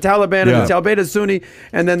friends with the Taliban, Yeah. and the Taliban is Sunni,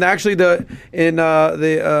 and then actually we're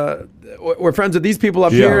friends with these people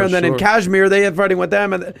up Yeah, here, and then in sure. Kashmir they have fighting with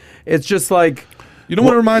them, and it's just like, You know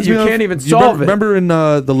what it reminds you me of? can't even You solve it. Remember in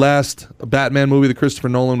the last Batman movie, the Christopher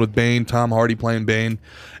Nolan with Bane, Tom Hardy playing Bane,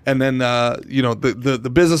 and then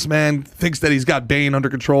the businessman thinks that he's got Bane under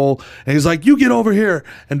control, and he's like, "You get over here,"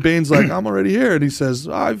 and Bane's like, "I'm already here," and he says,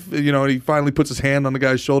 and he finally puts his hand on the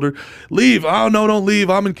guy's shoulder. "Leave! Oh no, don't leave!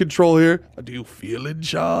 I'm in control here. Do you feel in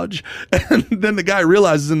charge?" And then the guy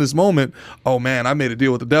realizes in this moment, "Oh man, I made a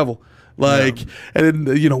deal with the devil." And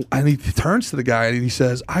then, and he turns to the guy and he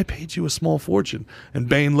says, "I paid you a small fortune." And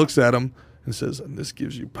Bane looks at him and says, "And this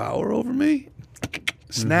gives you power over me?"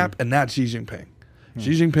 Snap, and that's Xi Jinping.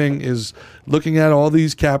 Xi Jinping is looking at all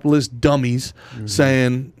these capitalist dummies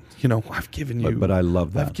saying, "I've given you." But I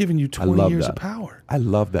love that. I've given you I 20 love years that. of power. I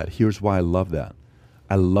love that. Here's why I love that.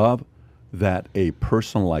 I love that a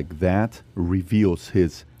person like that reveals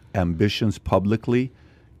his ambitions publicly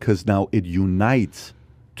because now it unites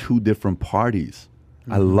two different parties.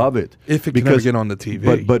 I love it. If it can ever get on the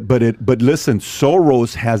TV. But listen,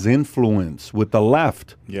 Soros has influence with the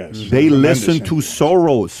left. Yes. They Tremendous listen to influence.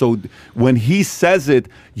 Soros. So when he says it,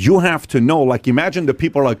 you have to know. Like, imagine the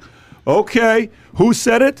people are like, okay, who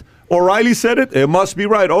said it? O'Reilly said it. It must be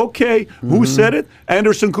right. Okay, who said it?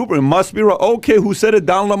 Anderson Cooper. It must be right. Okay, who said it?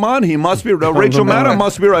 Don Lemon. He must be right. Rachel Maddow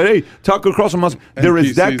must be right. Hey, Tucker Carlson must. There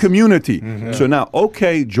is that NPCs. community. So now,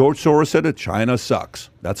 okay, George Soros said it. China sucks.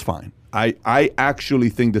 That's fine. I actually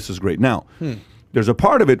think this is great. Now, there's a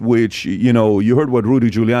part of it which, you heard what Rudy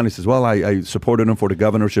Giuliani says. Well, I supported him for the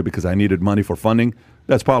governorship because I needed money for funding.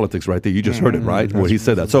 That's politics right there. You just heard it, right? Where he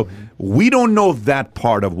said that. So we don't know that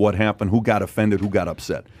part of what happened, who got offended, who got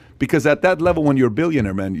upset. Because at that level, when you're a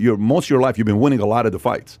billionaire, man, most of your life, you've been winning a lot of the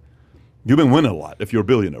fights. You've been winning a lot if you're a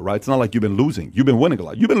billionaire, right? It's not like you've been losing. You've been winning a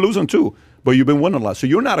lot. You've been losing too, but you've been winning a lot. So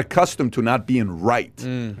you're not accustomed to not being right.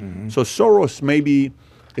 So Soros maybe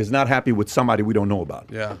is not happy with somebody we don't know about.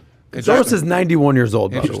 Yeah. Soros is 91 years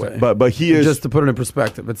old, by the way. But he is Just to put it in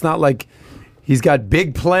perspective, it's not like He's got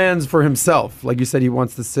big plans for himself. Like you said, he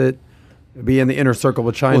wants to be in the inner circle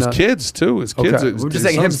with China. Well, his kids too. His kids. Okay. His We're just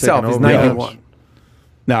son's saying himself. taking He's over. 91.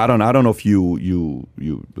 Now, I don't know if you.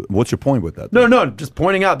 What's your point with that? No, just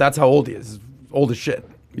pointing out that's how old he is. He's old as shit.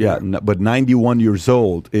 Yeah, but 91 years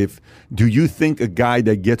old. Do you think a guy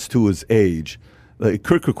that gets to his age, like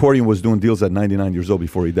Kirk Kerkorian was doing deals at 99 years old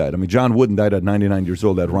before he died. I mean, John Wooden died at 99 years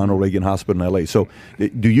old at Ronald Reagan Hospital in L.A. So,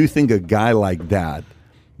 do you think a guy like that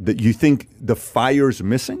you think the fire's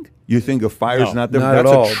missing? You think a fire's not there? Not That's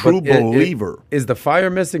at all. a true But it- believer. Is the fire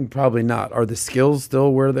missing? Probably not. Are the skills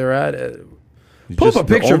still where they're at? Pull Just up a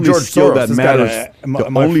the picture of only George skill Soros. that This guy matters. was-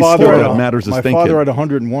 The only skill that matters is my thinking. father at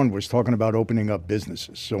 101 was talking about opening up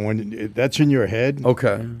businesses. So when that's in your head,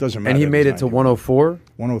 Okay. doesn't matter. And he if made it's it to 91. 104?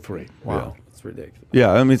 103. Wow. That's ridiculous.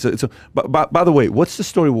 Yeah, I mean, but by the way, what's the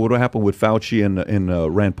story? What happened with Fauci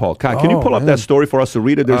and Rand Paul? Kai, can you pull up that story for us to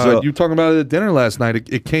read it? There's You talking about it at dinner last night?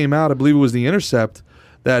 It came out. I believe it was The Intercept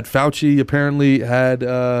that Fauci apparently had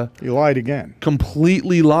He lied again.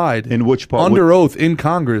 completely lied in which part? under oath in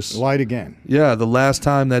Congress. Lied again. Yeah, the last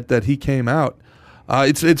time that he came out.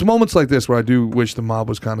 It's moments like this where I do wish the mob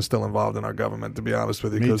was kind of still involved in our government, to be honest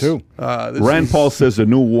with you. Me 'cause, too. Rand Paul says the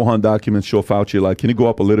new Wuhan documents show Fauci like. Can you go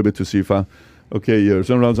up a little bit to see if I? Okay,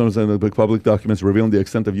 some public documents revealing the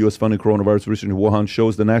extent of U.S. funding coronavirus research in Wuhan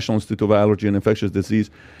shows the National Institute of Allergy and Infectious Disease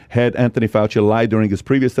head Anthony Fauci lied during his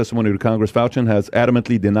previous testimony to Congress. Fauci has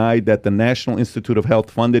adamantly denied that the National Institute of Health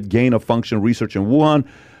funded gain-of-function research in Wuhan.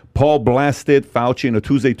 Paul blasted Fauci in a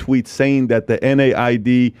Tuesday tweet saying that the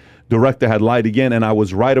NIAID director had lied again, and I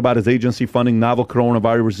was right about his agency funding novel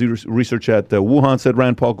coronavirus research at Wuhan, said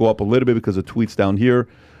Rand Paul. Go up a little bit because the tweet's down here.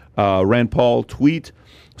 Rand Paul tweet.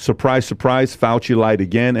 Surprise, surprise, Fauci lied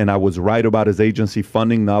again, and I was right about his agency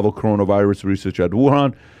funding novel coronavirus research at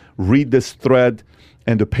Wuhan. Read this thread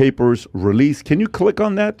and the papers release. Can you click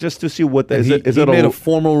on that just to see what he made a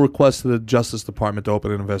formal request to the Justice Department to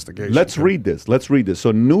open an investigation. Let's read this.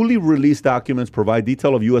 So newly released documents provide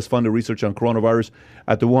detail of U.S.-funded research on coronavirus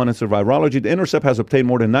at the Wuhan Institute of Virology. The Intercept has obtained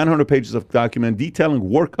more than 900 pages of document detailing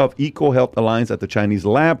work of EcoHealth Alliance at the Chinese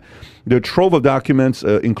lab. The trove of documents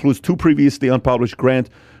includes 2 previously unpublished grant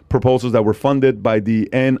proposals that were funded by the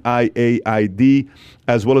NIAID,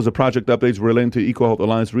 as well as the project updates relating to EcoHealth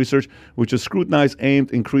Alliance research, which is scrutinized,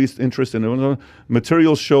 aimed, increased interest in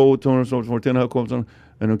materials show and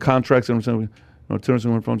contracts and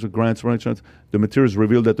grants. The materials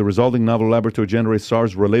revealed that the resulting novel laboratory-generated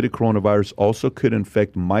SARS-related coronavirus also could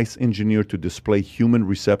infect mice engineered to display human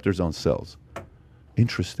receptors on cells.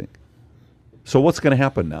 Interesting. So what's going to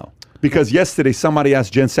happen now? Because yesterday somebody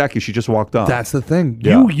asked Jen Psaki, she just walked on. That's the thing.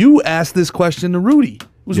 Yeah. You asked this question to Rudy. It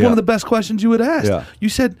was Yeah. one of the best questions you had asked. Yeah. You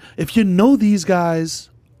said, if you know these guys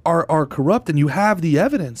are corrupt and you have the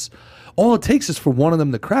evidence, all it takes is for one of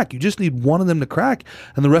them to crack. You just need one of them to crack,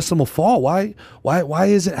 and the rest of them will fall. Why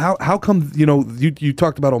is it? How come? You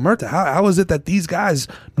talked about Omerta. How is it that these guys,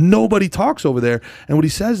 nobody talks over there? And what he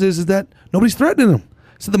says is that nobody's threatening them.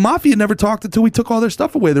 So the mafia never talked until we took all their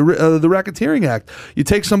stuff away, the Racketeering Act. You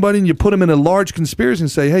take somebody and you put them in a large conspiracy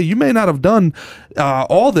and say, hey, you may not have done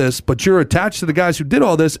all this, but you're attached to the guys who did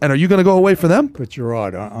all this, and are you going to go away for them? But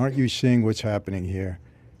Gerard, aren't you seeing what's happening here?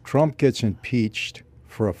 Trump gets impeached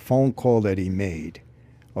for a phone call that he made,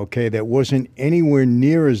 okay, that wasn't anywhere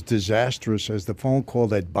near as disastrous as the phone call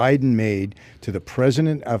that Biden made to the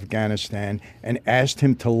president of Afghanistan and asked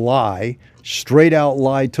him to lie, straight out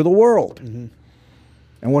lie to the world. Mm-hmm.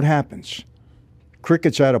 And what happens?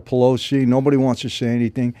 Crickets out of Pelosi. Nobody wants to say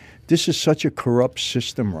anything. This is such a corrupt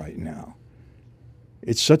system right now.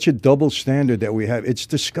 It's such a double standard that we have. It's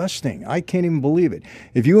disgusting. I can't even believe it.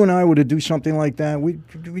 If you and I were to do something like that, we'd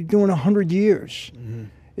be doing 100 years. Mm-hmm.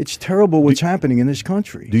 It's terrible what's happening in this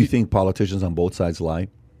country. Do you think politicians on both sides lie?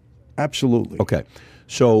 Absolutely. Okay.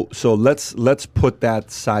 So let's put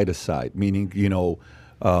that side aside, meaning,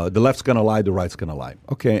 the left's going to lie, the right's going to lie.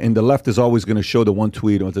 Okay, and the left is always going to show the one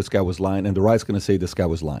tweet or this guy was lying, and the right's going to say this guy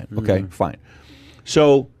was lying. Okay, fine.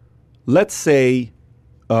 So let's say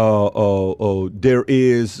there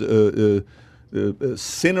is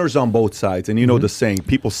sinners on both sides, and the saying,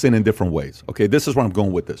 people sin in different ways. Okay, this is where I'm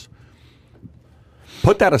going with this.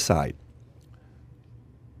 Put that aside.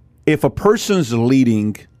 If a person's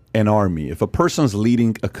leading an army, if a person's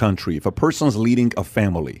leading a country, if a person's leading a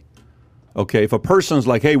family, okay, if a person's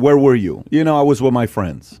like, hey, where were you? I was with my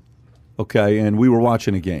friends, okay, and we were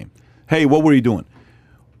watching a game. Hey, what were you doing?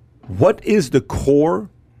 What is the core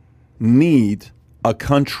need a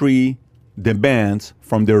country demands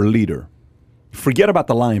from their leader? Forget about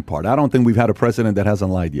the lying part. I don't think we've had a president that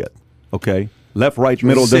hasn't lied yet, okay? Left, right,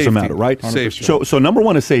 middle, Safety. doesn't matter, right? 100%. So number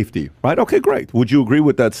one is safety, right? Okay, great. Would you agree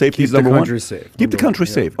with that? Safety is Keep the number one. country safe, Keep the number one, country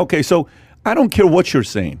yeah. safe. Okay, so I don't care what you're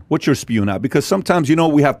saying, what you're spewing out, because sometimes,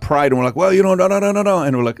 we have pride and we're like, well, no.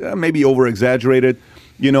 And we're like, maybe over-exaggerated.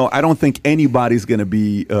 I don't think anybody's going to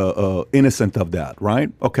be innocent of that, right?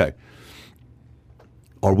 Okay.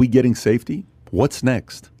 Are we getting safety? What's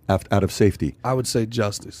next out of safety? I would say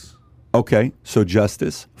justice. Okay, so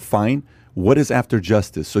justice, fine. What is after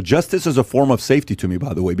justice? So justice is a form of safety to me,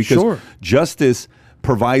 by the way, because Sure. justice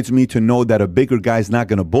provides me to know that a bigger guy's not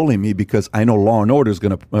going to bully me because I know law and order is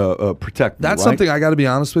going to protect me. That's right? something I got to be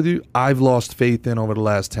honest with you. I've lost faith in over the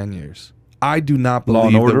last 10 years. I do not Law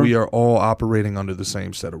and believe that order? we are all operating under the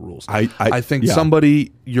same set of rules. I think yeah.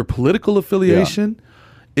 somebody, your political affiliation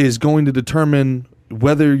is going to determine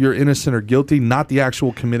whether you're innocent or guilty, not the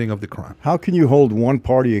actual committing of the crime. How can you hold one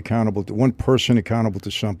party accountable to one person accountable to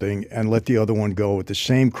something and let the other one go with the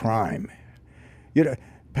same crime?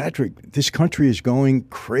 Patrick, this country is going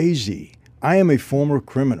crazy. I am a former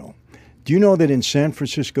criminal. Do you know that in San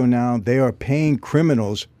Francisco now they are paying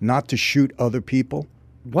criminals not to shoot other people?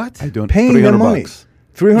 What? I don't Paying 300 them money. bucks.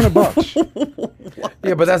 $300.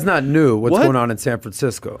 Yeah, but that's not new. What's What? going on in San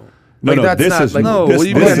Francisco? No, no, that's this not is like, no, this, what do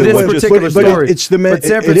you this mean? is this what just- particular but story. it's the but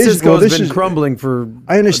San it is- Francisco well, has this been is- crumbling for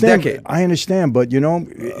I understand. a decade. I understand, but I don't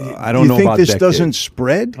you know think about this decade. doesn't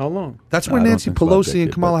spread? How long? That's where I don't Nancy think it's about Pelosi decade,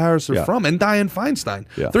 and Kamala but- Harris are yeah. from, and Dianne Feinstein.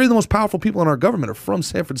 Yeah. Three of the most powerful people in our government are from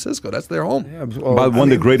San Francisco. That's their home. Yeah, well, About one of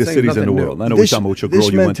the greatest saying cities in the nothing new. world. I know we're talking about your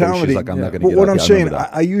girl you went to. She's like, I'm not going to But get what out. I'm Yeah, I saying, remember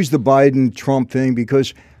that. I use the Biden-Trump thing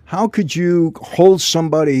because how could you hold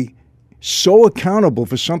somebody so accountable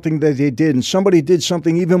for something that they did, and somebody did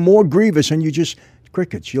something even more grievous, and you just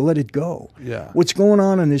crickets, you let it go. Yeah. What's going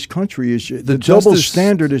on in this country is the double justice-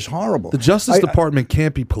 standard is horrible. The Justice I- Department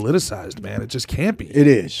can't be politicized, man. It just can't be. It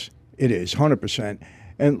is. It is 100%.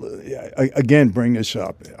 And again, bring this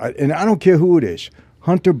up, and I don't care who it is.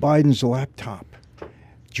 Hunter Biden's laptop.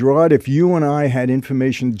 Gerard, if you and I had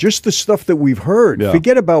information, just the stuff that we've heard, Yeah.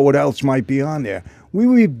 forget about what else might be on there. We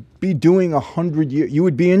would be doing 100 years. You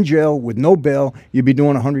would be in jail with no bail. You'd be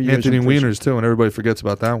doing 100 years. Anthony in prison. Weiner's too, and everybody forgets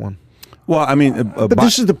about that one. Well, I mean, But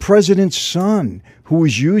this is the president's son who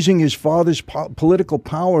is using his father's political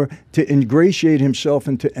power to ingratiate himself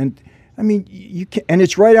into. And I mean, you can, and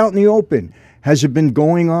it's right out in the open. Has it been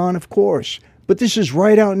going on? Of course. But this is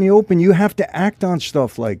right out in the open. You have to act on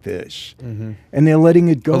stuff like this, and they're letting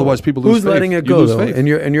it go. Otherwise, people lose Who's faith. letting it You go, lose though? faith. In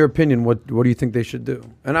your opinion, what do you think they should do?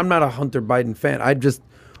 And I'm not a Hunter Biden fan.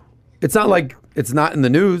 It's not like it's not in the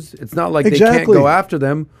news. It's not like they can't Exactly. go after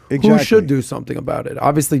them. Who Exactly. should do something about it?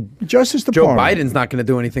 Obviously, Justice Joe Department. Biden's not going to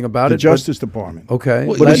do anything about The it. Justice Department. But, okay.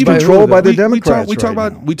 Well, But Led it's by who, controlled by though? the Democrats We talk right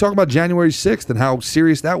about now. we talk about January 6th and how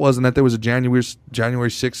serious that was, and that there was a January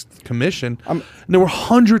 6th commission. And there were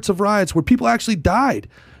hundreds of riots where people actually died.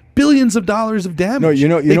 Billions of dollars of damage. No, you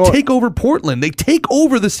know they what- take over Portland. They take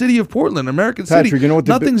over the city of Portland, American Patrick, city. you know what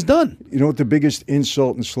the Nothing's done. You know what the biggest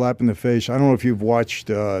insult and slap in the face? I don't know if you've watched,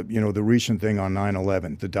 the recent thing on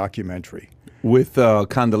 9/11, the documentary. with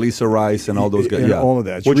Condoleezza Rice and all those guys. And Yeah, all of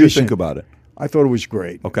that. It's What do you recent. think about it? I thought it was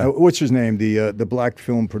great. Okay. What's his name? The black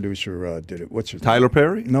film producer did it. What's his Tyler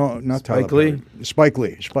Perry? name? No, not Tyler Spike Lee? Perry. Spike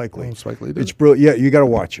Lee. Spike Lee. Oh, Spike Lee did It's it? brilliant. Yeah, you got to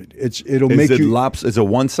watch it. It'll Is make it you. is it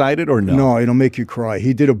one-sided or no? No, it'll make you cry.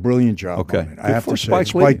 He did a brilliant job. Okay. on it. I Good have for to say,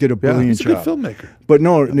 Spike Lee. Spike did a Yeah. brilliant He's a good job. filmmaker. But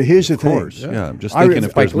no, here's the Of thing. course. Yeah, I'm just I thinking re-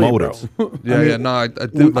 if there's Spike Lee, bro. motives. I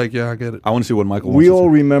think I get it. I want to see what Michael We wants all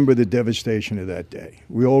to say. remember the devastation of that day.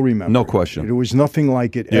 We all remember. No it. question. There was nothing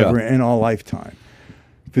like it Yeah. ever in our lifetime.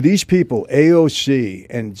 For these people, AOC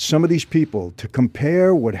and some of these people, to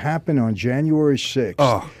compare what happened on January 6th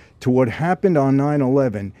Oh. to what happened on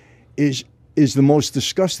 9/11 is the most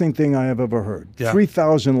disgusting thing I have ever heard. Yeah.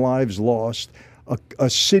 3,000 lives lost, a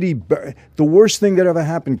city, the worst thing that ever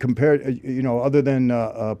happened compared, other than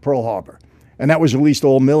Pearl Harbor. And that was at least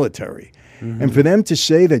all military. And for them to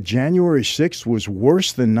say that January 6th was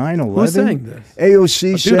worse than 9/11, Who's saying this?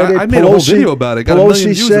 AOC Dude, said it. I made a whole video about it. Got a million Pelosi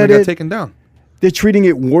views and said it got it. taken down. They're treating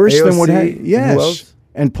it worse than what AOC, happened. and Yes. who else?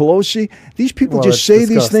 And Pelosi. These people Well, just that's say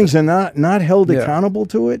these things and not held Yeah. accountable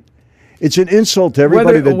to it. It's an insult to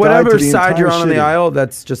everybody that died whatever to the side entire you're on city. the aisle,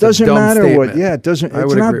 that's just Doesn't a dumb matter statement. what. Yeah, it doesn't. I It's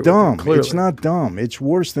would agree not with you, dumb. clearly. It's not dumb. It's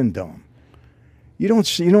worse than dumb. You don't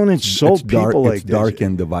insult It's dark, people like it's this. dark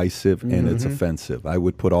and divisive, and it's offensive. I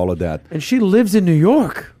would put all of that. And she lives in New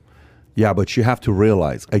York. Yeah, but you have to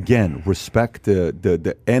realize, again, respect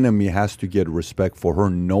the enemy has to get respect for her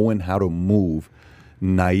knowing how to move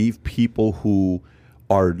naive people who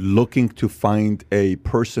are looking to find a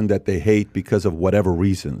person that they hate because of whatever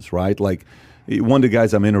reasons, right? Like one of the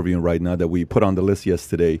guys I'm interviewing right now that we put on the list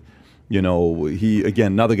yesterday, You know, he,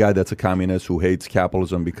 again, another guy that's a communist who hates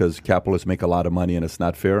capitalism because capitalists make a lot of money and it's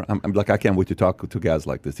not fair. I'm like, I can't wait to talk to guys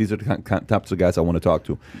like this. These are the types of guys I want to talk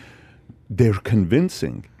to. They're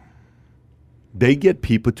convincing. They get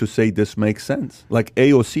people to say this makes sense. Like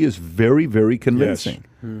AOC is very, very convincing.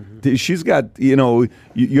 Yes. She's got, you know,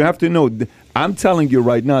 you have to know, I'm telling you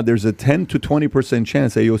right now, there's a 10 to 20%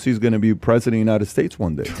 chance AOC is going to be president of the United States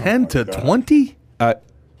one day. 10 to 20?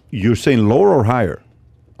 You're saying lower or higher?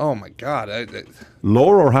 Oh my God!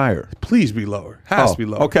 Lower or higher? Please be lower. Has to be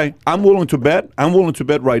lower. Okay, I'm willing to bet. I'm willing to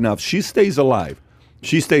bet right now. If she stays alive,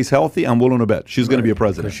 she stays healthy, I'm willing to bet she's going to be a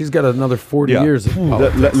president. She's got another 40 years of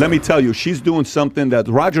politics. Let me tell you, she's doing something that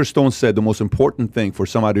Roger Stone said the most important thing for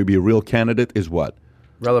somebody to be a real candidate is what?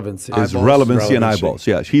 Relevancy. Is relevancy and eyeballs.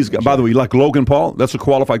 Yeah, he's got, by the way, like Logan Paul, that's a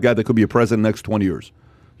qualified guy that could be a president next 20 years.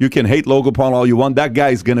 You can hate Logan Paul all you want. That guy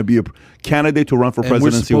is going to be a candidate to run for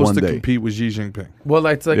presidency one day. We're supposed to compete with Xi Jinping. Well,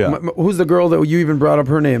 it's like, who's the girl that you even brought up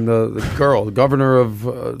her name? The girl, the governor of...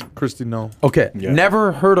 Kristi Noem. Okay,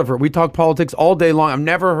 never heard of her. We talk politics all day long. I've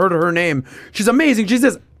never heard of her name. She's amazing. She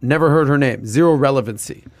says, never heard her name. Zero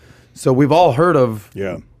relevancy. So we've all heard of...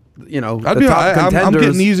 You know, I'm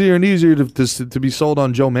getting easier and easier to be sold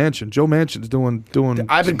on Joe Manchin. Joe Manchin's doing.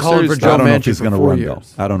 I've been calling for Joe Manchin for 4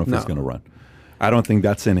 years. I don't know if he's going to run. I don't think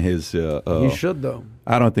that's in his... he should, though.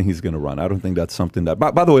 I don't think he's going to run. I don't think that's something that...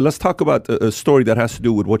 By the way, let's talk about a story that has to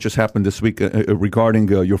do with what just happened this week regarding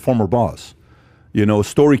your former boss. You know, a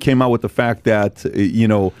story came out with the fact that,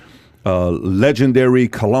 legendary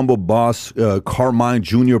Colombo boss Carmine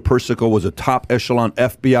Jr. Persico was a top echelon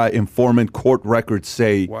FBI informant, court records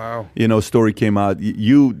say. Wow. You know, story came out.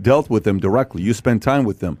 You dealt with him directly. You spent time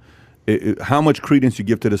with him. How much credence you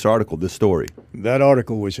give to this article, this story? That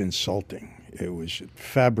article was insulting. It was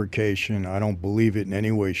fabrication. I don't believe it in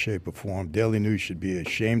any way, shape, or form. Daily News should be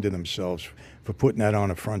ashamed of themselves for putting that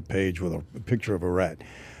on a front page with a picture of a rat.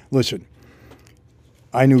 Listen,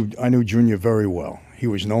 I knew Junior very well. He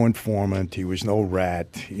was no informant. He was no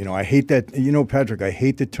rat. You know, I hate that. You know, Patrick, I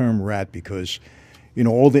hate the term rat because, you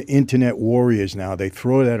know, all the internet warriors now, they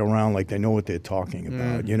throw that around like they know what they're talking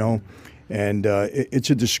about, you know. And it's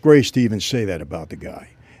a disgrace to even say that about the guy.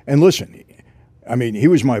 And listen, I mean, he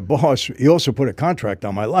was my boss. He also put a contract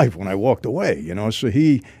on my life when I walked away, you know. So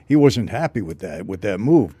he wasn't happy with that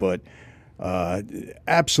move. But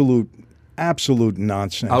absolute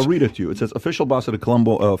nonsense. I'll read it to you. It says, official boss of the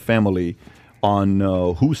Colombo family, on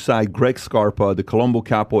whose side Greg Scarpa, the Colombo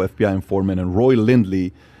Capo FBI informant, and Roy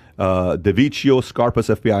Lindley, DeViccio, Scarpa's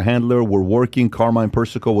FBI handler, were working. Carmine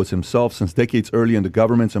Persico was himself since decades early in the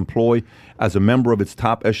government's employ as a member of its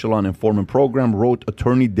top echelon informant program, wrote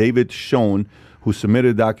attorney David Schoen, who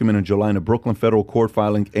submitted a document in July in a Brooklyn federal court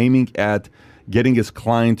filing aiming at getting his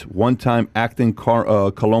client, one-time acting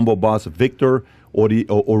Colombo boss Victor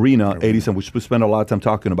Orena, 87, which we spent a lot of time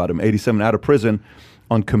talking about him, 87, out of prison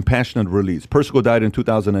on compassionate release. Persico died in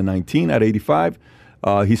 2019 at 85.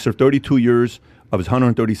 He served 32 years of his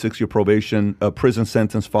 136-year probation prison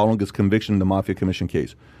sentence following his conviction in the Mafia Commission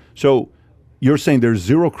case. So you're saying there's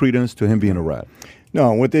zero credence to him being a rat?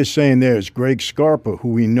 No, what they're saying there is Greg Scarpa, who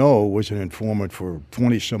we know was an informant for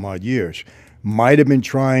 20-some-odd years, might have been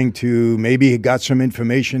trying to, maybe he got some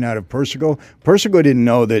information out of Persico. Persico didn't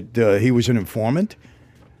know that he was an informant,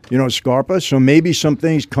 you know, Scarpa. So maybe some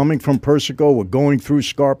things coming from Persico were going through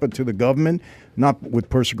Scarpa to the government, not with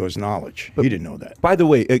Persico's knowledge. He didn't know that. By the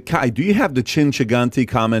way, Kai, do you have the Chin Chiganti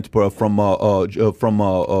comment from what do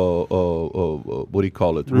you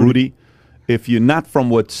call it, Rudy? If you're not from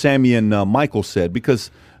what Sammy and Michael said,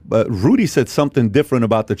 because Rudy said something different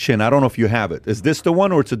about the Chin. I don't know if you have it. Is this the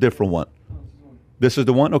one or it's a different one? This is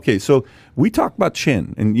the one? Okay, so we talked about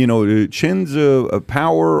Chin and, you know, Chin's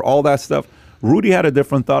power, all that stuff. Rudy had a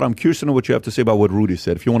different thought. I'm curious to know what you have to say about what Rudy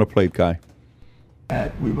said. If you want to play it, Kai.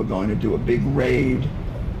 We were going to do a big raid,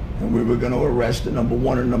 and we were going to arrest the number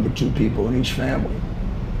 1 or number 2 people in each family.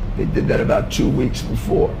 They did that about 2 weeks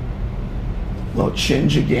before. Well, Chin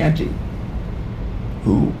Gigante,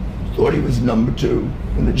 who thought he was number 2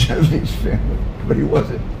 in the Genovese family, but he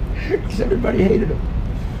wasn't, because everybody hated him.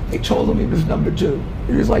 They told him he was number 2.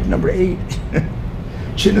 He was like number 8.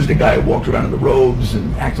 Chin is the guy who walked around in the robes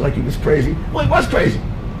and acted like he was crazy. Well, he was crazy.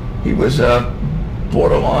 He was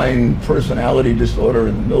borderline personality disorder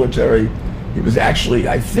in the military. He was actually,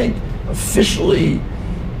 I think, officially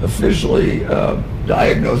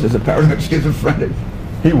diagnosed as a paranoid schizophrenic.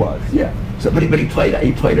 He was. Yeah. So, but he played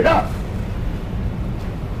it up.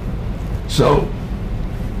 So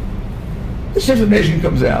this information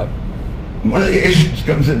comes out. One of the agents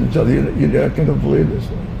comes in and tells you, you're not going to believe this.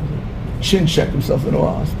 Chin checked himself into a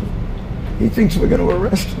hospital. He thinks we're going to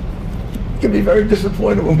arrest him. can be very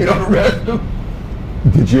disappointed when we don't arrest him.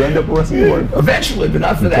 Did you end up arresting him? Eventually, but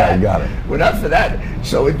not for Okay, that. got it. But not for that.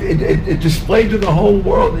 So it displayed to the whole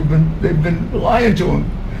world. They've been lying to him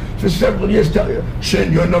for several years. Tell you,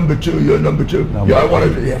 Chin, you're number 2. You're number 2. Number I want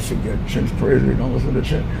two. to. Yeah, forget Chin's crazy. Don't listen to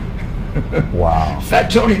Chin. Wow. Fat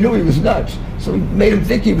Tony knew he was nuts, so he made him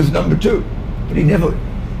think he was number 2. But he never.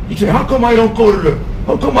 He said, "How come I don't go to the?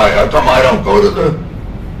 How come I don't go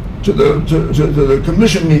to the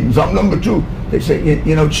commission meetings? I'm number 2." They say,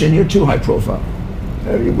 you know, Chin, you're too high profile.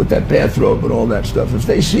 With that bathrobe and all that stuff. If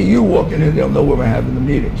they see you walking in, they'll know where we're having the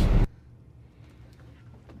meetings.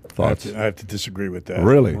 Thoughts? I have to disagree with that.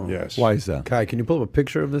 Really? Yes. Why is that? Kai, can you pull up a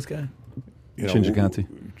picture of this guy? You know, Chin Gigante?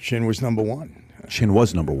 Chin was number 1. Chin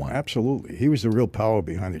was number 1. Absolutely. He was the real power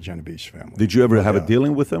behind the Genovese family. Did you ever have a Yeah.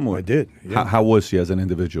 dealing with him? Or? I did, yeah. How was he as an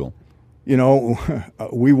individual? You know,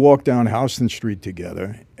 we walked down Houston Street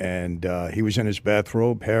together, and he was in his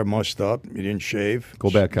bathrobe, hair mussed up. He didn't shave. Go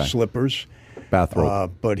back, Kai. Slippers.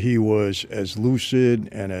 Bathrobe. But he was as lucid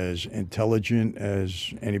and as intelligent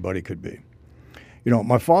as anybody could be. You know,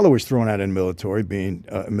 my father was thrown out in the military,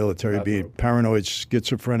 being paranoid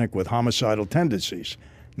schizophrenic with homicidal tendencies.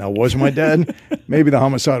 Now, was my dad maybe the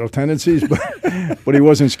homicidal tendencies, but he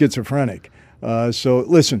wasn't schizophrenic. So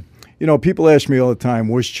listen, you know, people ask me all the time,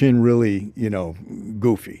 was Chin really, you know,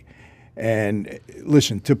 goofy? And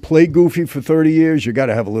listen, to play goofy for 30 years, you got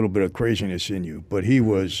to have a little bit of craziness in you. But he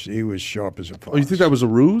was sharp as a fox. Oh, you think that was a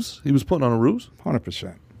ruse? He was putting on a ruse?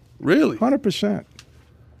 100%. Really? 100%.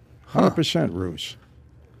 100% ruse.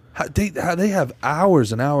 How they have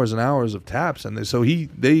hours and hours and hours of taps, and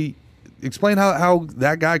they explain how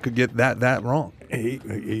that guy could get that wrong.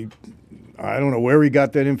 He I don't know where he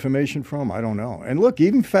got that information from. I don't know. And look,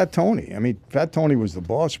 even Fat Tony. I mean, Fat Tony was the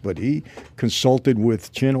boss, but he consulted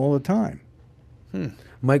with Chin all the time.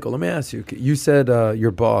 Michael, let me ask you. You said your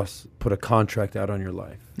boss put a contract out on your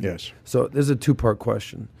life. Yes. So there's a 2-part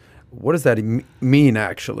question. What does that mean,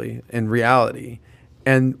 actually, in reality?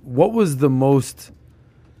 And what was the most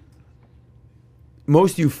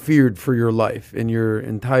you feared for your life in your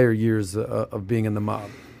entire years of being in the mob?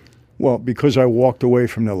 Well, because I walked away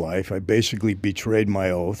from the life, I basically betrayed my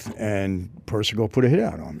oath, and Persico put a hit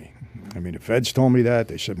out on me. I mean, the feds told me that.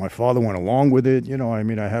 They said my father went along with it. You know, I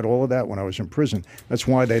mean, I had all of that when I was in prison. That's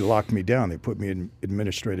why they locked me down. They put me in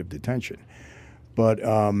administrative detention. But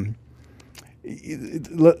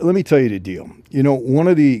let me tell you the deal. You know, one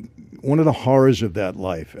of the horrors of that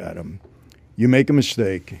life, Adam, you make a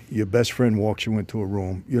mistake, your best friend walks you into a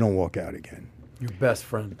room, you don't walk out again. Your best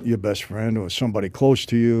friend. Your best friend or somebody close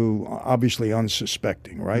to you, obviously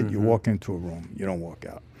unsuspecting, right? You walk into a room, you don't walk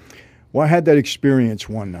out. Well, I had that experience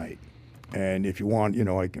one night. And if you want, you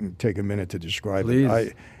know, I can take a minute to describe Please. it.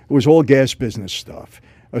 It was all gas business stuff.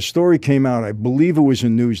 A story came out, I believe it was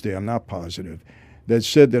in Newsday, I'm not positive, that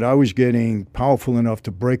said that I was getting powerful enough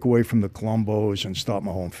to break away from the Colombos and start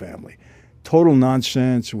my own family. Total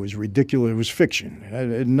nonsense. It was ridiculous. It was fiction.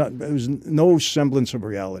 There was no semblance of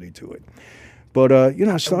reality to it. But, you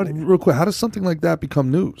know, I started. Real quick, how does something like that become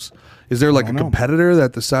news? Is there like a know. competitor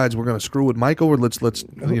that decides we're going to screw with Michael, or let's Who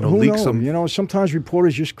leak knows? some? You know, sometimes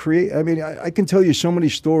reporters just create. I mean, I can tell you so many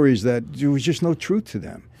stories that there was just no truth to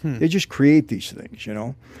them. They just create these things, you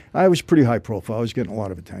know. I was pretty high profile. I was getting a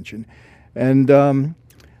lot of attention. And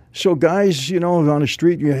so guys, you know, on the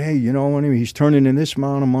street, hey, you know, anyway, he's turning in this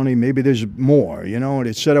amount of money. Maybe there's more, you know. And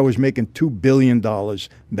it said I was making $2 billion.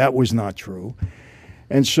 That was not true.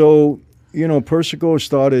 And so, you know, Persico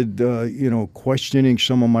started, you know, questioning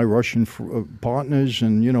some of my Russian partners,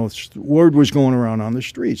 and, you know, word was going around on the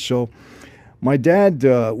street. So my dad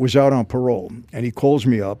was out on parole, and he calls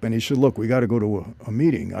me up, and he said, look, we got to go to a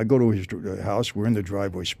meeting. I go to his house. We're in the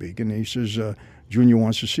driveway speaking, and he says, Junior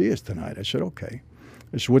wants to see us tonight. I said, okay.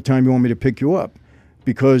 I said, what time do you want me to pick you up?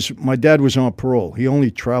 Because my dad was on parole. He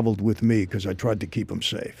only traveled with me because I tried to keep him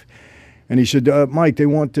safe. And he said, Mike, they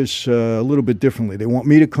want this a little bit differently. They want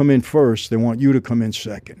me to come in first. They want you to come in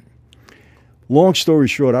second. Long story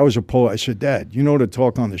short, I was a poet. I said, Dad, you know to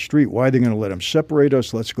talk on the street. Why are they going to let them separate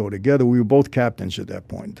us? Let's go together. We were both captains at that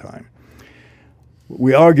point in time.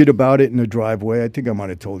 We argued about it in the driveway. I think I might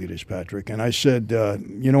have told you this, Patrick. And I said,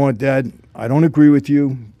 you know what, Dad, I don't agree with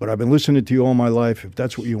you, but I've been listening to you all my life. If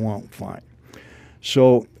that's what you want, fine.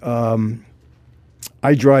 So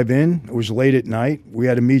I drive in. It was late at night. We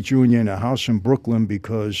had to meet Junior in a house in Brooklyn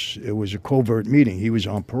because it was a covert meeting. He was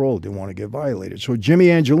on parole, didn't want to get violated. So Jimmy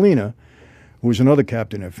Angelina, who was another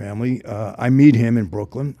captain in the family, I meet him in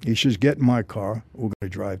Brooklyn. He says, get in my car. We're going to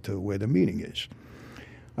drive to where the meeting is.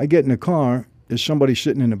 I get in the car. There's somebody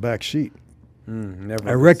sitting in the back seat.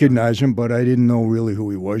 I recognize him, but I didn't know really who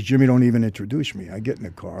he was. Jimmy don't even introduce me. I get in the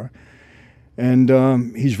car,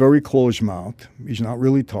 And he's very closed-mouthed. He's not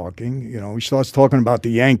really talking. You know, he starts talking about the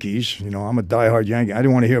Yankees. You know, I'm a diehard Yankee. I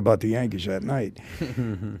didn't want to hear about the Yankees that night.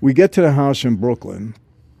 We get to the house in Brooklyn.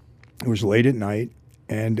 It was late at night,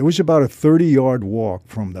 and it was about a 30-yard walk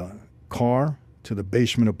from the car to the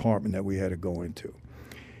basement apartment that we had to go into.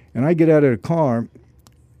 And I get out of the car.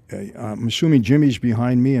 I'm assuming Jimmy's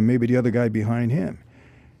behind me and maybe the other guy behind him.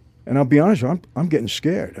 And I'll be honest, I'm getting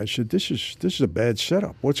scared. I said, this is a bad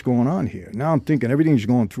setup. What's going on here? Now I'm thinking everything's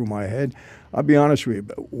going through my head. I'll be honest with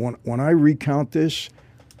you. When I recount this,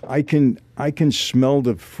 I can smell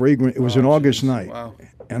the fragrance. It was an August night, Wow.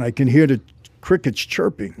 and I can hear the crickets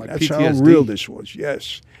chirping. Like That's PTSD. how real this was.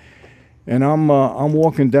 Yes. And I'm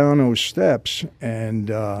walking down those steps,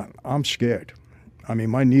 and I'm scared. I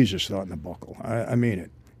mean, my knees are starting to buckle. I mean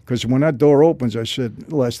it. Because when that door opens, I said,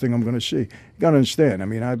 the last thing I'm going to see. You got to understand. I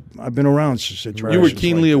mean, I've been around situations. You were like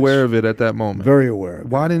keenly this. aware of it at that moment. Very aware of it.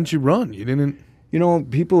 Why didn't you run? You didn't. You know,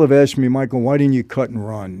 people have asked me, Michael, why didn't you cut and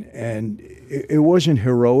run? And it wasn't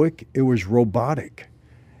heroic. It was robotic.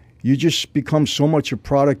 You just become so much a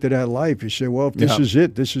product of that life. You say, well, if this is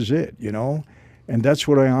it, this is it, you know? And that's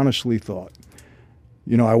what I honestly thought.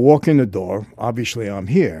 You know, I walk in the door. Obviously, I'm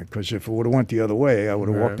here, because if it would have went the other way, I would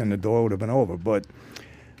have walked in the door, it would have been over. But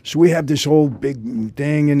so we have this whole big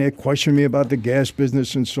thing, and they're questioning me about the gas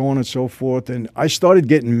business and so on and so forth. And I started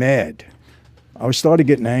getting mad. I started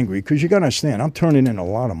getting angry, because you got to understand, I'm turning in a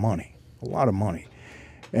lot of money.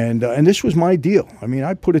 And this was my deal. I mean,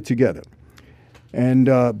 I put it together. And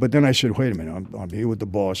but then I said, wait a minute, I'm here with the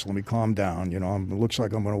boss. Let me calm down. You know, it looks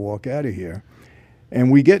like I'm going to walk out of here. And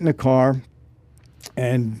we get in the car,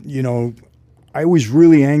 and, you know, I was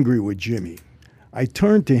really angry with Jimmy. I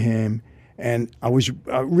turned to him, and I was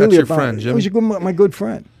really That's your friend, Jimmy? He was my good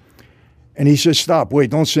friend. And he said, stop, wait,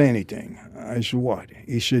 don't say anything. I said, what?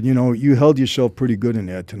 He said, you know, you held yourself pretty good in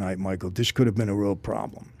there tonight, Michael. This could have been a real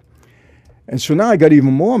problem. And so now I got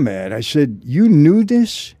even more mad. I said, you knew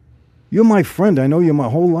this? You're my friend. I know you my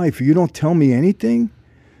whole life. You don't tell me anything?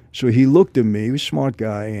 So he looked at me. He was a smart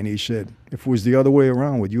guy, and he said, if it was the other way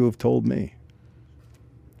around, would you have told me?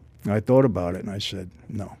 And I thought about it, and I said,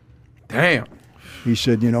 no. Damn. He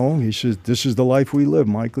said, you know, he says, this is the life we live,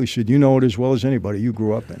 Michael. He said, you know it as well as anybody. You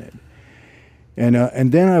grew up in it.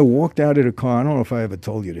 And then I walked out of the car. I don't know if I ever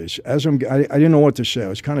told you this. I didn't know what to say. I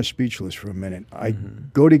was kind of speechless for a minute. I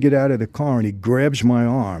go to get out of the car, and he grabs my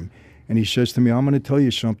arm, and he says to me, I'm going to tell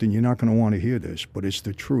you something. You're not going to want to hear this, but it's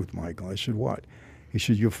the truth, Michael. I said, what? He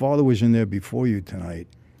said, your father was in there before you tonight.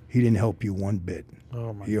 He didn't help you one bit.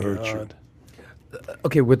 Oh, my He hurt you.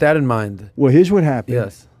 Okay, with that in mind, Well, here's what happened.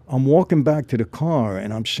 yes. I'm walking back to the car,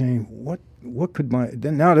 and I'm saying, what could my...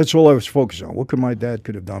 Then now that's all I was focused on. What could my dad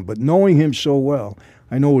could have done? But knowing him so well,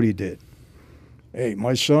 I know what he did. Hey,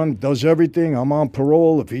 my son does everything. I'm on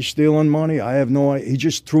parole. If he's stealing money, I have no idea. He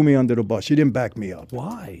just threw me under the bus. He didn't back me up.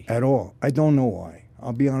 Why? At all. I don't know why.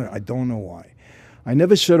 I'll be honest, I don't know why. I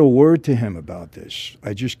never said a word to him about this.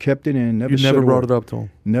 I just kept it in. You never brought it up to him.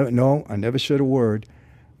 No, I never said a word.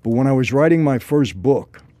 But when I was writing my first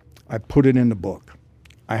book, I put it in the book.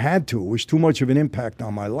 I had to. It was too much of an impact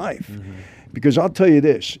on my life. Because I'll tell you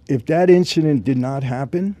this, if that incident did not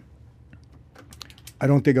happen, I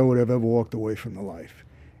don't think I would have ever walked away from the life.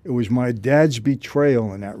 It was my dad's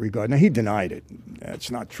betrayal in that regard. Now, he denied it. That's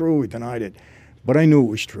not true. He denied it. But I knew it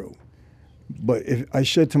was true. But if I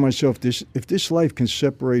said to myself, if this life can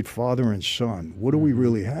separate father and son, what do we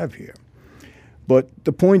really have here? But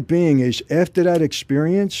the point being is, after that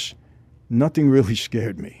experience, nothing really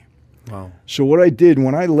scared me. Wow. So what I did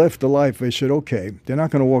when I left the life, I said, okay, they're not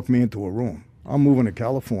going to walk me into a room. I'm moving to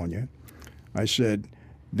California. I said,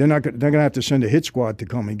 they're going to have to send a hit squad to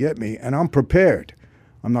come and get me, and I'm prepared.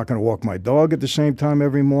 I'm not going to walk my dog at the same time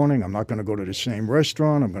every morning. I'm not going to go to the same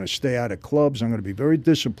restaurant. I'm going to stay out of clubs. I'm going to be very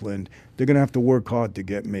disciplined. They're going to have to work hard to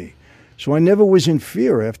get me. So I never was in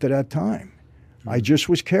fear after that time. I just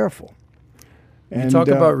was careful. You talk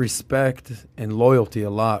about respect and loyalty a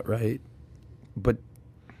lot, right? But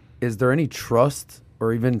is there any trust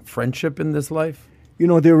or even friendship in this life? You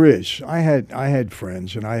know, there is. I had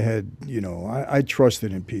friends, and I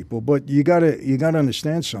trusted in people. But you gotta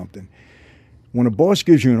understand something. When a boss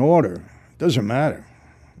gives you an order, it doesn't matter.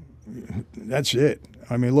 That's it.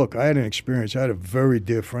 I mean, look, I had an experience. I had a very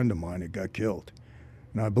dear friend of mine that got killed,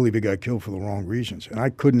 and I believe he got killed for the wrong reasons, and I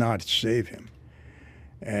could not save him.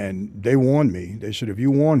 And they warned me. They said, if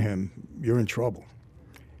you warn him, you're in trouble.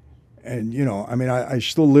 And, you know, I mean, I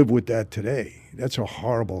still live with that today. That's a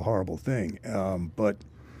horrible, horrible thing. But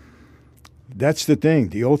that's the thing.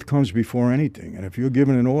 The oath comes before anything. And if you're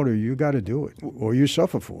given an order, you got to do it, or you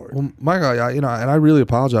suffer for it. Well, Michael, and I really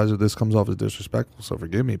apologize if this comes off as disrespectful, so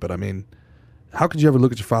forgive me. But I mean, how could you ever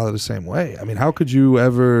look at your father the same way? I mean, how could you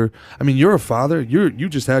ever? I mean, you're a father. You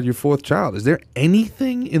just had your 4th child. Is there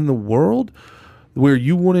anything in the world where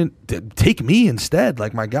you wouldn't take me instead?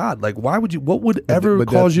 Like, my God, like, why would you? What would ever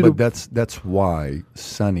cause you to? But that's why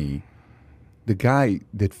Sonny, the guy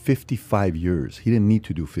did 55 years. He didn't need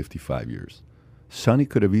to do 55 years. Sonny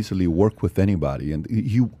could have easily worked with anybody, and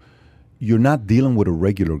you're not dealing with a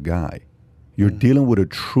regular guy. You're dealing with a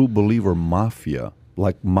true believer mafia,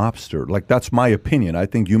 like mobster. Like, that's my opinion. I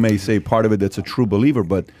think you may say part of it that's a true believer,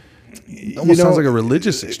 but It almost sounds like a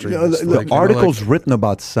religious extremist. the articles written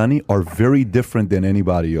about Sonny are very different than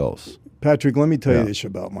anybody else. Patrick, let me tell you this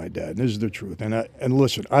about my dad. This is the truth. And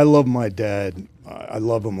listen, I love my dad. I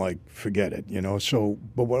love him like forget it, you know. So,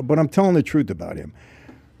 but I'm telling the truth about him.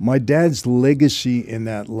 My dad's legacy in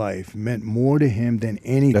that life meant more to him than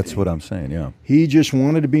anything. That's what I'm saying, yeah. He just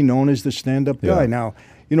wanted to be known as the stand-up guy. Yeah. Now,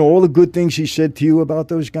 you know, all the good things he said to you about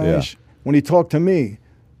those guys, Yeah. when he talked to me,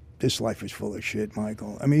 this life is full of shit,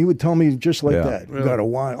 Michael. I mean, he would tell me just like Yeah. that. You got to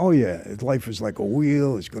want, oh, yeah, life is like a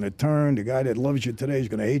wheel. It's going to turn. The guy that loves you today is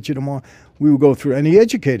going to hate you tomorrow. We would go through, and he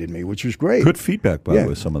educated me, which was great. Good feedback, by the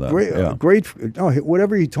way, some of that. Great, yeah. great. No,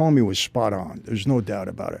 whatever he told me was spot on. There's no doubt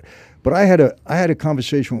about it. But I had a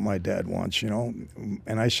conversation with my dad once, you know,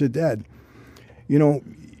 and I said, Dad, you know,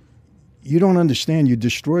 you don't understand. You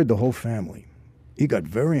destroyed the whole family. He got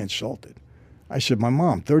very insulted. I said, my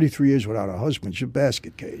mom, 33 years without a husband, she's a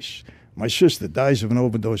basket case. My sister dies of an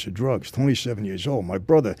overdose of drugs, 27 years old. My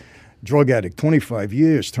brother, drug addict, 25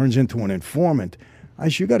 years, turns into an informant. I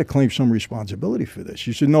said, you got to claim some responsibility for this.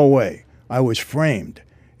 She said, no way. I was framed.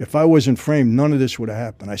 If I wasn't framed, none of this would have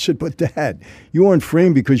happened. I said, but Dad, you weren't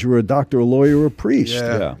framed because you were a doctor, a lawyer, or a priest.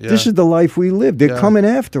 Yeah. This is the life we live. They're coming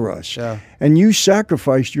after us. Yeah. And you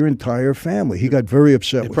sacrificed your entire family. He got very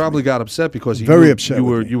upset He with probably me. got upset because he Very knew upset you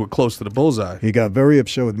with me. were close to the bullseye. He got very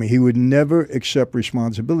upset with me. He would never accept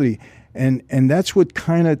responsibility. And that's what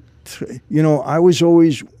kind of, you know, I was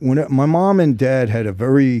always, my mom and dad had a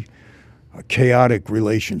very chaotic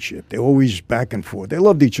relationship. They always back and forth. They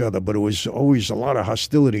loved each other, but it was always a lot of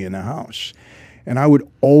hostility in the house. And I would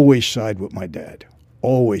always side with my dad,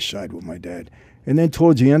 always side with my dad. And then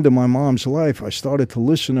towards the end of my mom's life, I started to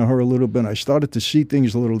listen to her a little bit. I started to see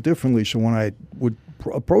things a little differently. So when I would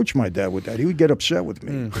approach my dad with that, he would get upset with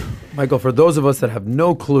me. Michael, for those of us that have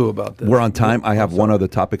no clue about this. We're on time. I have one other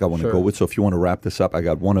topic I want to Sure. go with. So if you want to wrap this up, I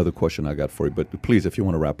got one other question I got for you. But please, if you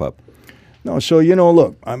want to wrap up. No, so, you know,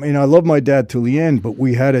 look, I mean, I love my dad till the end, but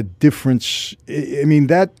we had a difference. I mean,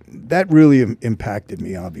 that really impacted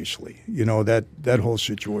me, obviously, you know, that whole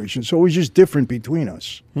situation. So it was just different between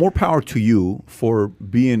us. More power to you for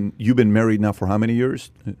being, you've been married now for how many years?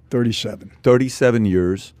 37. 37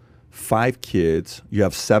 years, 5 kids. You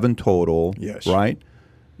have 7 total. Yes. Right?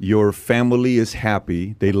 Your family is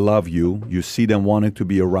happy. They love you. You see them wanting to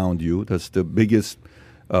be around you. That's the biggest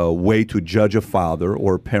way to judge a father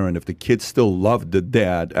or a parent. If the kids still love the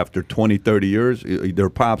dad after 20, 30 years, their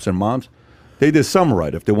pops and moms, they did some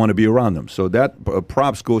right if they want to be around them. So that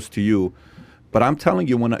props goes to you. But I'm telling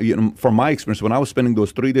you, from my experience, when I was spending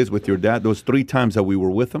those 3 days with your dad, those 3 times that we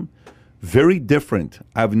were with him, very different.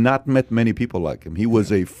 I've not met many people like him. He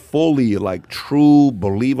was a fully, like, true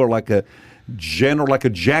believer, like a general, like a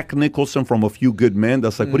Jack Nicholson from A Few Good Men.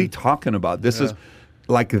 That's like, what are you talking about? This is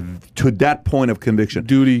like to that point of conviction.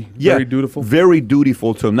 Very dutiful. Very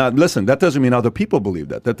dutiful to him. Now, listen, that doesn't mean other people believe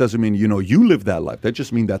that. That doesn't mean, you know, you live that life. That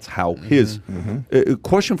just means that's how his. A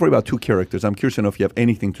question for you about 2 characters. I'm curious to know if you have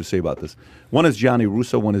anything to say about this. One is Johnny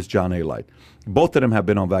Russo, one is John A. Light. Both of them have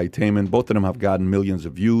been on Valuetainment. Both of them have gotten millions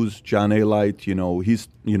of views. John A. Light, you know, he's,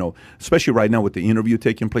 you know, especially right now with the interview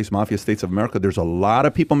taking place, Mafia States of America, there's a lot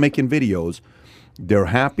of people making videos. They're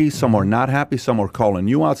happy. Some are not happy. Some are calling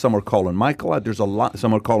you out. Some are calling Michael out. There's a lot.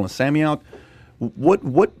 Some are calling Sammy out.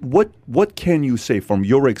 What can you say from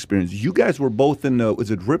your experience? You guys were both in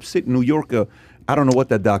was it Rip City, New York? I don't know what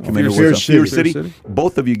that documentary Fear was. City. Fear City. Fear City.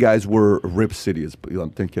 Both of you guys were Rip City.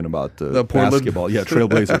 I'm thinking about Portland. basketball. Yeah,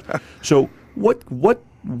 Trailblazers. So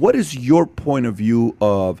what is your point of view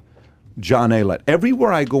of John A. Light?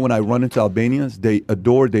 Everywhere I go when I run into Albanians, they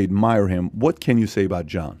adore, they admire him. What can you say about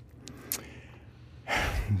John?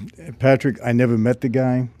 Patrick, I never met the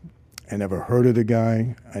guy. I never heard of the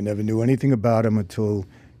guy. I never knew anything about him until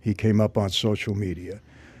he came up on social media.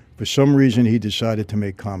 For some reason, he decided to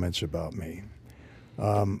make comments about me.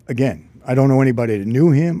 Again, I don't know anybody that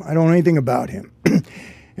knew him. I don't know anything about him.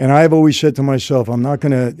 And I've always said to myself, I'm not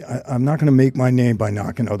gonna make my name by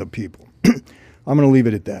knocking other people. I'm gonna leave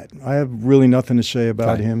it at that. I have really nothing to say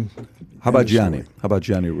about him. How about End of Gianni? story. How about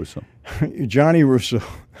Gianni Russo? Johnny Russo.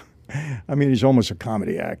 I mean, he's almost a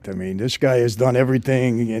comedy act. I mean, this guy has done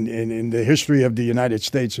everything in the history of the United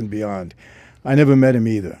States and beyond. I never met him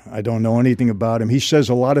either. I don't know anything about him. He says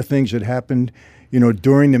a lot of things that happened,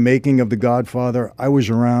 during the making of The Godfather. I was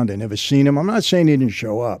around. I never seen him. I'm not saying he didn't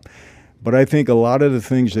show up, but I think a lot of the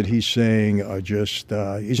things that he's saying are just,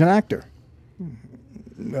 he's an actor.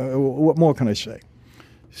 What more can I say?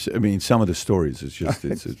 I mean, some of the stories is just.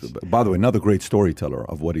 It's by the way, another great storyteller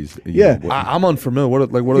of what he's. I'm unfamiliar. What are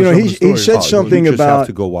some of the stories? He said something you just about. have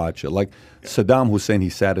to go watch it. Like Saddam Hussein, he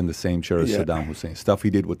sat in the same chair as Saddam Hussein. Stuff he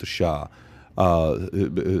did with the Shah.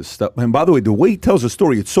 Stuff. And by the way, the way he tells the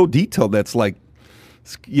story, it's so detailed that's like,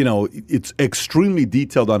 it's extremely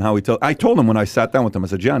detailed on how he tells. I told him when I sat down with him, I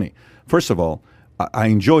said, Johnny, first of all, I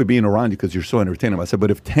enjoy being around you because you're so entertaining. I said,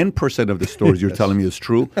 but if 10% of the stories you're telling me is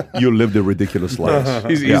true, you lived a ridiculous life.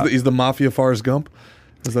 He's the mafia Forrest Gump?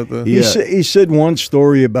 Is that the? He said one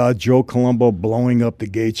story about Joe Colombo blowing up the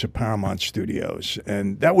gates of Paramount Studios,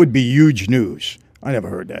 and that would be huge news. I never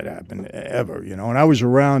heard that happen ever, And I was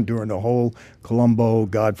around during the whole Colombo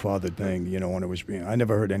Godfather thing, when it was being. I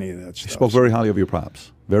never heard any of that stuff. He spoke very highly of your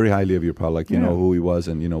pops, very highly of your pop, like know who he was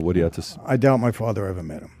and what he had to. I doubt my father ever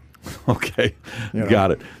met him. Okay,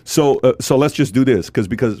 got it. So let's just do this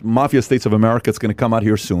because Mafia States of America is going to come out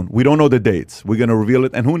here soon. We don't know the dates. We're going to reveal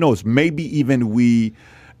it, and who knows? Maybe even we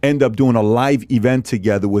end up doing a live event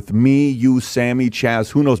together with me, you, Sammy,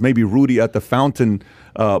 Chaz. Who knows? Maybe Rudy at the Fountain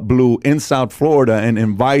Blue in South Florida and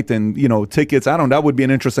invite tickets. I don't know. That would be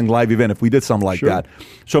an interesting live event if we did something like that.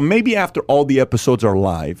 So maybe after all the episodes are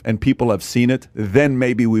live and people have seen it, then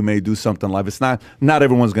maybe we may do something live. It's not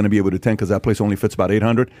everyone's going to be able to attend because that place only fits about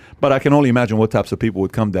 800. But I can only imagine what types of people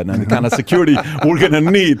would come that night and the kind of security we're going to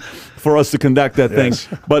need for us to conduct that thing.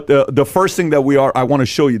 But the first thing that I want to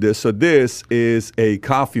show you this. So this is a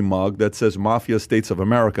coffee mug that says Mafia States of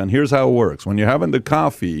America. And here's how it works. When you're having the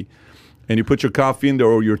coffee, and you put your coffee in there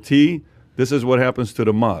or your tea, this is what happens to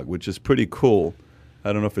the mug, which is pretty cool.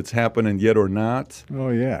 I don't know if it's happening yet or not. Oh,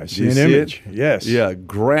 yeah. I see an image. Yes. Yeah.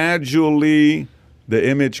 Gradually, the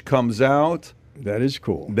image comes out. That is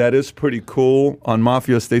cool. That is pretty cool on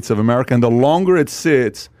Mafia States of America. And the longer it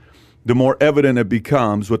sits, the more evident it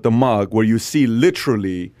becomes with the mug, where you see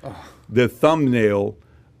literally the thumbnail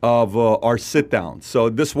of our sit down. So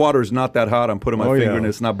this water is not that hot. I'm putting my finger in it.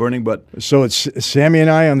 It's not burning, but so it's Sammy and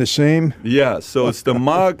I on the same. Yeah. So it's the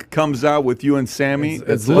mug comes out with you and Sammy.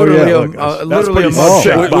 It's literally a mug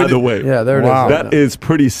shot, by the way. Yeah, there it is. That is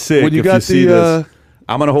pretty sick. When you got see this,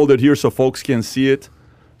 I'm gonna hold it here so folks can see it.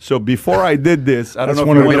 So before I did this, I don't know if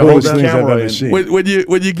you want to hold the camera in.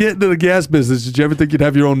 When you get into the gas business, did you ever think you'd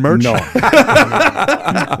have your own merch? No,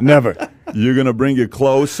 never. You're gonna bring it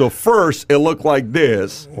close. So first, it looked like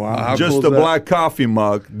this. Wow, just a black coffee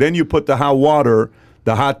mug. Then you put the hot water,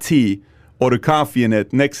 the hot tea, or the coffee in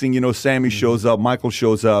it. Next thing you know, Sammy shows up. Michael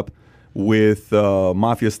shows up with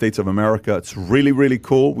Mafia States of America. It's really, really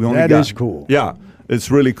cool. That is cool. Yeah. It's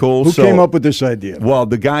really cool. Who came up with this idea? Well,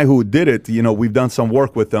 the guy who did it, we've done some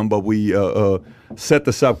work with them, but we set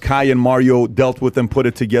this up. Kai and Mario dealt with them, put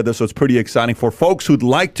it together, so it's pretty exciting. For folks who'd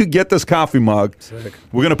like to get this coffee mug,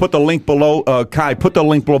 we're going to put the link below. Kai, put the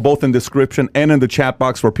link below both in the description and in the chat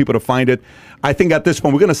box for people to find it. I think at this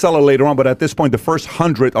point, we're going to sell it later on, but at this point, the first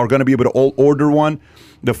 100 are going to be able to all order one.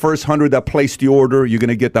 The first 100 that placed the order, you're going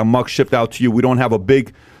to get that mug shipped out to you. We don't have a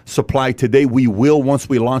big supply today. We will once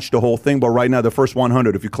we launch the whole thing, but right now the first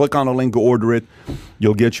 100, if you click on the link, go order it,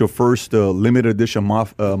 you'll get your first limited edition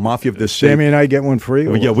Mafia of the State. Sammy and I get one free?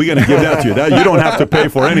 Yeah, we're going to give that to you. You don't have to pay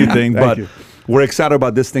for anything, but we're excited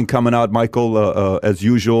about this thing coming out. Michael, as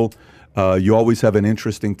usual, you always have an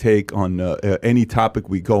interesting take on any topic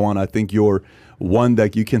we go on. I think you're one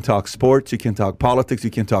that you can talk sports, you can talk politics, you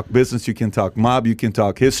can talk business, you can talk mob, you can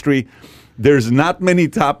talk history. There's not many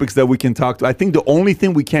topics that we can talk to. I think the only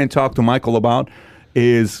thing we can't talk to Michael about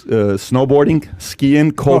is snowboarding,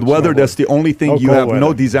 skiing, cold weather. That's the only thing you have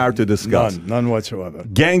no desire to discuss. None whatsoever.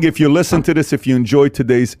 Gang, if you listen to this, if you enjoyed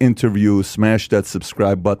today's interview, smash that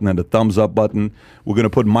subscribe button and the thumbs up button. We're going to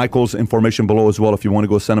put Michael's information below as well if you want to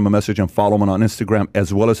go send him a message and follow him on Instagram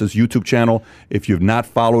as well as his YouTube channel. If you've not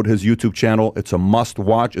followed his YouTube channel, it's a must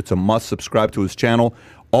watch. It's a must subscribe to his channel.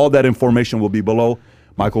 All that information will be below.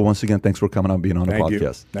 Michael, once again, thanks for coming on and being on the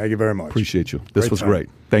podcast. Thank you very much. Appreciate you. This was great.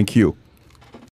 Thank you.